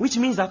 Which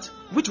means that,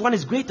 which one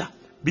is greater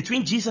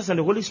between Jesus and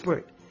the Holy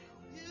Spirit?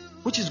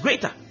 Which is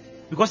greater?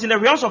 Because in the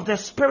realms of the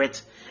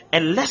Spirit, a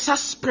lesser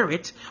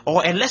spirit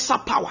or a lesser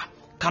power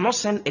cannot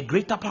send a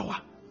greater power.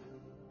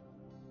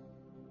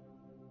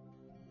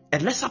 A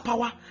lesser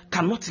power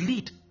cannot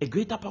lead a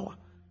greater power.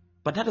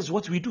 But that is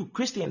what we do,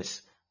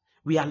 Christians.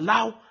 We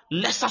allow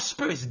lesser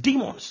spirits,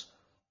 demons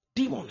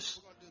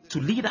to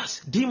lead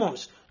us,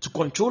 demons to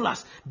control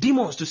us,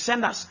 demons to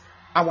send us,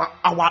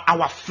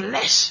 our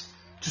flesh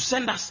to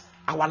send us,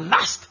 our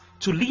lust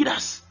to lead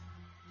us.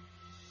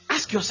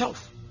 Ask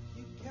yourself,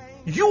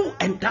 you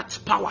and that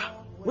power,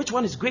 Which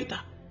one is greater?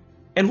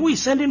 And who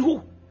is sending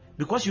who?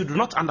 Because you do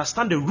not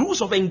understand the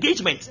rules of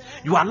engagement.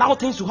 You allow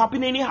things to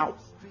happen anyhow.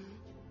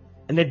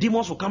 And the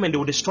demons will come and they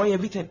will destroy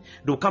everything.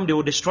 They will come, they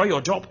will destroy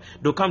your job.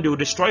 They will come, they will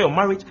destroy your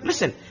marriage.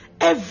 Listen,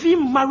 every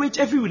marriage,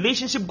 every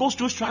relationship goes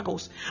through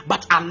struggles.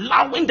 But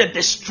allowing the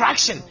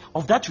destruction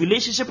of that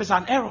relationship is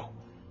an error.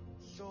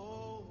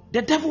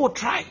 The devil will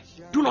try.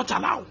 Do not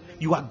allow.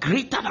 You are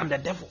greater than the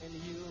devil.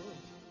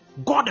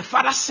 God the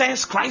Father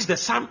sends Christ the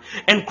Son,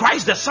 and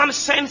Christ the Son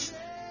sends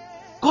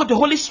God the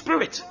Holy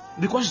Spirit,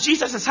 because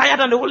Jesus is higher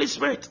than the Holy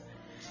Spirit.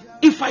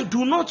 If I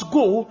do not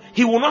go,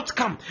 he will not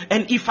come.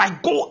 And if I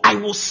go, I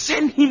will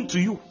send him to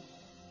you.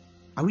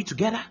 Are we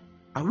together?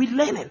 Are we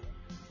learning?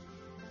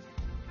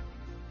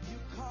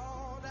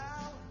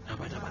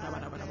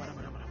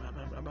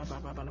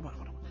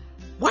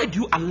 Why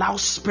do you allow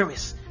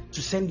spirits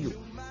to send you?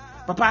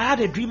 Papa, I had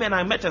a dream and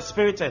I met a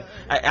spirit, and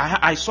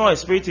I saw a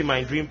spirit in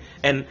my dream,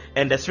 and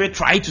the spirit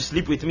tried to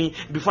sleep with me.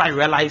 Before I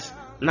realized,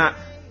 I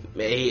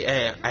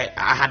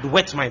had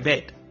wet my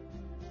bed.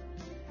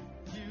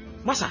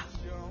 Master,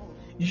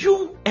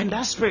 you and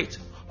that spirit,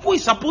 who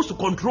is supposed to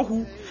control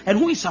who, and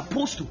who is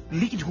supposed to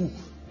lead who,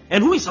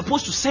 and who is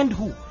supposed to send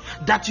who,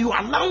 that you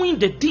are allowing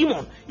the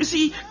demon. You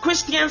see,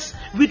 Christians,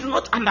 we do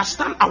not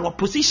understand our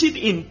position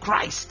in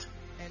Christ.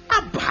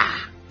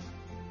 Abba,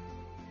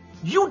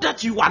 you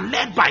that you are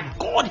led by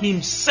God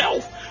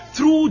himself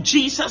through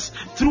Jesus,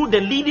 through the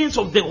leadings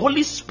of the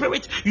Holy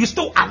Spirit, you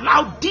still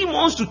allow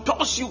demons to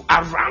toss you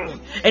around,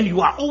 and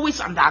you are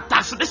always under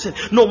attack. So listen,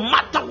 no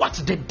matter what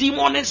the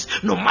demon is,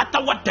 no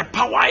matter what the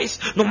power is,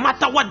 no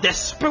matter what the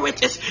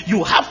spirit is,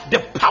 you have the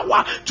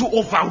power to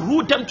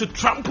overrule them, to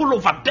trample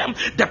over them.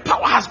 The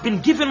power has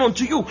been given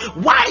unto you.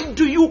 Why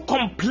do you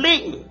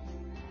complain?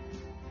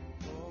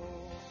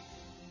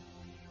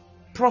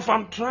 Prof,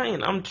 I'm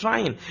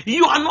trying.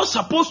 You are not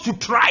supposed to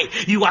try.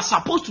 You are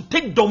supposed to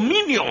take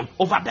dominion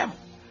over them.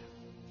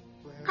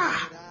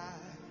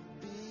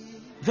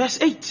 Verse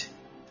 8.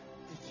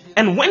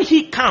 And when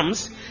he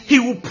comes, he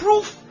will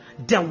prove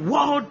the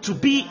world to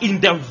be in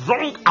the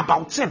wrong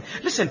about sin.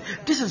 Listen,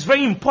 this is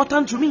very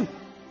important to me.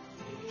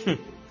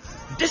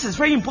 This is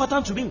very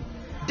important to me.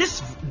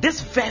 This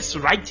verse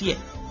right here.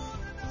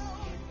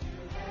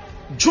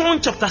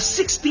 John chapter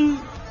 16,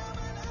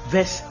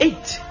 verse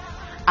 8.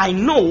 I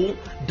know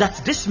that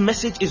this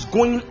message is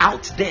going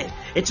out there.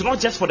 It's not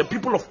just for the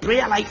people of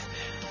Prayer Life.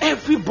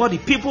 Everybody,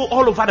 people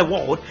all over the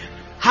world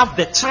have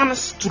the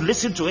chance to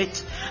listen to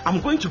it.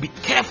 I'm going to be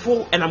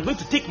careful and I'm going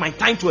to take my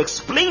time to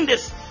explain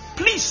this.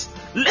 Please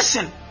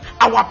listen.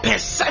 Our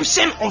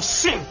perception of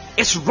sin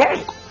is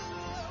wrong.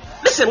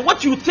 Listen,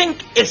 what you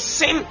think is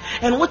sin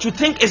and what you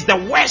think is the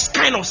worst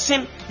kind of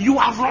sin, you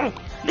are wrong.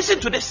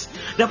 Listen to this.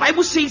 The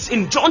Bible says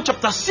in John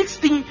chapter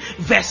 16,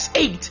 verse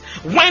 8,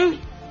 when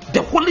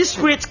the Holy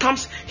Spirit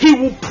comes, he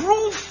will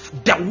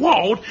prove the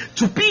world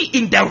to be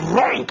in the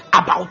wrong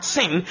about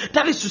sin.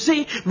 That is to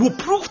say, will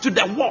prove to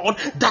the world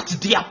that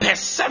their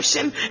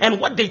perception and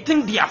what they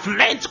think they have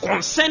learned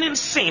concerning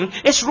sin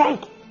is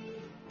wrong.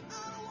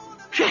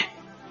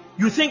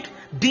 You think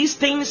these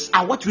things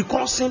are what we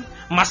call sin?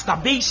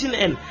 Masturbation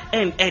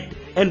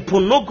and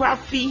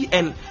pornography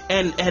and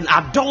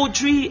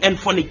adultery and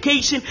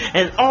fornication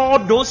and all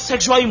those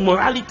sexual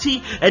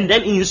immorality and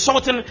then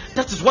insulting,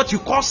 that is what you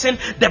call sin.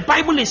 The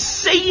Bible is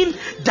saying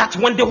that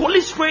when the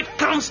Holy Spirit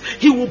comes,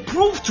 he will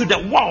prove to the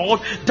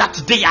world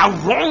that they are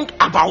wrong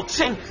about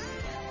sin.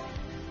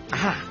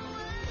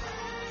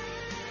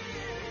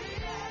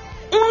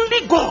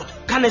 Only God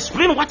can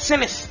explain what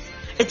sin is.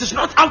 It is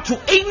not up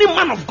to any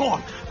man of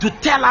God to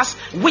tell us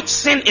which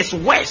sin is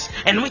worse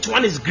and which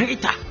one is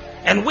greater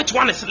and which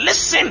one is.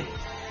 Listen,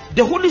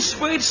 the Holy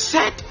Spirit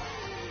said,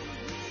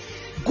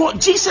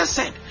 Jesus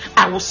said,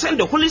 I will send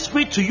the Holy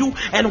Spirit to you,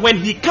 and when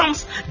he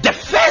comes, the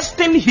first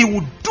thing he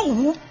will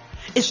do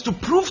is to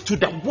prove to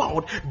the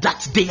world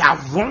that they are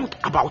wrong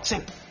about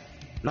sin.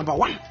 Number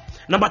one.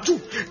 Number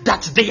two,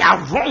 that they are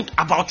wrong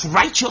about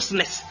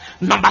righteousness.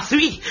 Number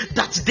three,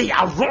 that they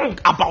are wrong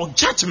about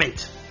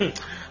judgment.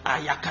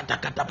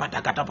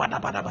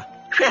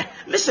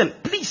 Listen,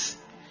 please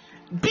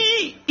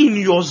be in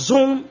your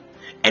zone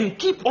and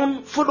keep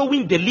on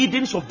following the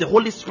leadings of the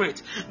Holy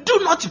Spirit. Do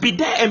not be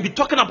there and be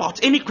talking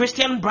about any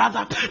Christian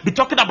brother, be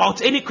talking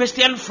about any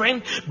Christian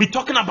friend, be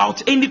talking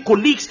about any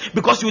colleagues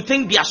because you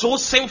think they are so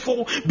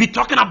sinful, be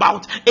talking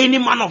about any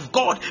man of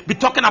God, be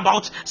talking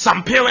about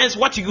some parents,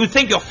 what you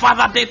think your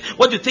father did,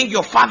 what you think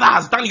your father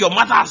has done, your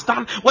mother has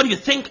done, what do you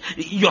think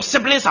your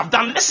siblings have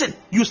done. Listen,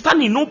 you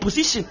stand in no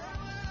position.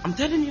 I'm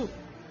telling you,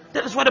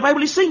 that is what the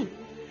Bible is saying.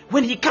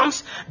 When he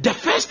comes, the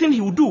first thing he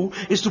will do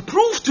is to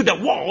prove to the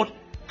world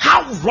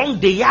how wrong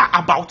they are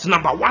about,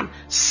 number one,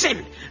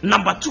 sin.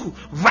 Number two,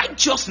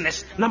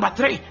 righteousness. Number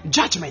three,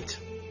 judgment.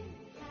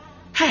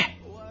 Hey.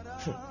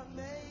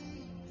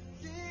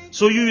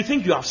 So you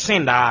think you have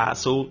sinned,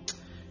 so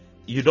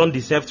you don't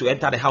deserve to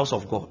enter the house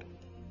of God.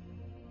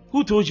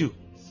 Who told you?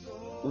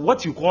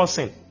 What you call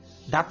sin,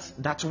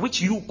 that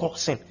which you call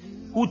sin,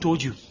 who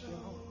told you?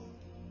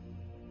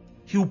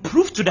 He will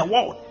prove to the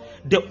world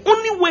the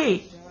only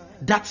way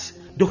that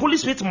the Holy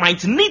Spirit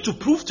might need to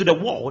prove to the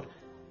world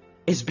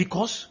is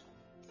because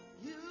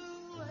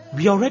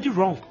we are already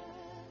wrong.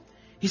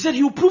 He said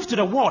he will prove to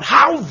the world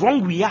how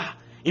wrong we are.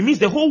 It means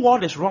the whole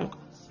world is wrong,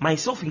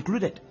 myself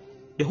included.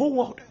 The whole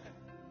world.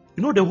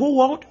 You know the whole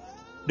world?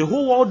 The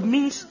whole world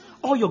means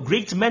all your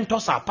great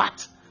mentors are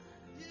apart.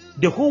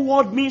 The whole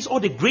world means all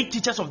the great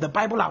teachers of the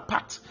Bible are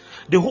apart.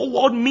 The whole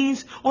world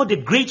means all the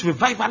great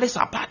revivalists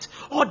are apart.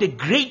 All the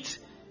great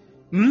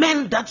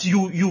men that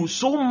you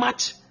so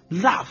much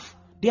love,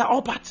 they are all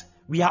apart.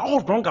 We are all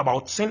wrong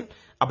about sin,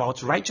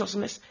 about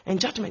righteousness and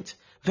judgment.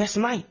 Verse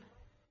 9.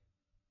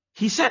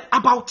 He said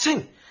about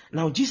sin.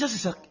 Now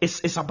Jesus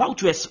is about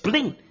to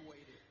explain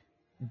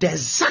the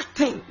exact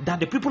thing that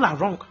the people are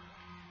wrong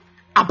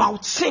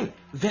about sin.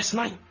 Verse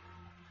 9.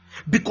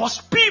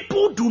 Because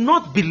people do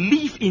not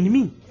believe in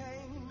me.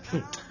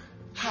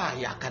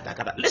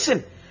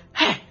 Listen,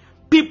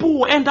 people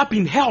will end up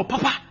in hell,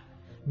 Papa,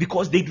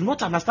 because they do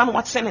not understand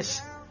what sin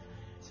is.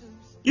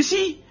 You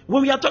see,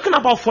 when we are talking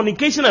about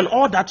fornication and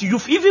all that,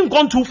 you've even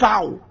gone too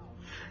far.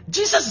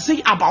 Jesus is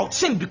saying about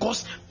sin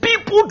because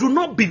people do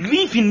not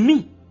believe in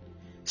me.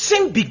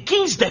 Sin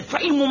begins the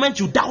very moment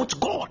you doubt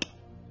God.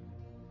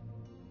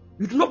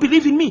 You do not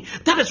believe in me.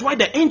 That is why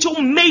the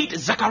angel made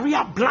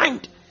Zechariah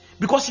blind,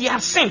 because he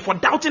had sinned for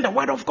doubting the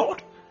word of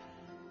God.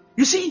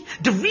 You see,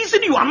 the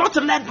reason you are not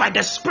led by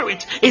the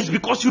Spirit is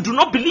because you do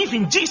not believe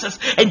in Jesus,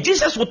 and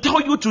Jesus will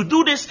tell you to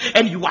do this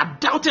and you are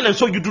doubting, and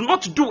so you do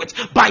not do it.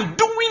 By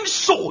doing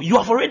so, you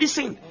have already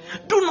sinned.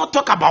 Do not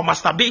talk about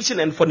masturbation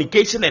and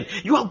fornication, and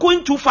you are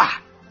going too far.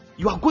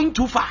 You are going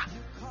too far.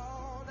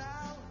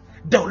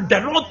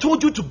 The Lord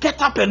told you to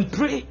get up and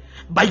pray,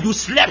 but you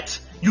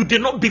slept. You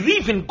did not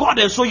believe in God,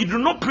 and so you do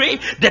not pray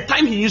the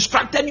time He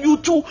instructed you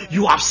to.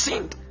 You have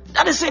sinned.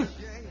 That is sin.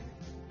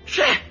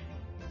 Share.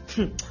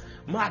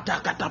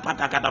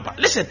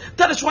 Listen,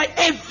 that is why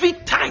every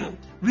time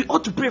we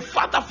ought to pray,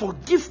 Father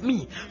forgive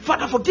me,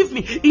 Father forgive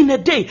me. In a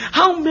day,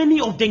 how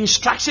many of the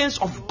instructions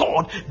of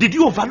God did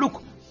you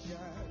overlook?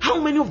 How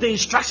many of the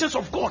instructions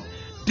of God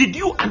did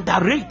you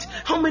underrate?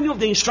 How many of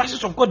the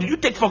instructions of God did you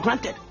take for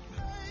granted?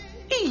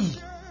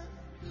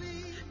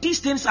 These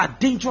things are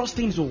dangerous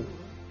things.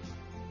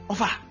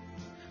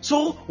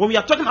 So when we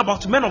are talking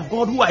about men of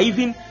God who are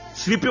even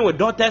sleeping with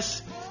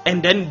daughters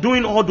and then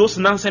doing all those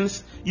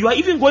nonsense, you are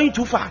even going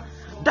too far.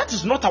 That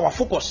is not our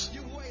focus.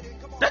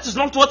 That is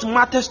not what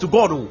matters to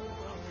God.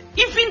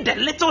 Even the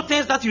little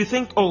things that you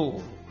think,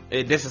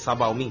 this is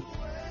about me.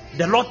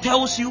 The Lord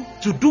tells you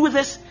to do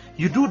this,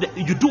 you do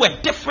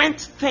a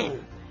different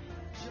thing.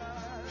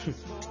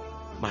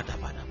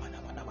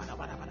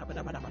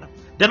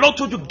 The Lord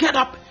told you, get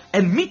up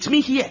and meet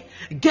me here.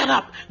 Get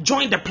up,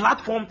 join the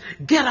platform,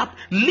 get up,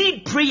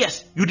 lead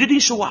prayers. You didn't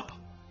show up.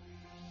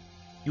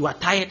 You are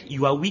tired,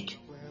 you are weak,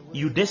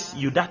 you this,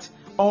 you that.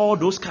 All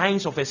those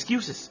kinds of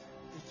excuses.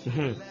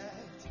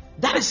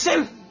 That is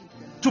sin.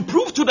 To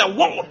prove to the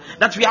world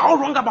that we are all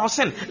wrong about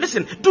sin.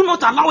 Listen, do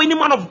not allow any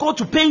man of God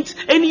to paint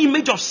any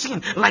image of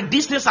sin like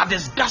these things are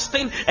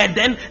disgusting, and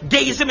then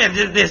deism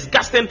is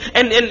disgusting,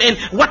 and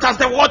what has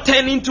the world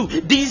turned into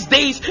these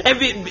days?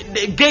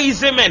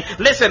 Gayism, and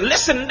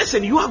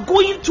listen, you are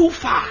going too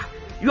far.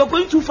 You are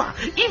going too far.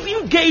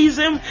 Even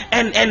gayism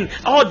and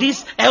all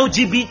this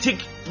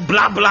LGBT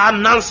blah blah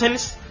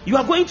nonsense, you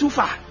are going too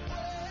far.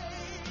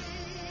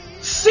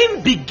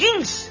 Sin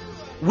begins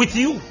with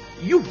you.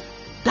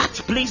 That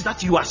place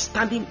that you are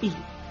standing in.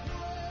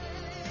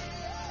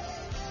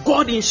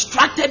 God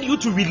instructed you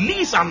to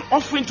release an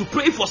offering to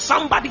pray for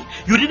somebody.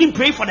 You didn't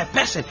pray for the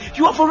person.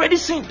 You have already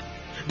sinned.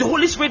 The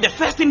Holy Spirit, the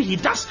first thing He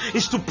does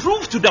is to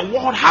prove to the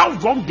world how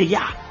wrong they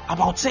are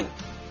about sin.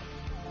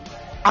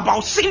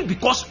 About sin,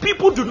 because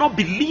people do not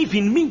believe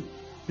in me.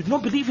 You do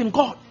not believe in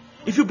God.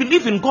 If you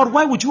believe in God,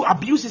 why would you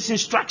abuse His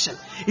instruction?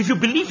 If you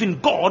believe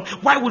in God,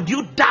 why would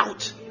you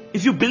doubt?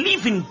 If you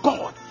believe in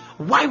God,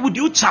 why would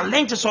you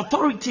challenge His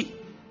authority?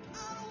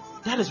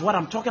 That is what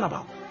I'm talking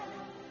about.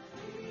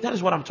 That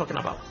is what I'm talking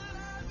about.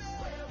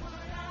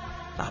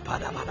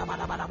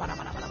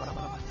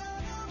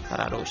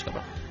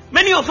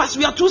 Many of us,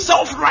 we are too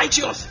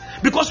self-righteous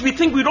because we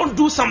think we don't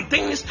do some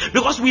things,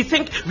 because we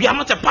think we are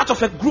not a part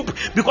of a group,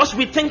 because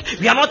we think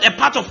we are not a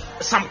part of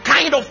some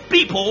kind of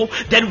people,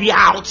 then we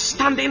are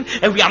outstanding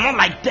and we are not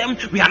like them,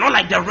 we are not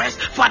like the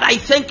rest. Father, I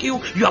thank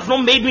you. You have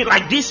not made me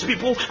like these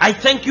people. I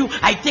thank you.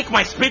 I take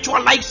my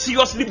spiritual life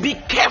seriously. Be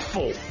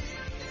careful.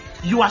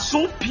 You are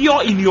so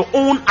pure in your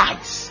own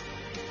eyes.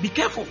 Be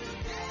careful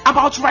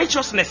about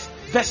righteousness.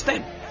 Verse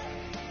 10.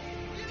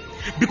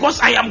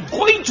 Because I am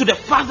going to the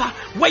Father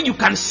where you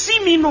can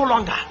see me no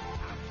longer.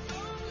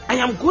 I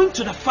am going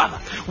to the Father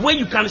where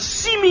you can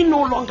see me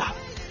no longer.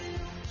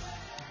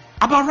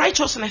 About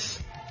righteousness.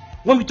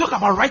 When we talk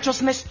about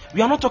righteousness,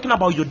 we are not talking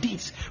about your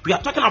deeds. We are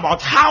talking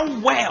about how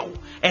well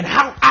and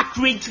how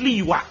accurately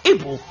you are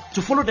able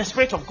to follow the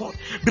Spirit of God.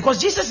 Because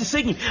Jesus is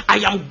saying, I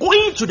am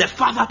going to the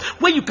Father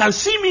where you can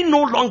see me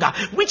no longer.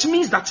 Which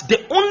means that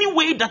the only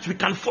way that we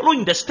can follow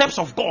in the steps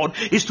of God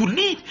is to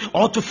lead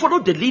or to follow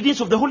the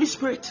leadings of the Holy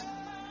Spirit.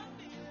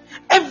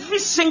 Every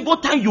single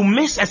time you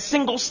miss a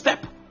single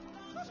step,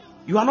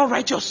 You are not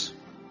righteous.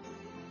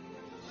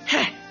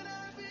 Hey,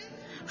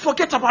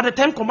 forget about the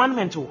 10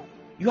 commandments. Oh.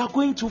 You are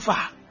going too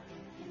far.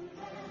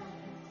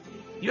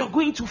 You are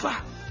going too far.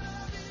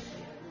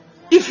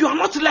 If you are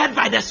not led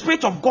by the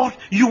Spirit of God,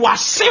 you are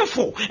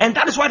sinful. And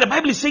that is why the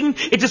Bible is saying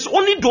it is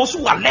only those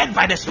who are led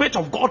by the Spirit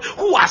of God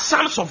who are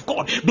sons of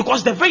God.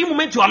 Because the very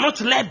moment you are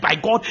not led by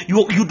God,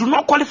 you do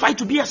not qualify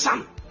to be a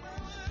son.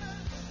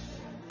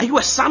 Are you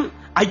a son?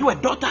 Are you a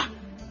daughter?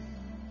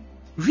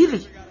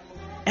 Really?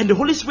 And the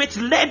Holy Spirit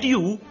led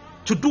you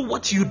to do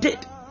what you did.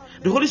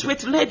 The Holy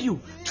Spirit led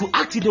you to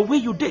act in the way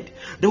you did.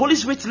 The Holy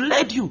Spirit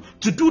led you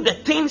to do the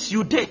things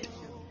you did.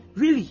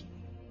 Really?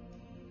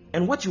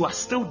 And what you are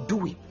still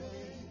doing.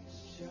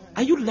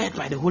 Are you led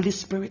by the Holy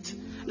Spirit?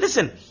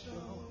 Listen,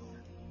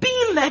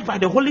 being led by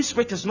the Holy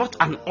Spirit is not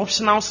an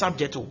optional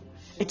subject.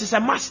 It is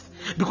a must.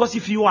 Because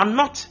if you are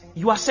not,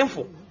 you are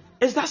sinful.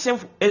 Is that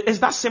simple?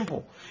 Is that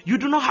simple? You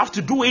do not have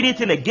to do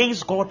anything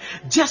against God.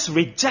 Just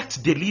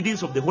reject the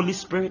leadings of the Holy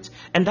Spirit,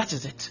 and that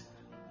is it.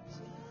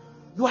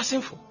 You are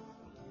sinful.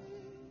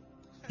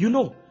 You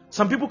know,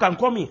 some people can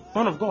call me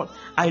man of God.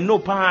 I know,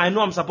 Pa. I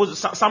know I'm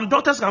supposed to. Some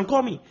daughters can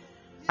call me.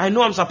 I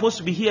know I'm supposed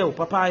to be here,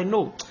 Papa. I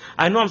know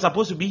I'm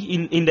supposed to be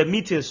in the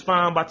meetings,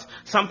 but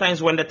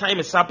sometimes when the time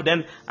is up,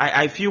 then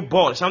I feel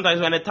bored.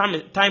 Sometimes when the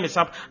time is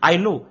up, I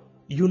know.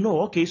 You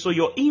know, okay, so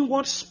your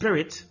inward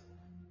spirit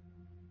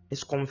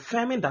is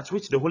confirming that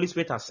which the Holy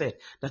Spirit has said,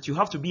 that you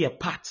have to be a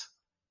part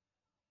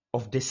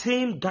of the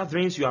same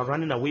gatherings you are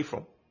running away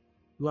from.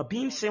 You are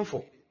being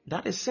sinful.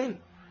 That is sin.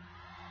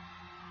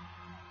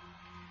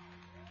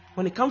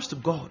 When it comes to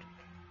God,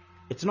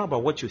 it's not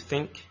about what you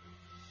think.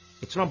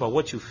 It's not about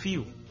what you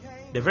feel.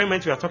 The very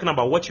moment we are talking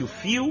about what you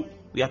feel,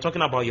 we are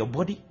talking about your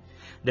body.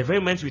 The very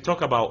moment we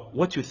talk about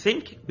what you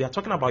think, we are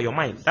talking about your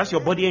mind. That's your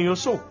body and your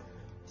soul.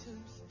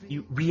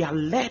 We are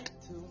led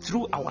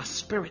through our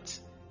spirit.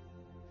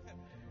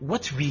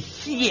 What we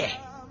hear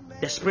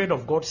the Spirit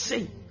of God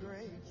say.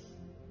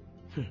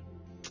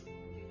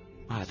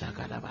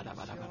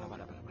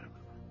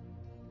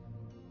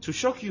 To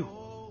shock you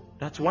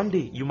that one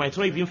day you might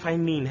not even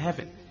find me in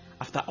heaven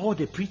after all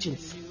the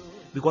preachings.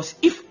 Because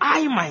if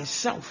I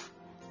myself,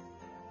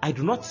 I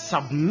do not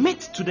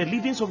submit to the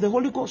leadings of the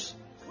Holy Ghost,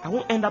 I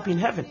won't end up in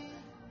heaven.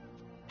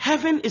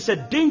 Heaven is a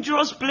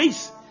dangerous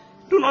place.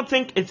 Do not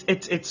think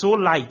it's so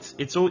light,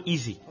 it's so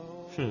easy.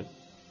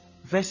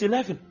 Verse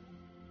 11.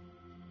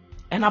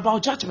 And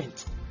about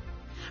judgment.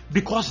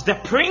 Because the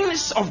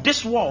prince of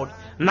this world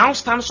now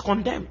stands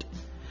condemned.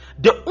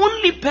 The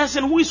only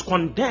person who is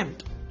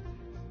condemned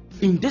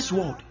in this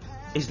world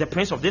is the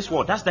prince of this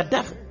world. That's the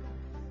devil.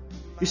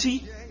 You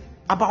see,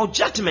 about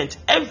judgment,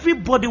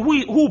 everybody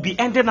who will be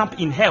ending up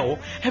in hell,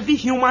 every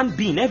human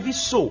being, every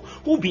soul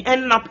who will be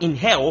ending up in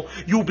hell,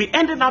 you'll be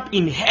ending up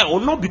in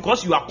hell not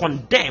because you are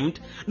condemned,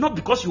 not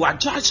because you are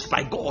judged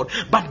by God,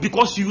 but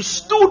because you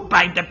stood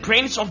by the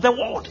prince of the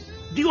world.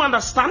 Do you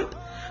understand?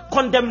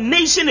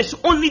 Condemnation is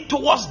only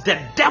towards the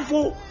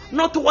devil,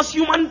 not towards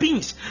human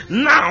beings.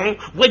 Now,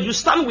 when you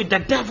stand with the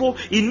devil,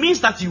 it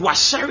means that you are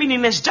sharing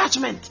in his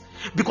judgment.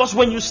 Because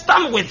when you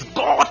stand with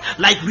God,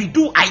 like we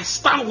do, I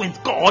stand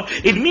with God,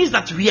 it means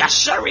that we are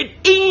sharing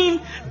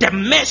in the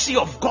mercy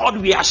of God,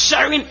 we are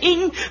sharing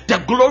in the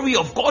glory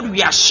of God,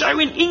 we are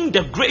sharing in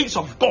the grace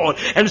of God,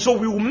 and so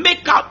we will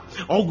make up,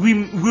 or we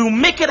will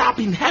make it up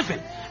in heaven,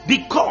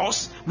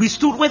 because we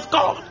stood with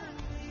God.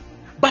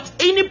 But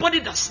anybody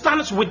that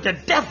stands with the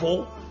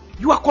devil,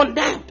 you are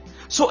condemned.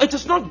 So it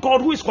is not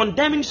God who is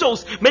condemning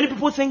souls. Many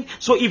people think,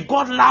 so if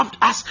God loved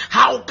us,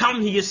 how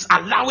come he is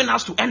allowing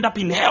us to end up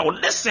in hell?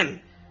 Listen,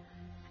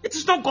 it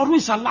is not God who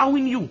is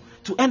allowing you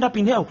to end up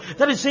in hell.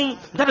 That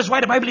is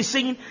why the Bible is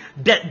saying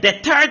that the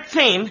third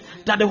thing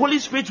that the Holy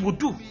Spirit will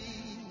do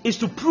is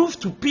to prove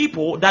to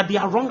people that they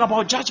are wrong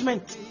about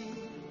judgment.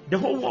 The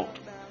whole world.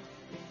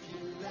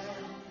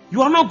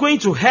 You are not going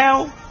to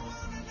hell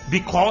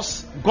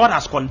because God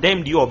has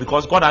condemned you or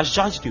because God has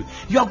judged you.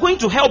 You are going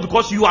to hell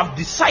because you have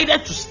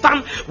decided to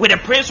stand with the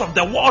prince of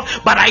the world.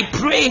 But I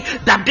pray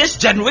that this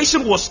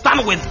generation will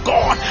stand with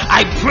God.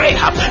 I pray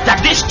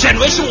that this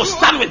generation will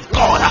stand with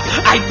God.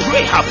 I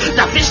pray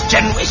that this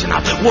generation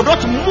will not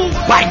move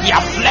by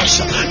their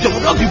flesh. They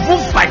will not be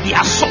moved by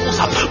their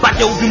souls, but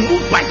they will be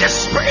moved by the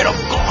Spirit of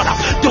God.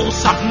 They will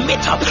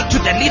submit to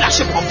the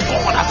leadership of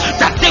God.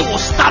 That they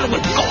will stand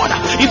with God.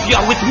 If you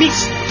are with me,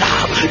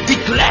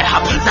 declare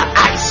that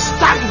I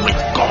stand with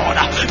God.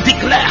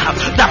 Declare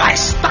that I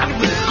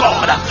stand with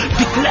God.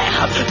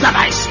 Declare that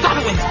I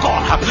stand with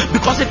God.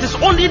 Because it is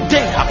only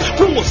they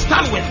who will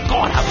stand with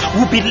God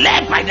will be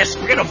led by the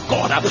Spirit of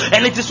God.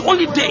 And it is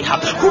only they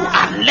who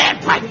are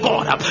led by God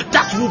God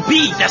that will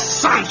be the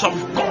sons of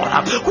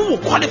God who will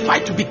qualify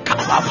to become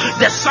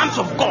the sons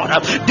of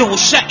God. They will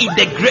share in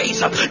the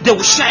grace, they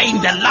will share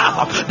in the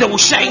love, they will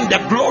share in the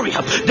glory,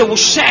 they will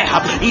share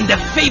in the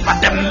favor,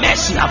 the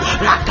mercy.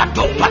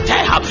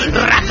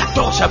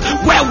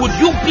 Where would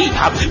you be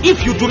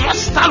if you do not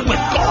stand with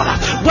God?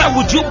 Where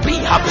would you be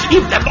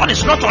if the Lord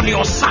is not on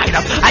your side?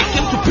 I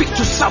came to preach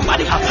to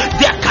somebody.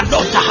 They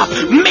cannot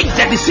make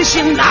the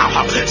decision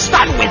now.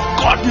 Stand with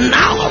God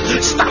now.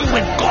 Stand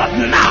with God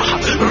now.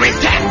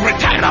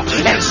 Return,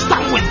 and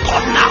stand with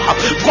God now.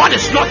 God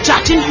is not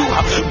judging you.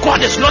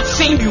 God is not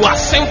saying you are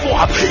sinful.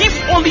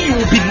 If only you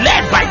will be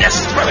led by the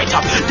Spirit,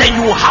 then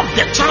you will have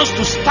the chance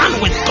to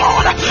stand with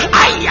God.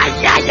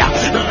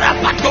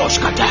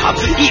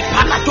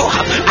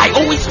 I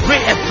always pray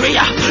a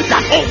prayer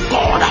that, oh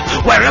God,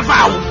 wherever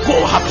I will go,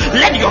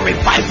 let your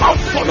revival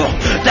follow.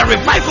 The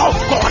revival of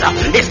God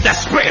is the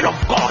Spirit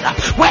of God.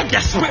 Where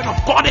the Spirit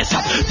of God is,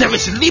 there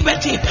is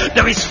liberty,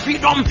 there is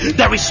freedom,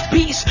 there is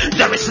peace,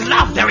 there is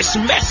love, there is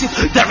mercy,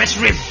 there is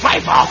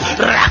revival.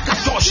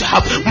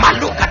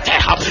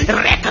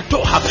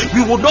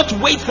 We will not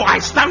wait for I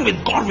stand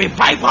with God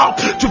revival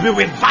to be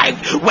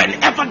revived.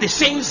 Whenever the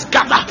saints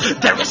gather,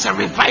 there is a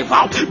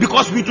revival,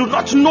 because we do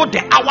not know the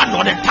hour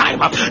nor the time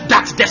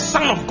that the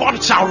Son of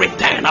God shall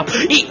return.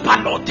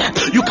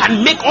 You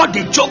can make all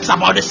the jokes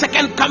about the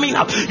second coming.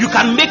 You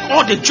can make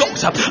all the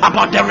jokes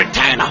about the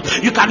return.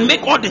 You can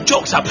make all the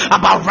jokes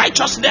about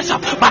righteousness,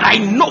 but I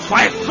know for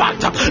a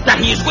fact that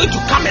He is going to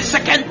come a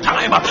second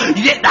time. Now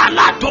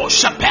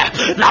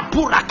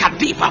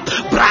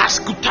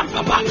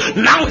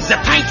is the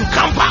time to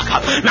come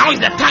back. Now is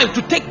the time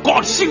to take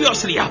God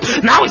seriously.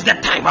 Now is the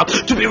time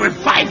to be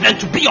revived and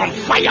to be on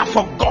fire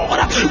for God.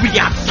 We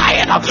are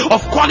tired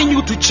of calling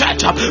you to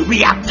church.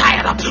 We are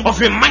tired of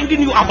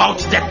reminding you about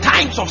the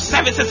times of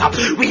services.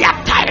 We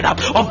are tired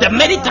of the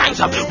many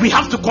times we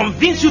have to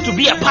convince you to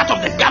be a part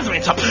of the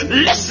gatherings.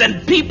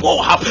 Listen,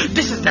 people,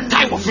 this is the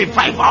time of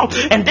revival,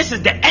 and this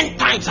is the end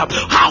times.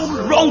 How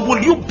long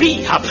will you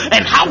be,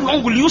 and how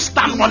long will you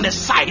stand on the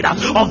side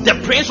of the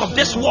prince of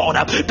this world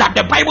that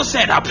the Bible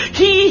said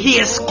he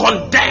is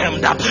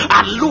condemned?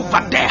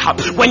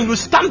 When you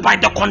stand by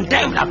the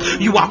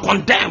condemned, you are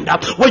condemned.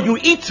 When you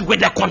eat with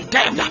the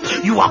condemned,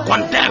 you are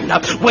condemned.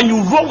 When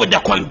you roll with the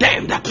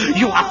condemned,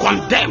 you are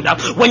condemned.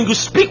 When you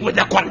speak with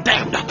the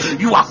condemned,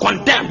 you are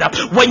condemned.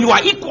 When you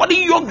are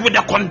equally yoked with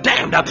the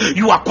condemned,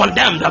 you are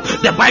condemned.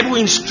 The Bible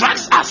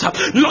instructs us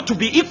not to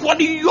be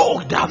equally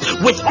yoked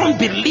with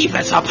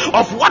unbelievers.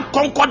 Of what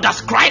concord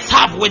does Christ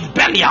have with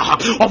Belial?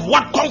 Of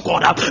what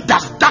concord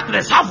does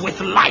darkness have with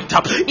light?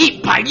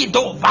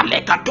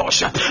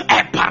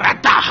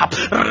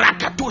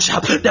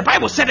 The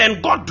Bible said,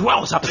 and God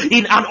dwells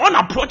in an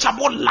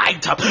unapproachable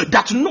light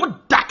that no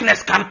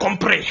darkness can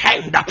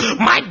comprehend.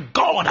 My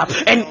God,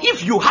 and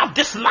if you have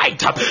this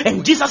light,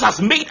 and Jesus has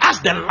made us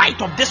the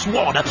light of this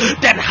world,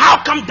 then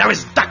how come there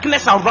is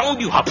darkness around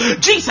you?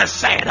 Jesus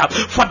said,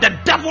 for the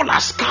devil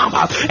has come,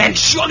 and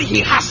surely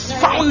he has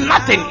found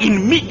nothing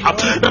in me. When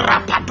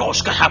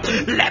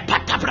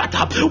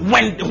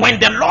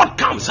the Lord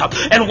comes,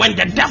 and when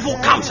the devil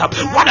comes,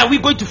 what are we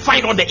going to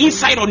find on the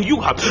inside on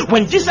you?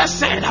 When Jesus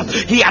said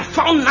he had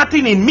found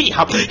nothing in me,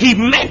 he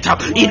meant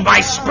in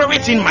my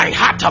spirit, in my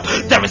heart,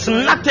 there is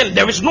nothing,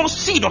 there is no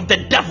seed of the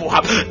devil.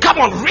 Come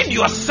on, rid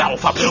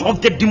yourself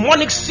of the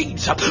demonic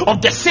seeds,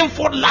 of the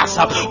sinful lusts,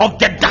 of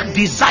the dark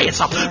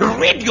desires.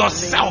 Rid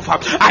yourself.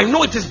 I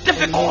know it is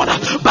difficult,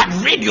 but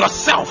rid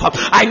yourself.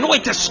 I know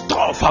it is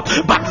tough,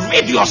 but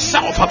rid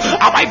yourself.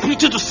 Am I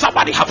preaching to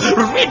somebody?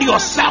 Rid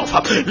yourself.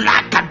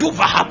 La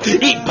kaduva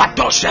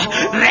ibadoshe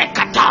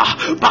rekata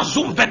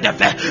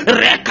bazumvedeve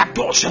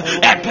rekatoshe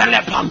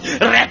epelepam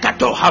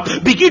rekatoha.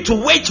 Begin to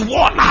wage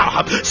war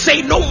now.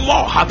 Say no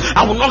more.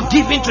 I will not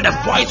give in to the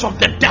voice of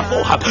the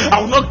devil. I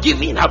will not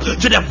give in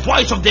to the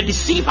voice of the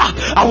deceiver.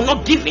 I will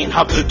not give in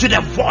to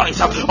the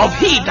voice of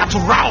he that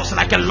roars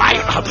like a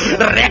lion.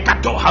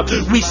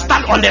 We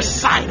stand on the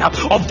side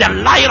of the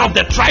Lion of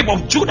the tribe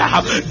of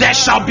Judah. There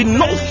shall be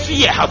no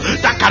fear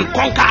that can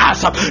conquer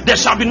us. There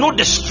shall be no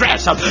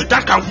distress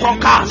that can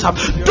conquer us.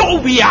 Though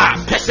we are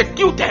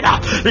persecuted,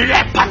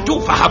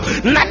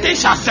 nothing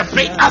shall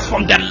separate us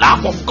from the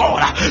love of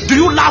God. Do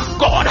you love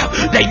God?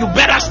 Then you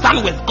better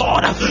stand with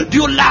God. Do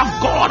you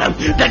love God?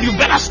 Then you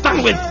better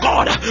stand with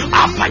God.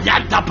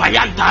 Apayanta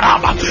payanta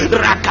raba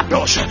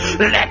rakadosh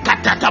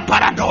lekatata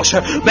paradosh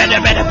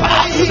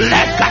bedebedepa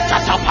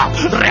lekatata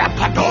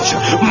rapadosh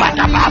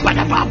madababa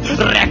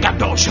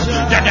rekadosh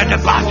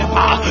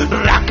dededebadaba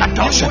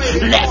rakadosh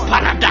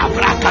leparada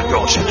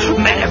rakadosh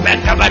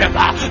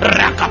medebedeba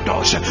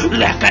rakadosh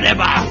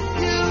lekadeba.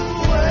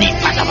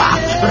 Lipadaba,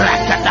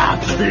 Rakada,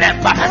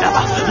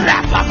 Lepadaba,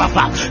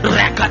 Rapapa,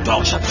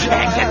 Rekatosha,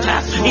 Ekata,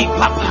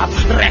 Ipapa,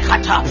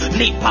 Rekata,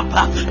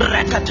 Lipapa,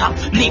 Rekata,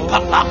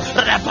 Lipapa,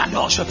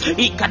 Repadosha,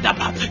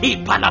 Ikadaba,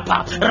 Ipalapa,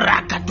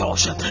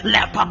 Rakatosha,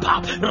 Lepapa,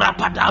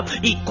 Rapada,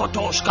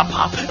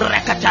 Ikotoshkapa,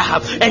 Rekata.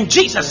 And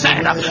Jesus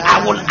said,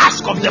 I will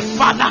ask of the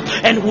Father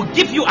and will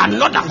give you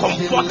another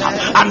comforter,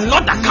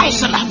 another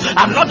counselor,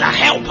 another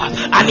helper,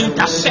 an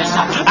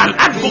intercessor, an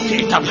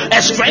advocate,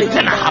 a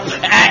strengthener,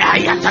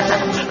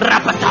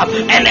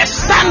 and a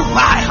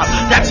standby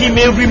that he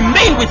may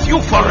remain with you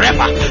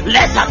forever.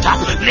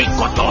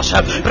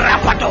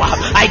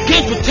 I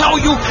came to tell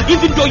you,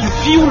 even though you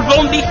feel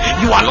lonely,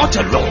 you are not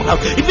alone.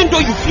 Even though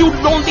you feel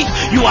lonely,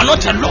 you are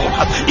not alone.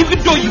 Even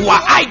though you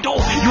are idle,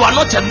 you are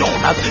not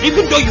alone.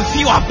 Even though you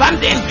feel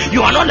abandoned,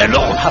 you are not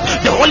alone.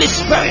 The Holy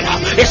Spirit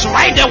is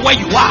right there where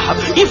you are.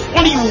 If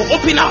only you will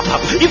open up.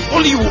 If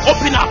only you will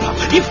open up.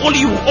 If only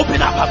you will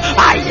open up.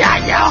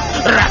 Ayaya,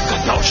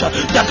 Rakatosha,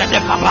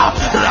 Dagadepapa,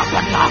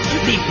 Rapata,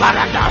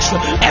 Liparadash,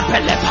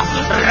 Epelepa,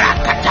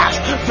 Rakatash,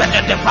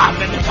 Vedepa,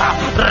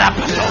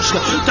 Rapatosh,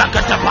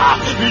 Dagadapa,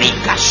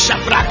 Lika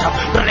Shabrata,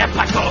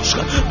 Repatosh,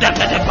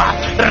 Dagadapa,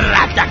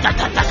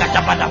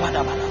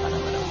 Ratatatabadabada.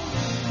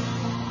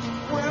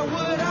 Where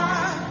would I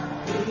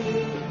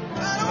be?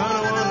 I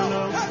don't wanna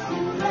know.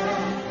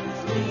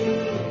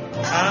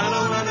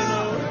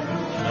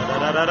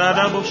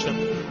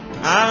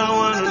 I don't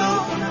wanna know.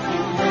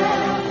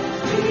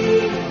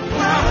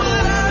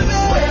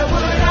 Where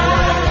would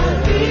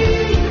I be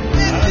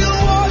if you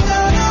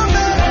wasn't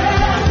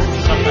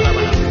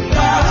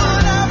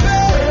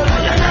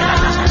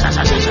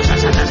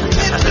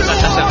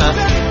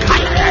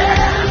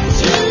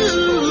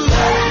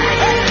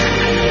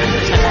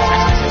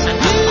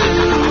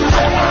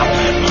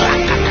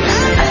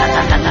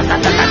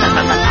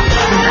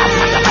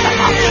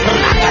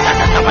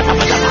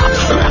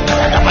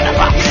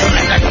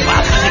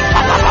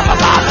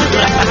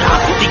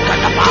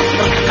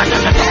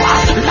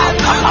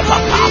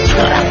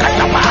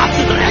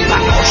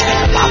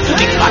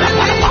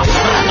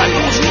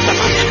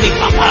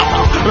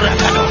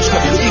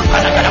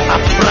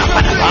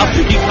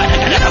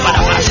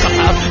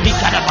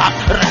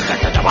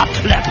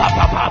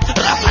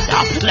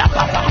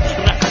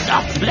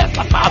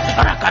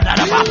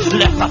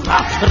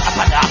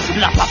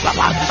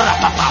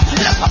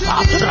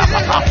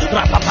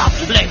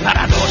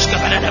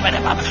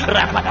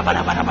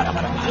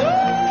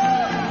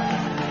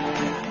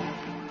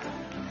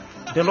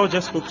The Lord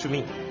just spoke to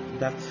me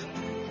that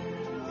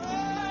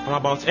I'm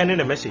about ending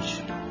the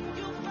message.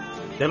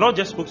 The Lord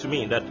just spoke to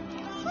me that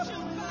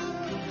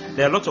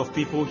there are a lot of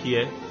people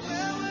here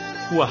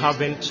who are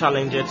having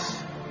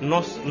challenges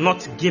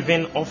not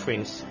giving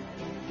offerings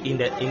in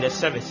the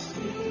service,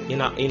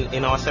 in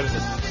our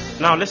services.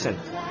 Now listen,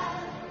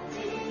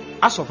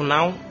 as of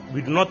now,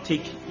 we do not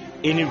take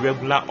any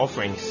regular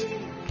offerings.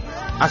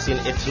 As in,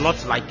 it's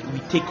not like we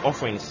take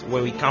offerings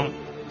when we come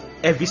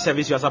every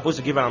service. You are supposed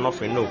to give an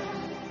offering. No,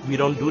 we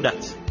don't do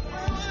that.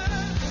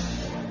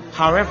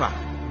 However,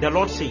 the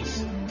Lord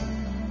says,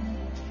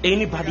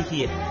 anybody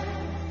here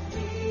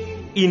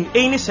in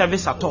any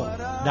service at all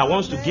that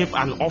wants to give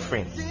an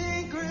offering,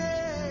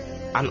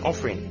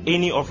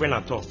 any offering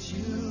at all,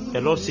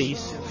 the Lord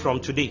says, from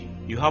today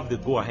you have the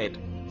go ahead.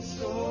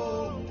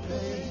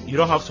 You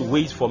don't have to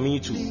wait for me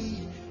to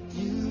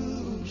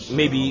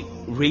maybe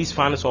raise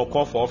funds or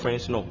call for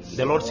offerings. No,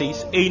 the Lord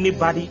says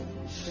anybody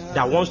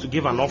that wants to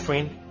give an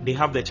offering, they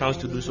have the chance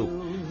to do so.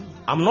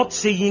 I'm not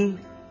saying,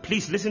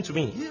 please listen to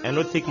me and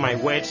not take my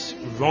words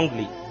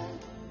wrongly.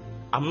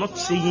 I'm not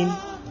saying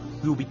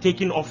we'll be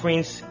taking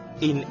offerings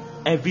in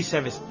every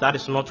service. That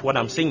is not what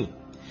I'm saying.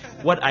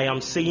 What I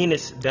am saying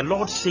is, the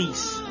Lord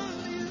says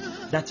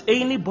that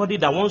anybody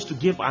that wants to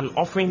give an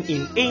offering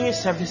in any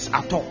service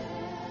at all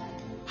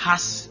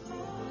has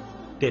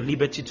the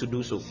liberty to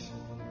do so.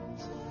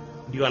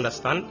 Do you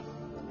understand?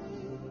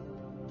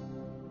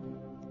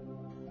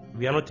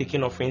 We are not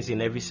taking offerings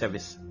in every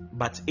service,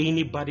 but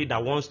anybody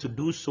that wants to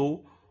do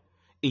so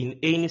in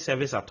any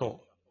service at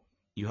all,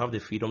 you have the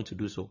freedom to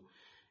do so.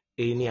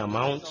 Any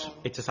amount,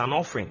 it is an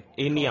offering.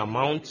 Any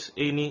amount,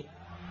 it's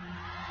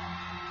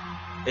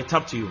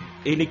up to you.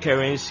 Any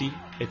currency,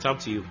 it's up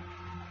to you.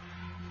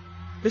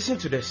 Listen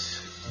to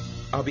this.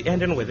 I'll be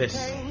ending with this.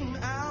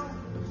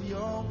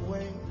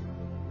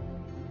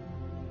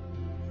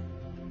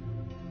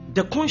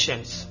 The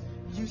conscience,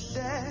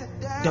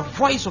 the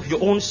voice of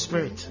your own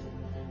spirit,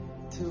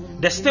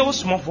 the still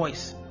small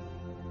voice,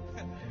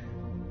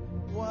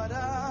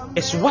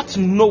 is what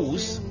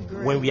knows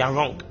when we are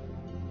wrong.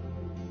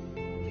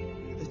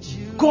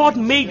 God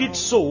made it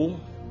so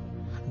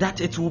that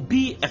it will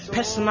be a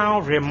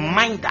personal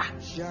reminder,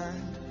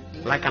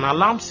 like an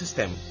alarm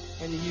system,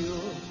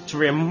 to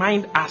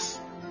remind us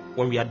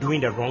when we are doing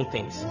the wrong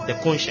things. The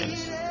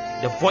conscience,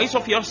 the voice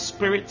of your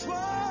spirit,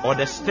 or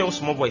the still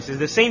small voice is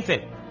the same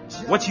thing.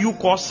 What you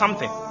call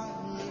something.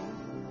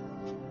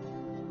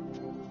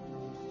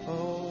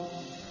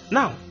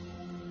 Now,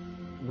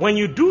 when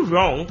you do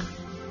wrong,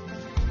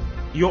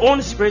 your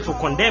own spirit will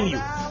condemn you.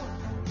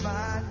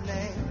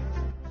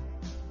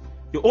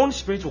 Your own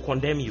spirit will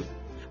condemn you,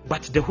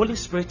 but the Holy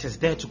Spirit is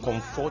there to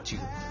comfort you.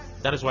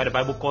 That is why the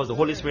Bible calls the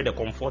Holy Spirit the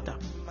comforter.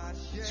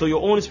 So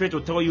your own spirit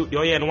will tell you,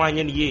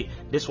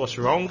 this was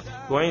wrong,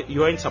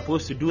 you ain't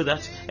supposed to do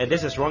that, and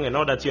this is wrong, and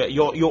all that.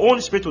 Your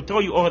own spirit will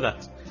tell you all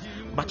that.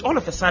 But all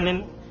of a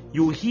sudden,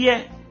 you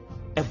hear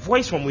a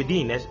voice from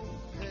within,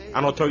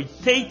 an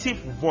authoritative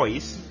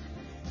voice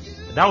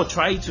that will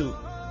try to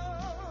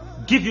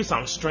give you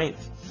some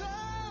strength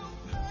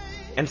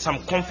and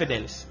some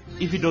confidence.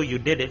 Even though you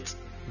did it,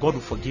 God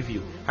will forgive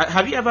you.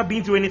 Have you ever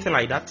been through anything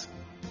like that?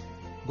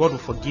 God will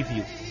forgive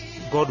you.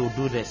 God will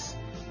do this.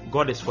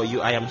 God is for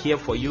you. I am here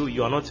for you.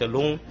 You are not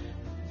alone.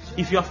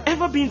 If you have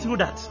ever been through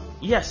that,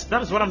 yes,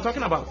 that is what I'm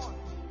talking about.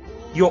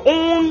 Your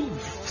own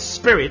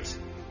spirit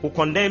will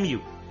condemn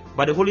you,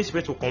 but the Holy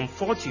Spirit will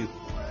comfort you,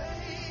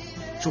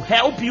 to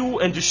help you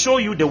and to show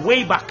you the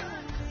way back.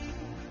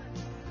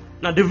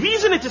 Now, the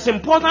reason it is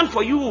important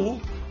for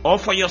you or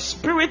for your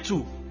spirit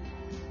to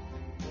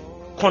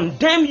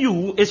condemn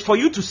you is for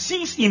you to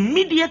cease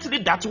immediately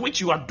that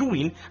which you are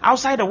doing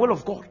outside the will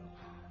of God.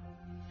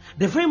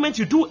 The very moment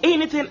you do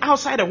anything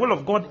outside the will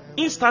of God,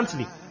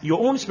 instantly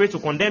your own spirit will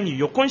condemn you.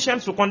 Your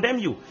conscience will condemn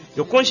you.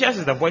 Your conscience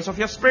is the voice of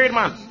your spirit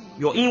man,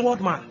 your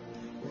inward man.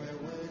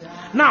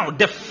 Now,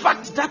 the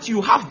fact that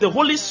you have the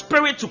Holy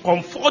Spirit to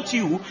comfort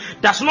you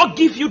does not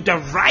give you the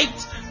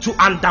right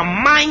to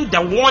undermine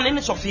the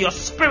warnings of your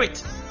spirit.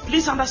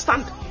 Please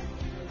understand.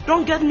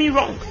 Don't get me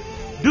wrong.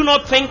 Do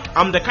not think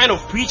I'm the kind of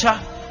preacher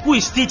who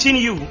is teaching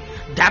you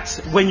that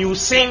when you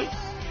sin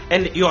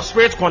and your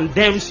spirit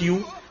condemns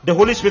you, the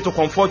Holy Spirit will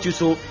comfort you,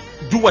 so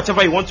do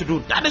whatever you want to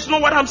do. That is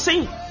not what I'm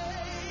saying.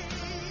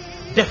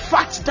 The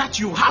fact that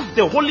you have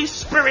the Holy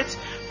Spirit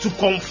to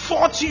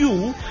comfort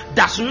you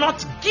does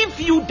not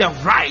give you the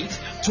right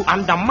to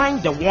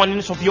undermine the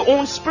warnings of your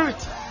own spirit.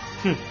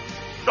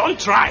 Don't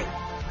try.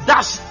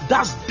 That's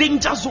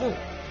danger zone.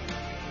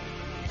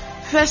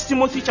 1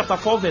 Timothy chapter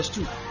 4 verse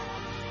 2.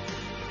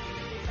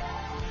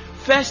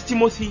 1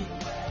 Timothy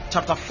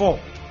chapter 4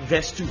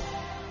 verse 2.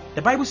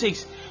 The Bible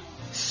says,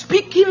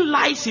 speaking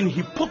lies in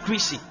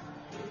hypocrisy,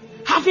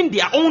 having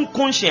their own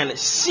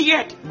conscience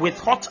seared with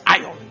hot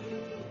iron.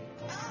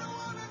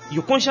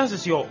 Your conscience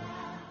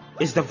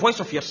is the voice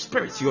of your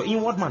spirit, your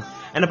inward man.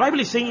 And the Bible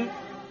is saying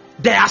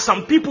there are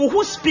some people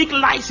who speak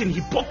lies in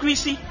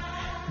hypocrisy,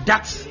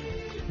 that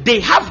they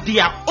have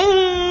their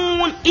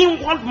own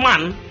inward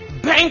man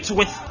burnt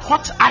with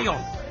hot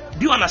iron.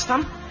 Do you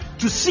understand?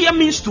 To sear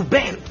means to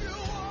burn.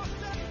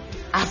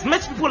 I've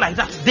met people like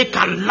that. They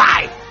can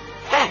lie.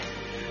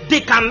 They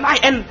can lie,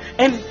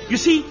 and you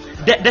see,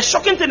 the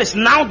shocking thing is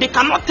now they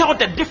cannot tell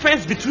the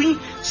difference between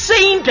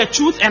saying the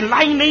truth and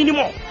lying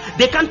anymore.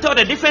 They can't tell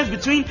the difference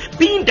between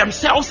being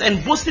themselves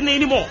and boasting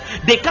anymore.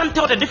 They can't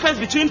tell the difference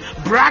between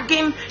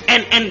bragging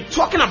and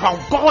talking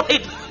about God.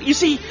 You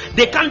see,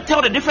 they can't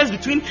tell the difference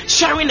between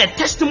sharing a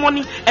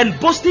testimony and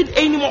boasting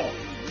anymore.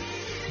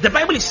 The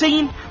Bible is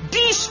saying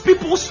these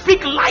people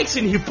speak lies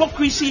in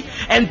hypocrisy,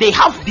 and they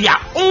have their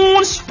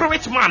own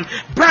spirit man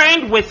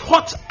burned with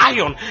hot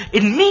iron.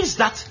 It means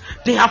that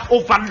they have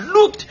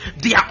overlooked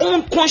their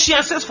own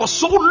consciences for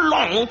so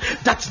long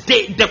that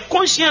the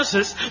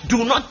consciences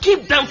do not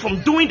keep them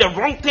from doing the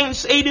wrong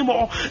things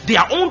anymore.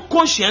 Their own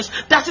conscience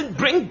doesn't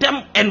bring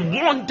them and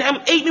warn them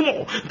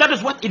anymore. That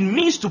is what it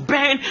means to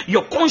burn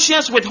your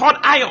conscience with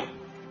hot iron.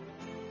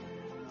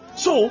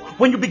 So,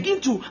 when you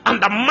begin to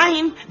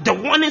undermine the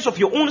warnings of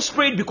your own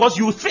spirit because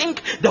you think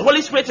the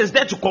Holy Spirit is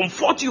there to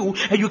comfort you,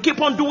 and you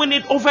keep on doing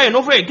it over and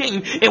over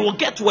again, it will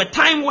get to a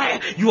time where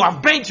you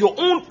have burnt your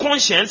own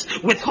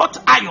conscience with hot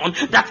iron,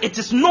 that it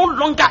is no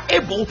longer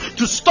able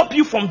to stop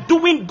you from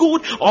doing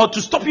good, or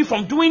to stop you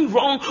from doing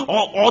wrong,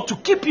 or to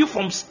keep you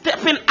from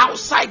stepping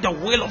outside the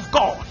will of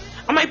God.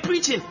 Am I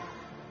preaching?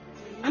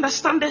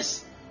 Understand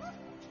this?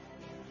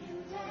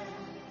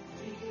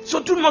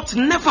 So do not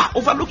never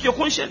overlook your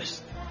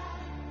conscience.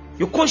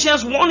 Your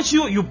conscience warns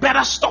you, you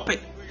better stop it.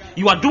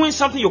 You are doing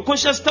something, your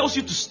conscience tells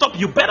you to stop,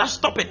 you better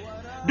stop it.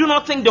 Do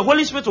not think the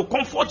Holy Spirit will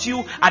comfort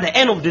you at the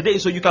end of the day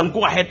so you can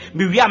go ahead.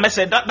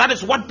 That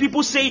is what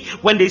people say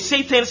when they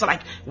say things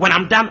like, when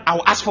I'm done,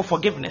 I'll ask for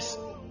forgiveness.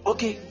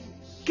 Okay,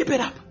 keep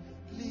it up.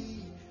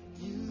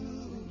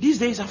 These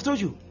days, I've told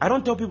you, I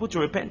don't tell people to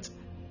repent.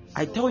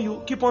 I tell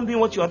you, keep on doing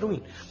what you are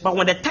doing. But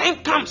when the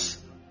time comes,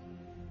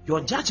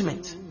 your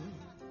judgment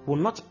will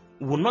not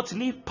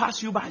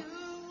pass you by.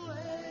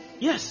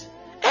 Yes,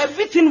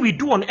 everything we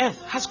do on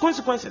earth has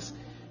consequences.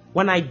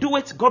 When I do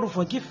it, God will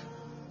forgive.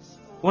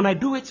 When I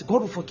do it, God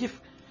will forgive.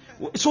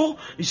 So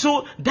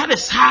that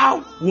is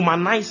how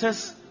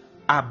womanizers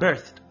are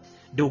birthed.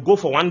 They will go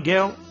for one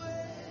girl,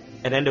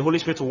 and then the Holy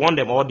Spirit will warn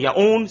them, or their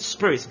own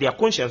spirits, their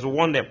conscience will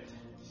warn them.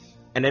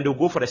 And then they'll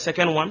go for the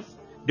second one.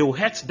 They will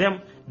hurt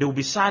them. They will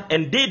be sad,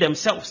 and they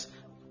themselves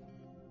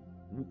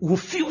will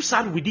feel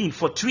sad within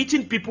for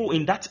treating people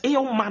in that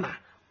ill manner.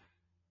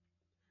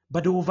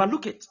 But they will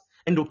overlook it.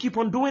 And they'll keep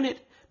on doing it.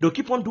 They'll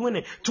keep on doing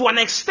it to an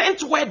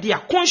extent where their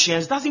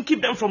conscience doesn't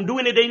keep them from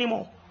doing it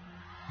anymore.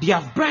 They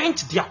have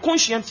burnt their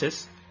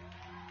consciences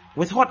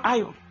with hot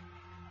iron.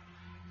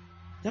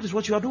 That is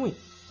what you are doing.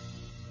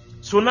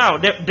 So now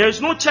there is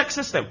no check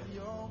system,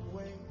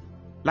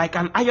 like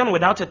an iron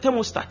without a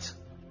thermostat.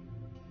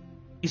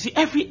 You see,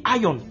 every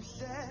iron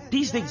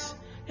these days,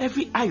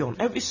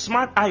 every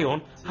smart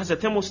iron has a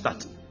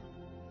thermostat.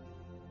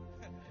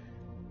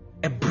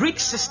 A brake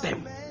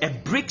system, a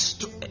brake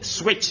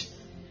switch,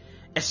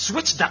 a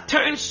switch that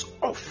turns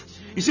off.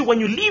 You see, when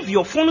you leave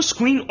your phone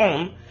screen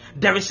on,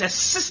 there is a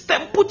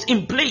system put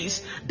in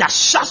place that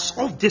shuts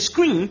off the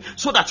screen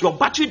so that your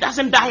battery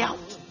doesn't die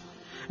out.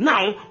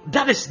 Now,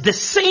 that is the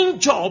same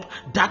job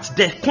that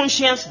the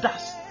conscience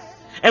does.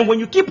 And when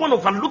you keep on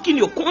overlooking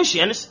your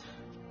conscience,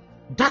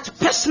 that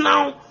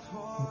personal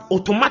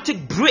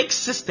automatic brake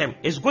system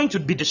is going to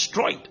be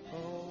destroyed.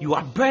 You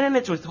are burning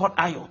it with hot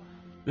iron.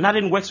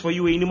 Nothing works for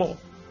you anymore.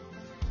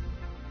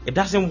 It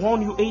doesn't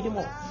warn you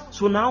anymore.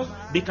 So now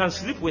they can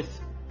sleep with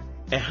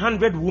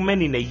 100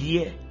 women in a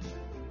year.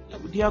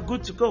 They are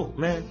good to go,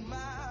 man.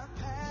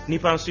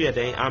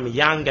 I'm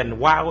young and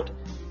wild.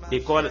 They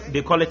call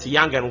it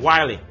young and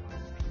wily.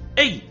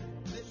 Hey,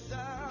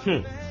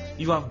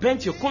 you have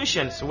burnt your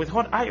conscience with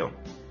hot iron.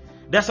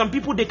 There are some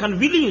people, they can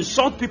really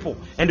insult people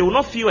and they will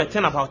not feel a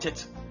thing about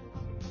it.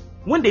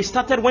 When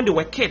they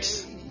were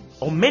kids,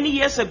 or many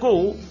years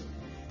ago,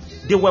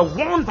 they were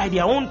warned by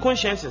their own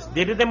consciences.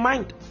 They didn't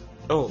mind.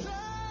 Oh.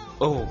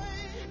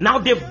 Now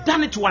they've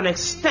done it to an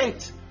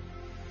extent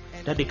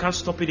that they can't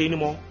stop it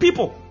anymore.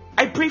 People,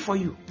 I pray for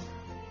you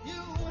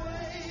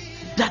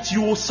that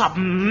you will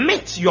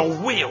submit your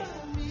will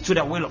to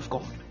the will of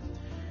God.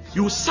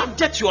 You will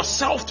subject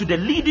yourself to the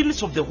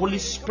leadings of the Holy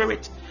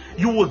Spirit.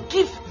 You will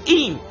give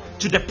in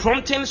to the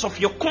promptings of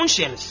your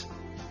conscience.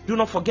 Do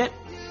not forget,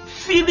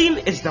 feeling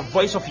is the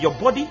voice of your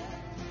body,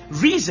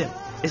 reason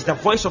is the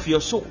voice of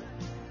your soul,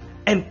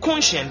 and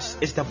conscience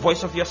is the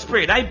voice of your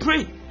spirit. I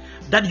pray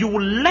that you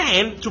will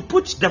learn to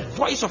put the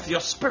voice of your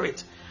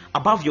spirit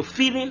above your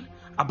feeling,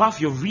 above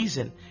your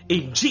reason.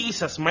 In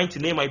Jesus' mighty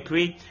name I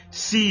pray.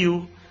 See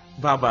you.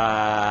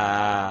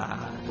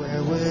 Bye-bye.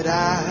 Where would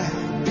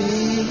I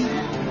be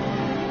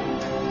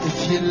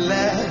if you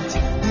let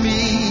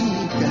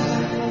me go?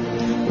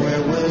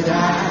 Where would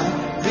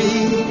I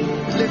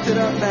be? Lift it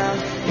up now.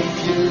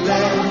 If you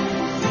let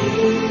me,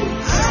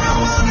 I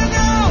don't want